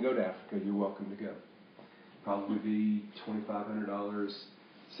interested in wanting to go to Africa, you're welcome to go. Probably be $2,500,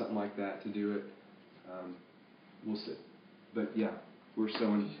 something like that to do it. We'll see. But yeah, we're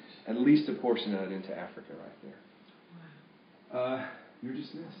sowing at least a portion of it into Africa right there. You're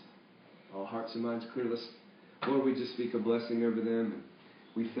dismissed. All hearts and minds clear. Lord, we just speak a blessing over them. And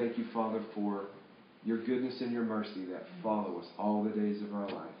we thank you, Father, for your goodness and your mercy that follow us all the days of our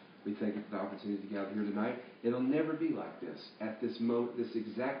life. We thank you for the opportunity to gather here tonight. It'll never be like this, at this moment, this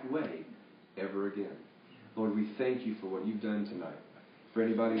exact way, ever again. Lord, we thank you for what you've done tonight. For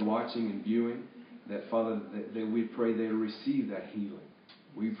anybody watching and viewing, that, Father, that we pray they will receive that healing.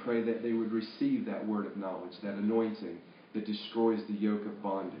 We pray that they would receive that word of knowledge, that anointing that destroys the yoke of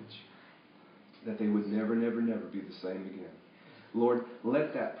bondage. That they would never, never, never be the same again. Lord,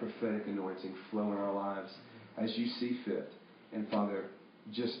 let that prophetic anointing flow in our lives as you see fit. And Father,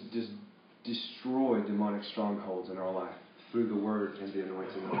 just destroy demonic strongholds in our life through the word and the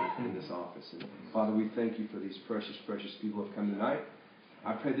anointing in this office. And Father, we thank you for these precious, precious people who have come tonight.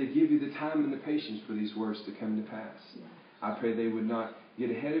 I pray they give you the time and the patience for these words to come to pass. I pray they would not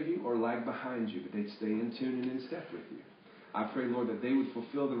get ahead of you or lag behind you, but they'd stay in tune and in step with you. I pray, Lord, that they would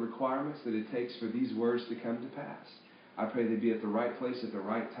fulfill the requirements that it takes for these words to come to pass. I pray they'd be at the right place at the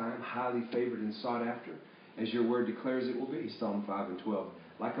right time, highly favored and sought after, as your word declares it will be, Psalm 5 and 12,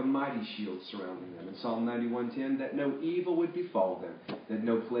 like a mighty shield surrounding them. In Psalm 91:10, that no evil would befall them, that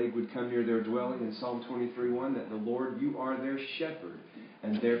no plague would come near their dwelling. In Psalm 23:1, that the Lord, you are their shepherd,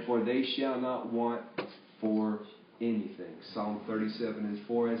 and therefore they shall not want for anything. Psalm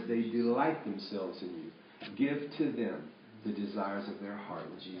 37:4, as they delight themselves in you, give to them the desires of their heart.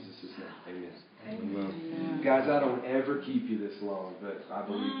 In Jesus' name, amen. Guys, I don't ever keep you this long, but I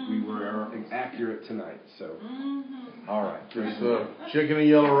believe we were accurate tonight. So, all right. There's chicken and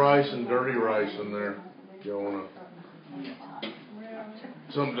yellow rice and dirty rice in there. If you want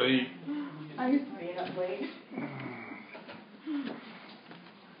something to eat. I used to be up late.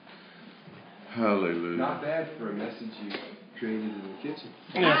 Hallelujah. Not bad for a message you created in the kitchen.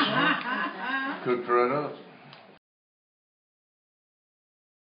 Cooked right up.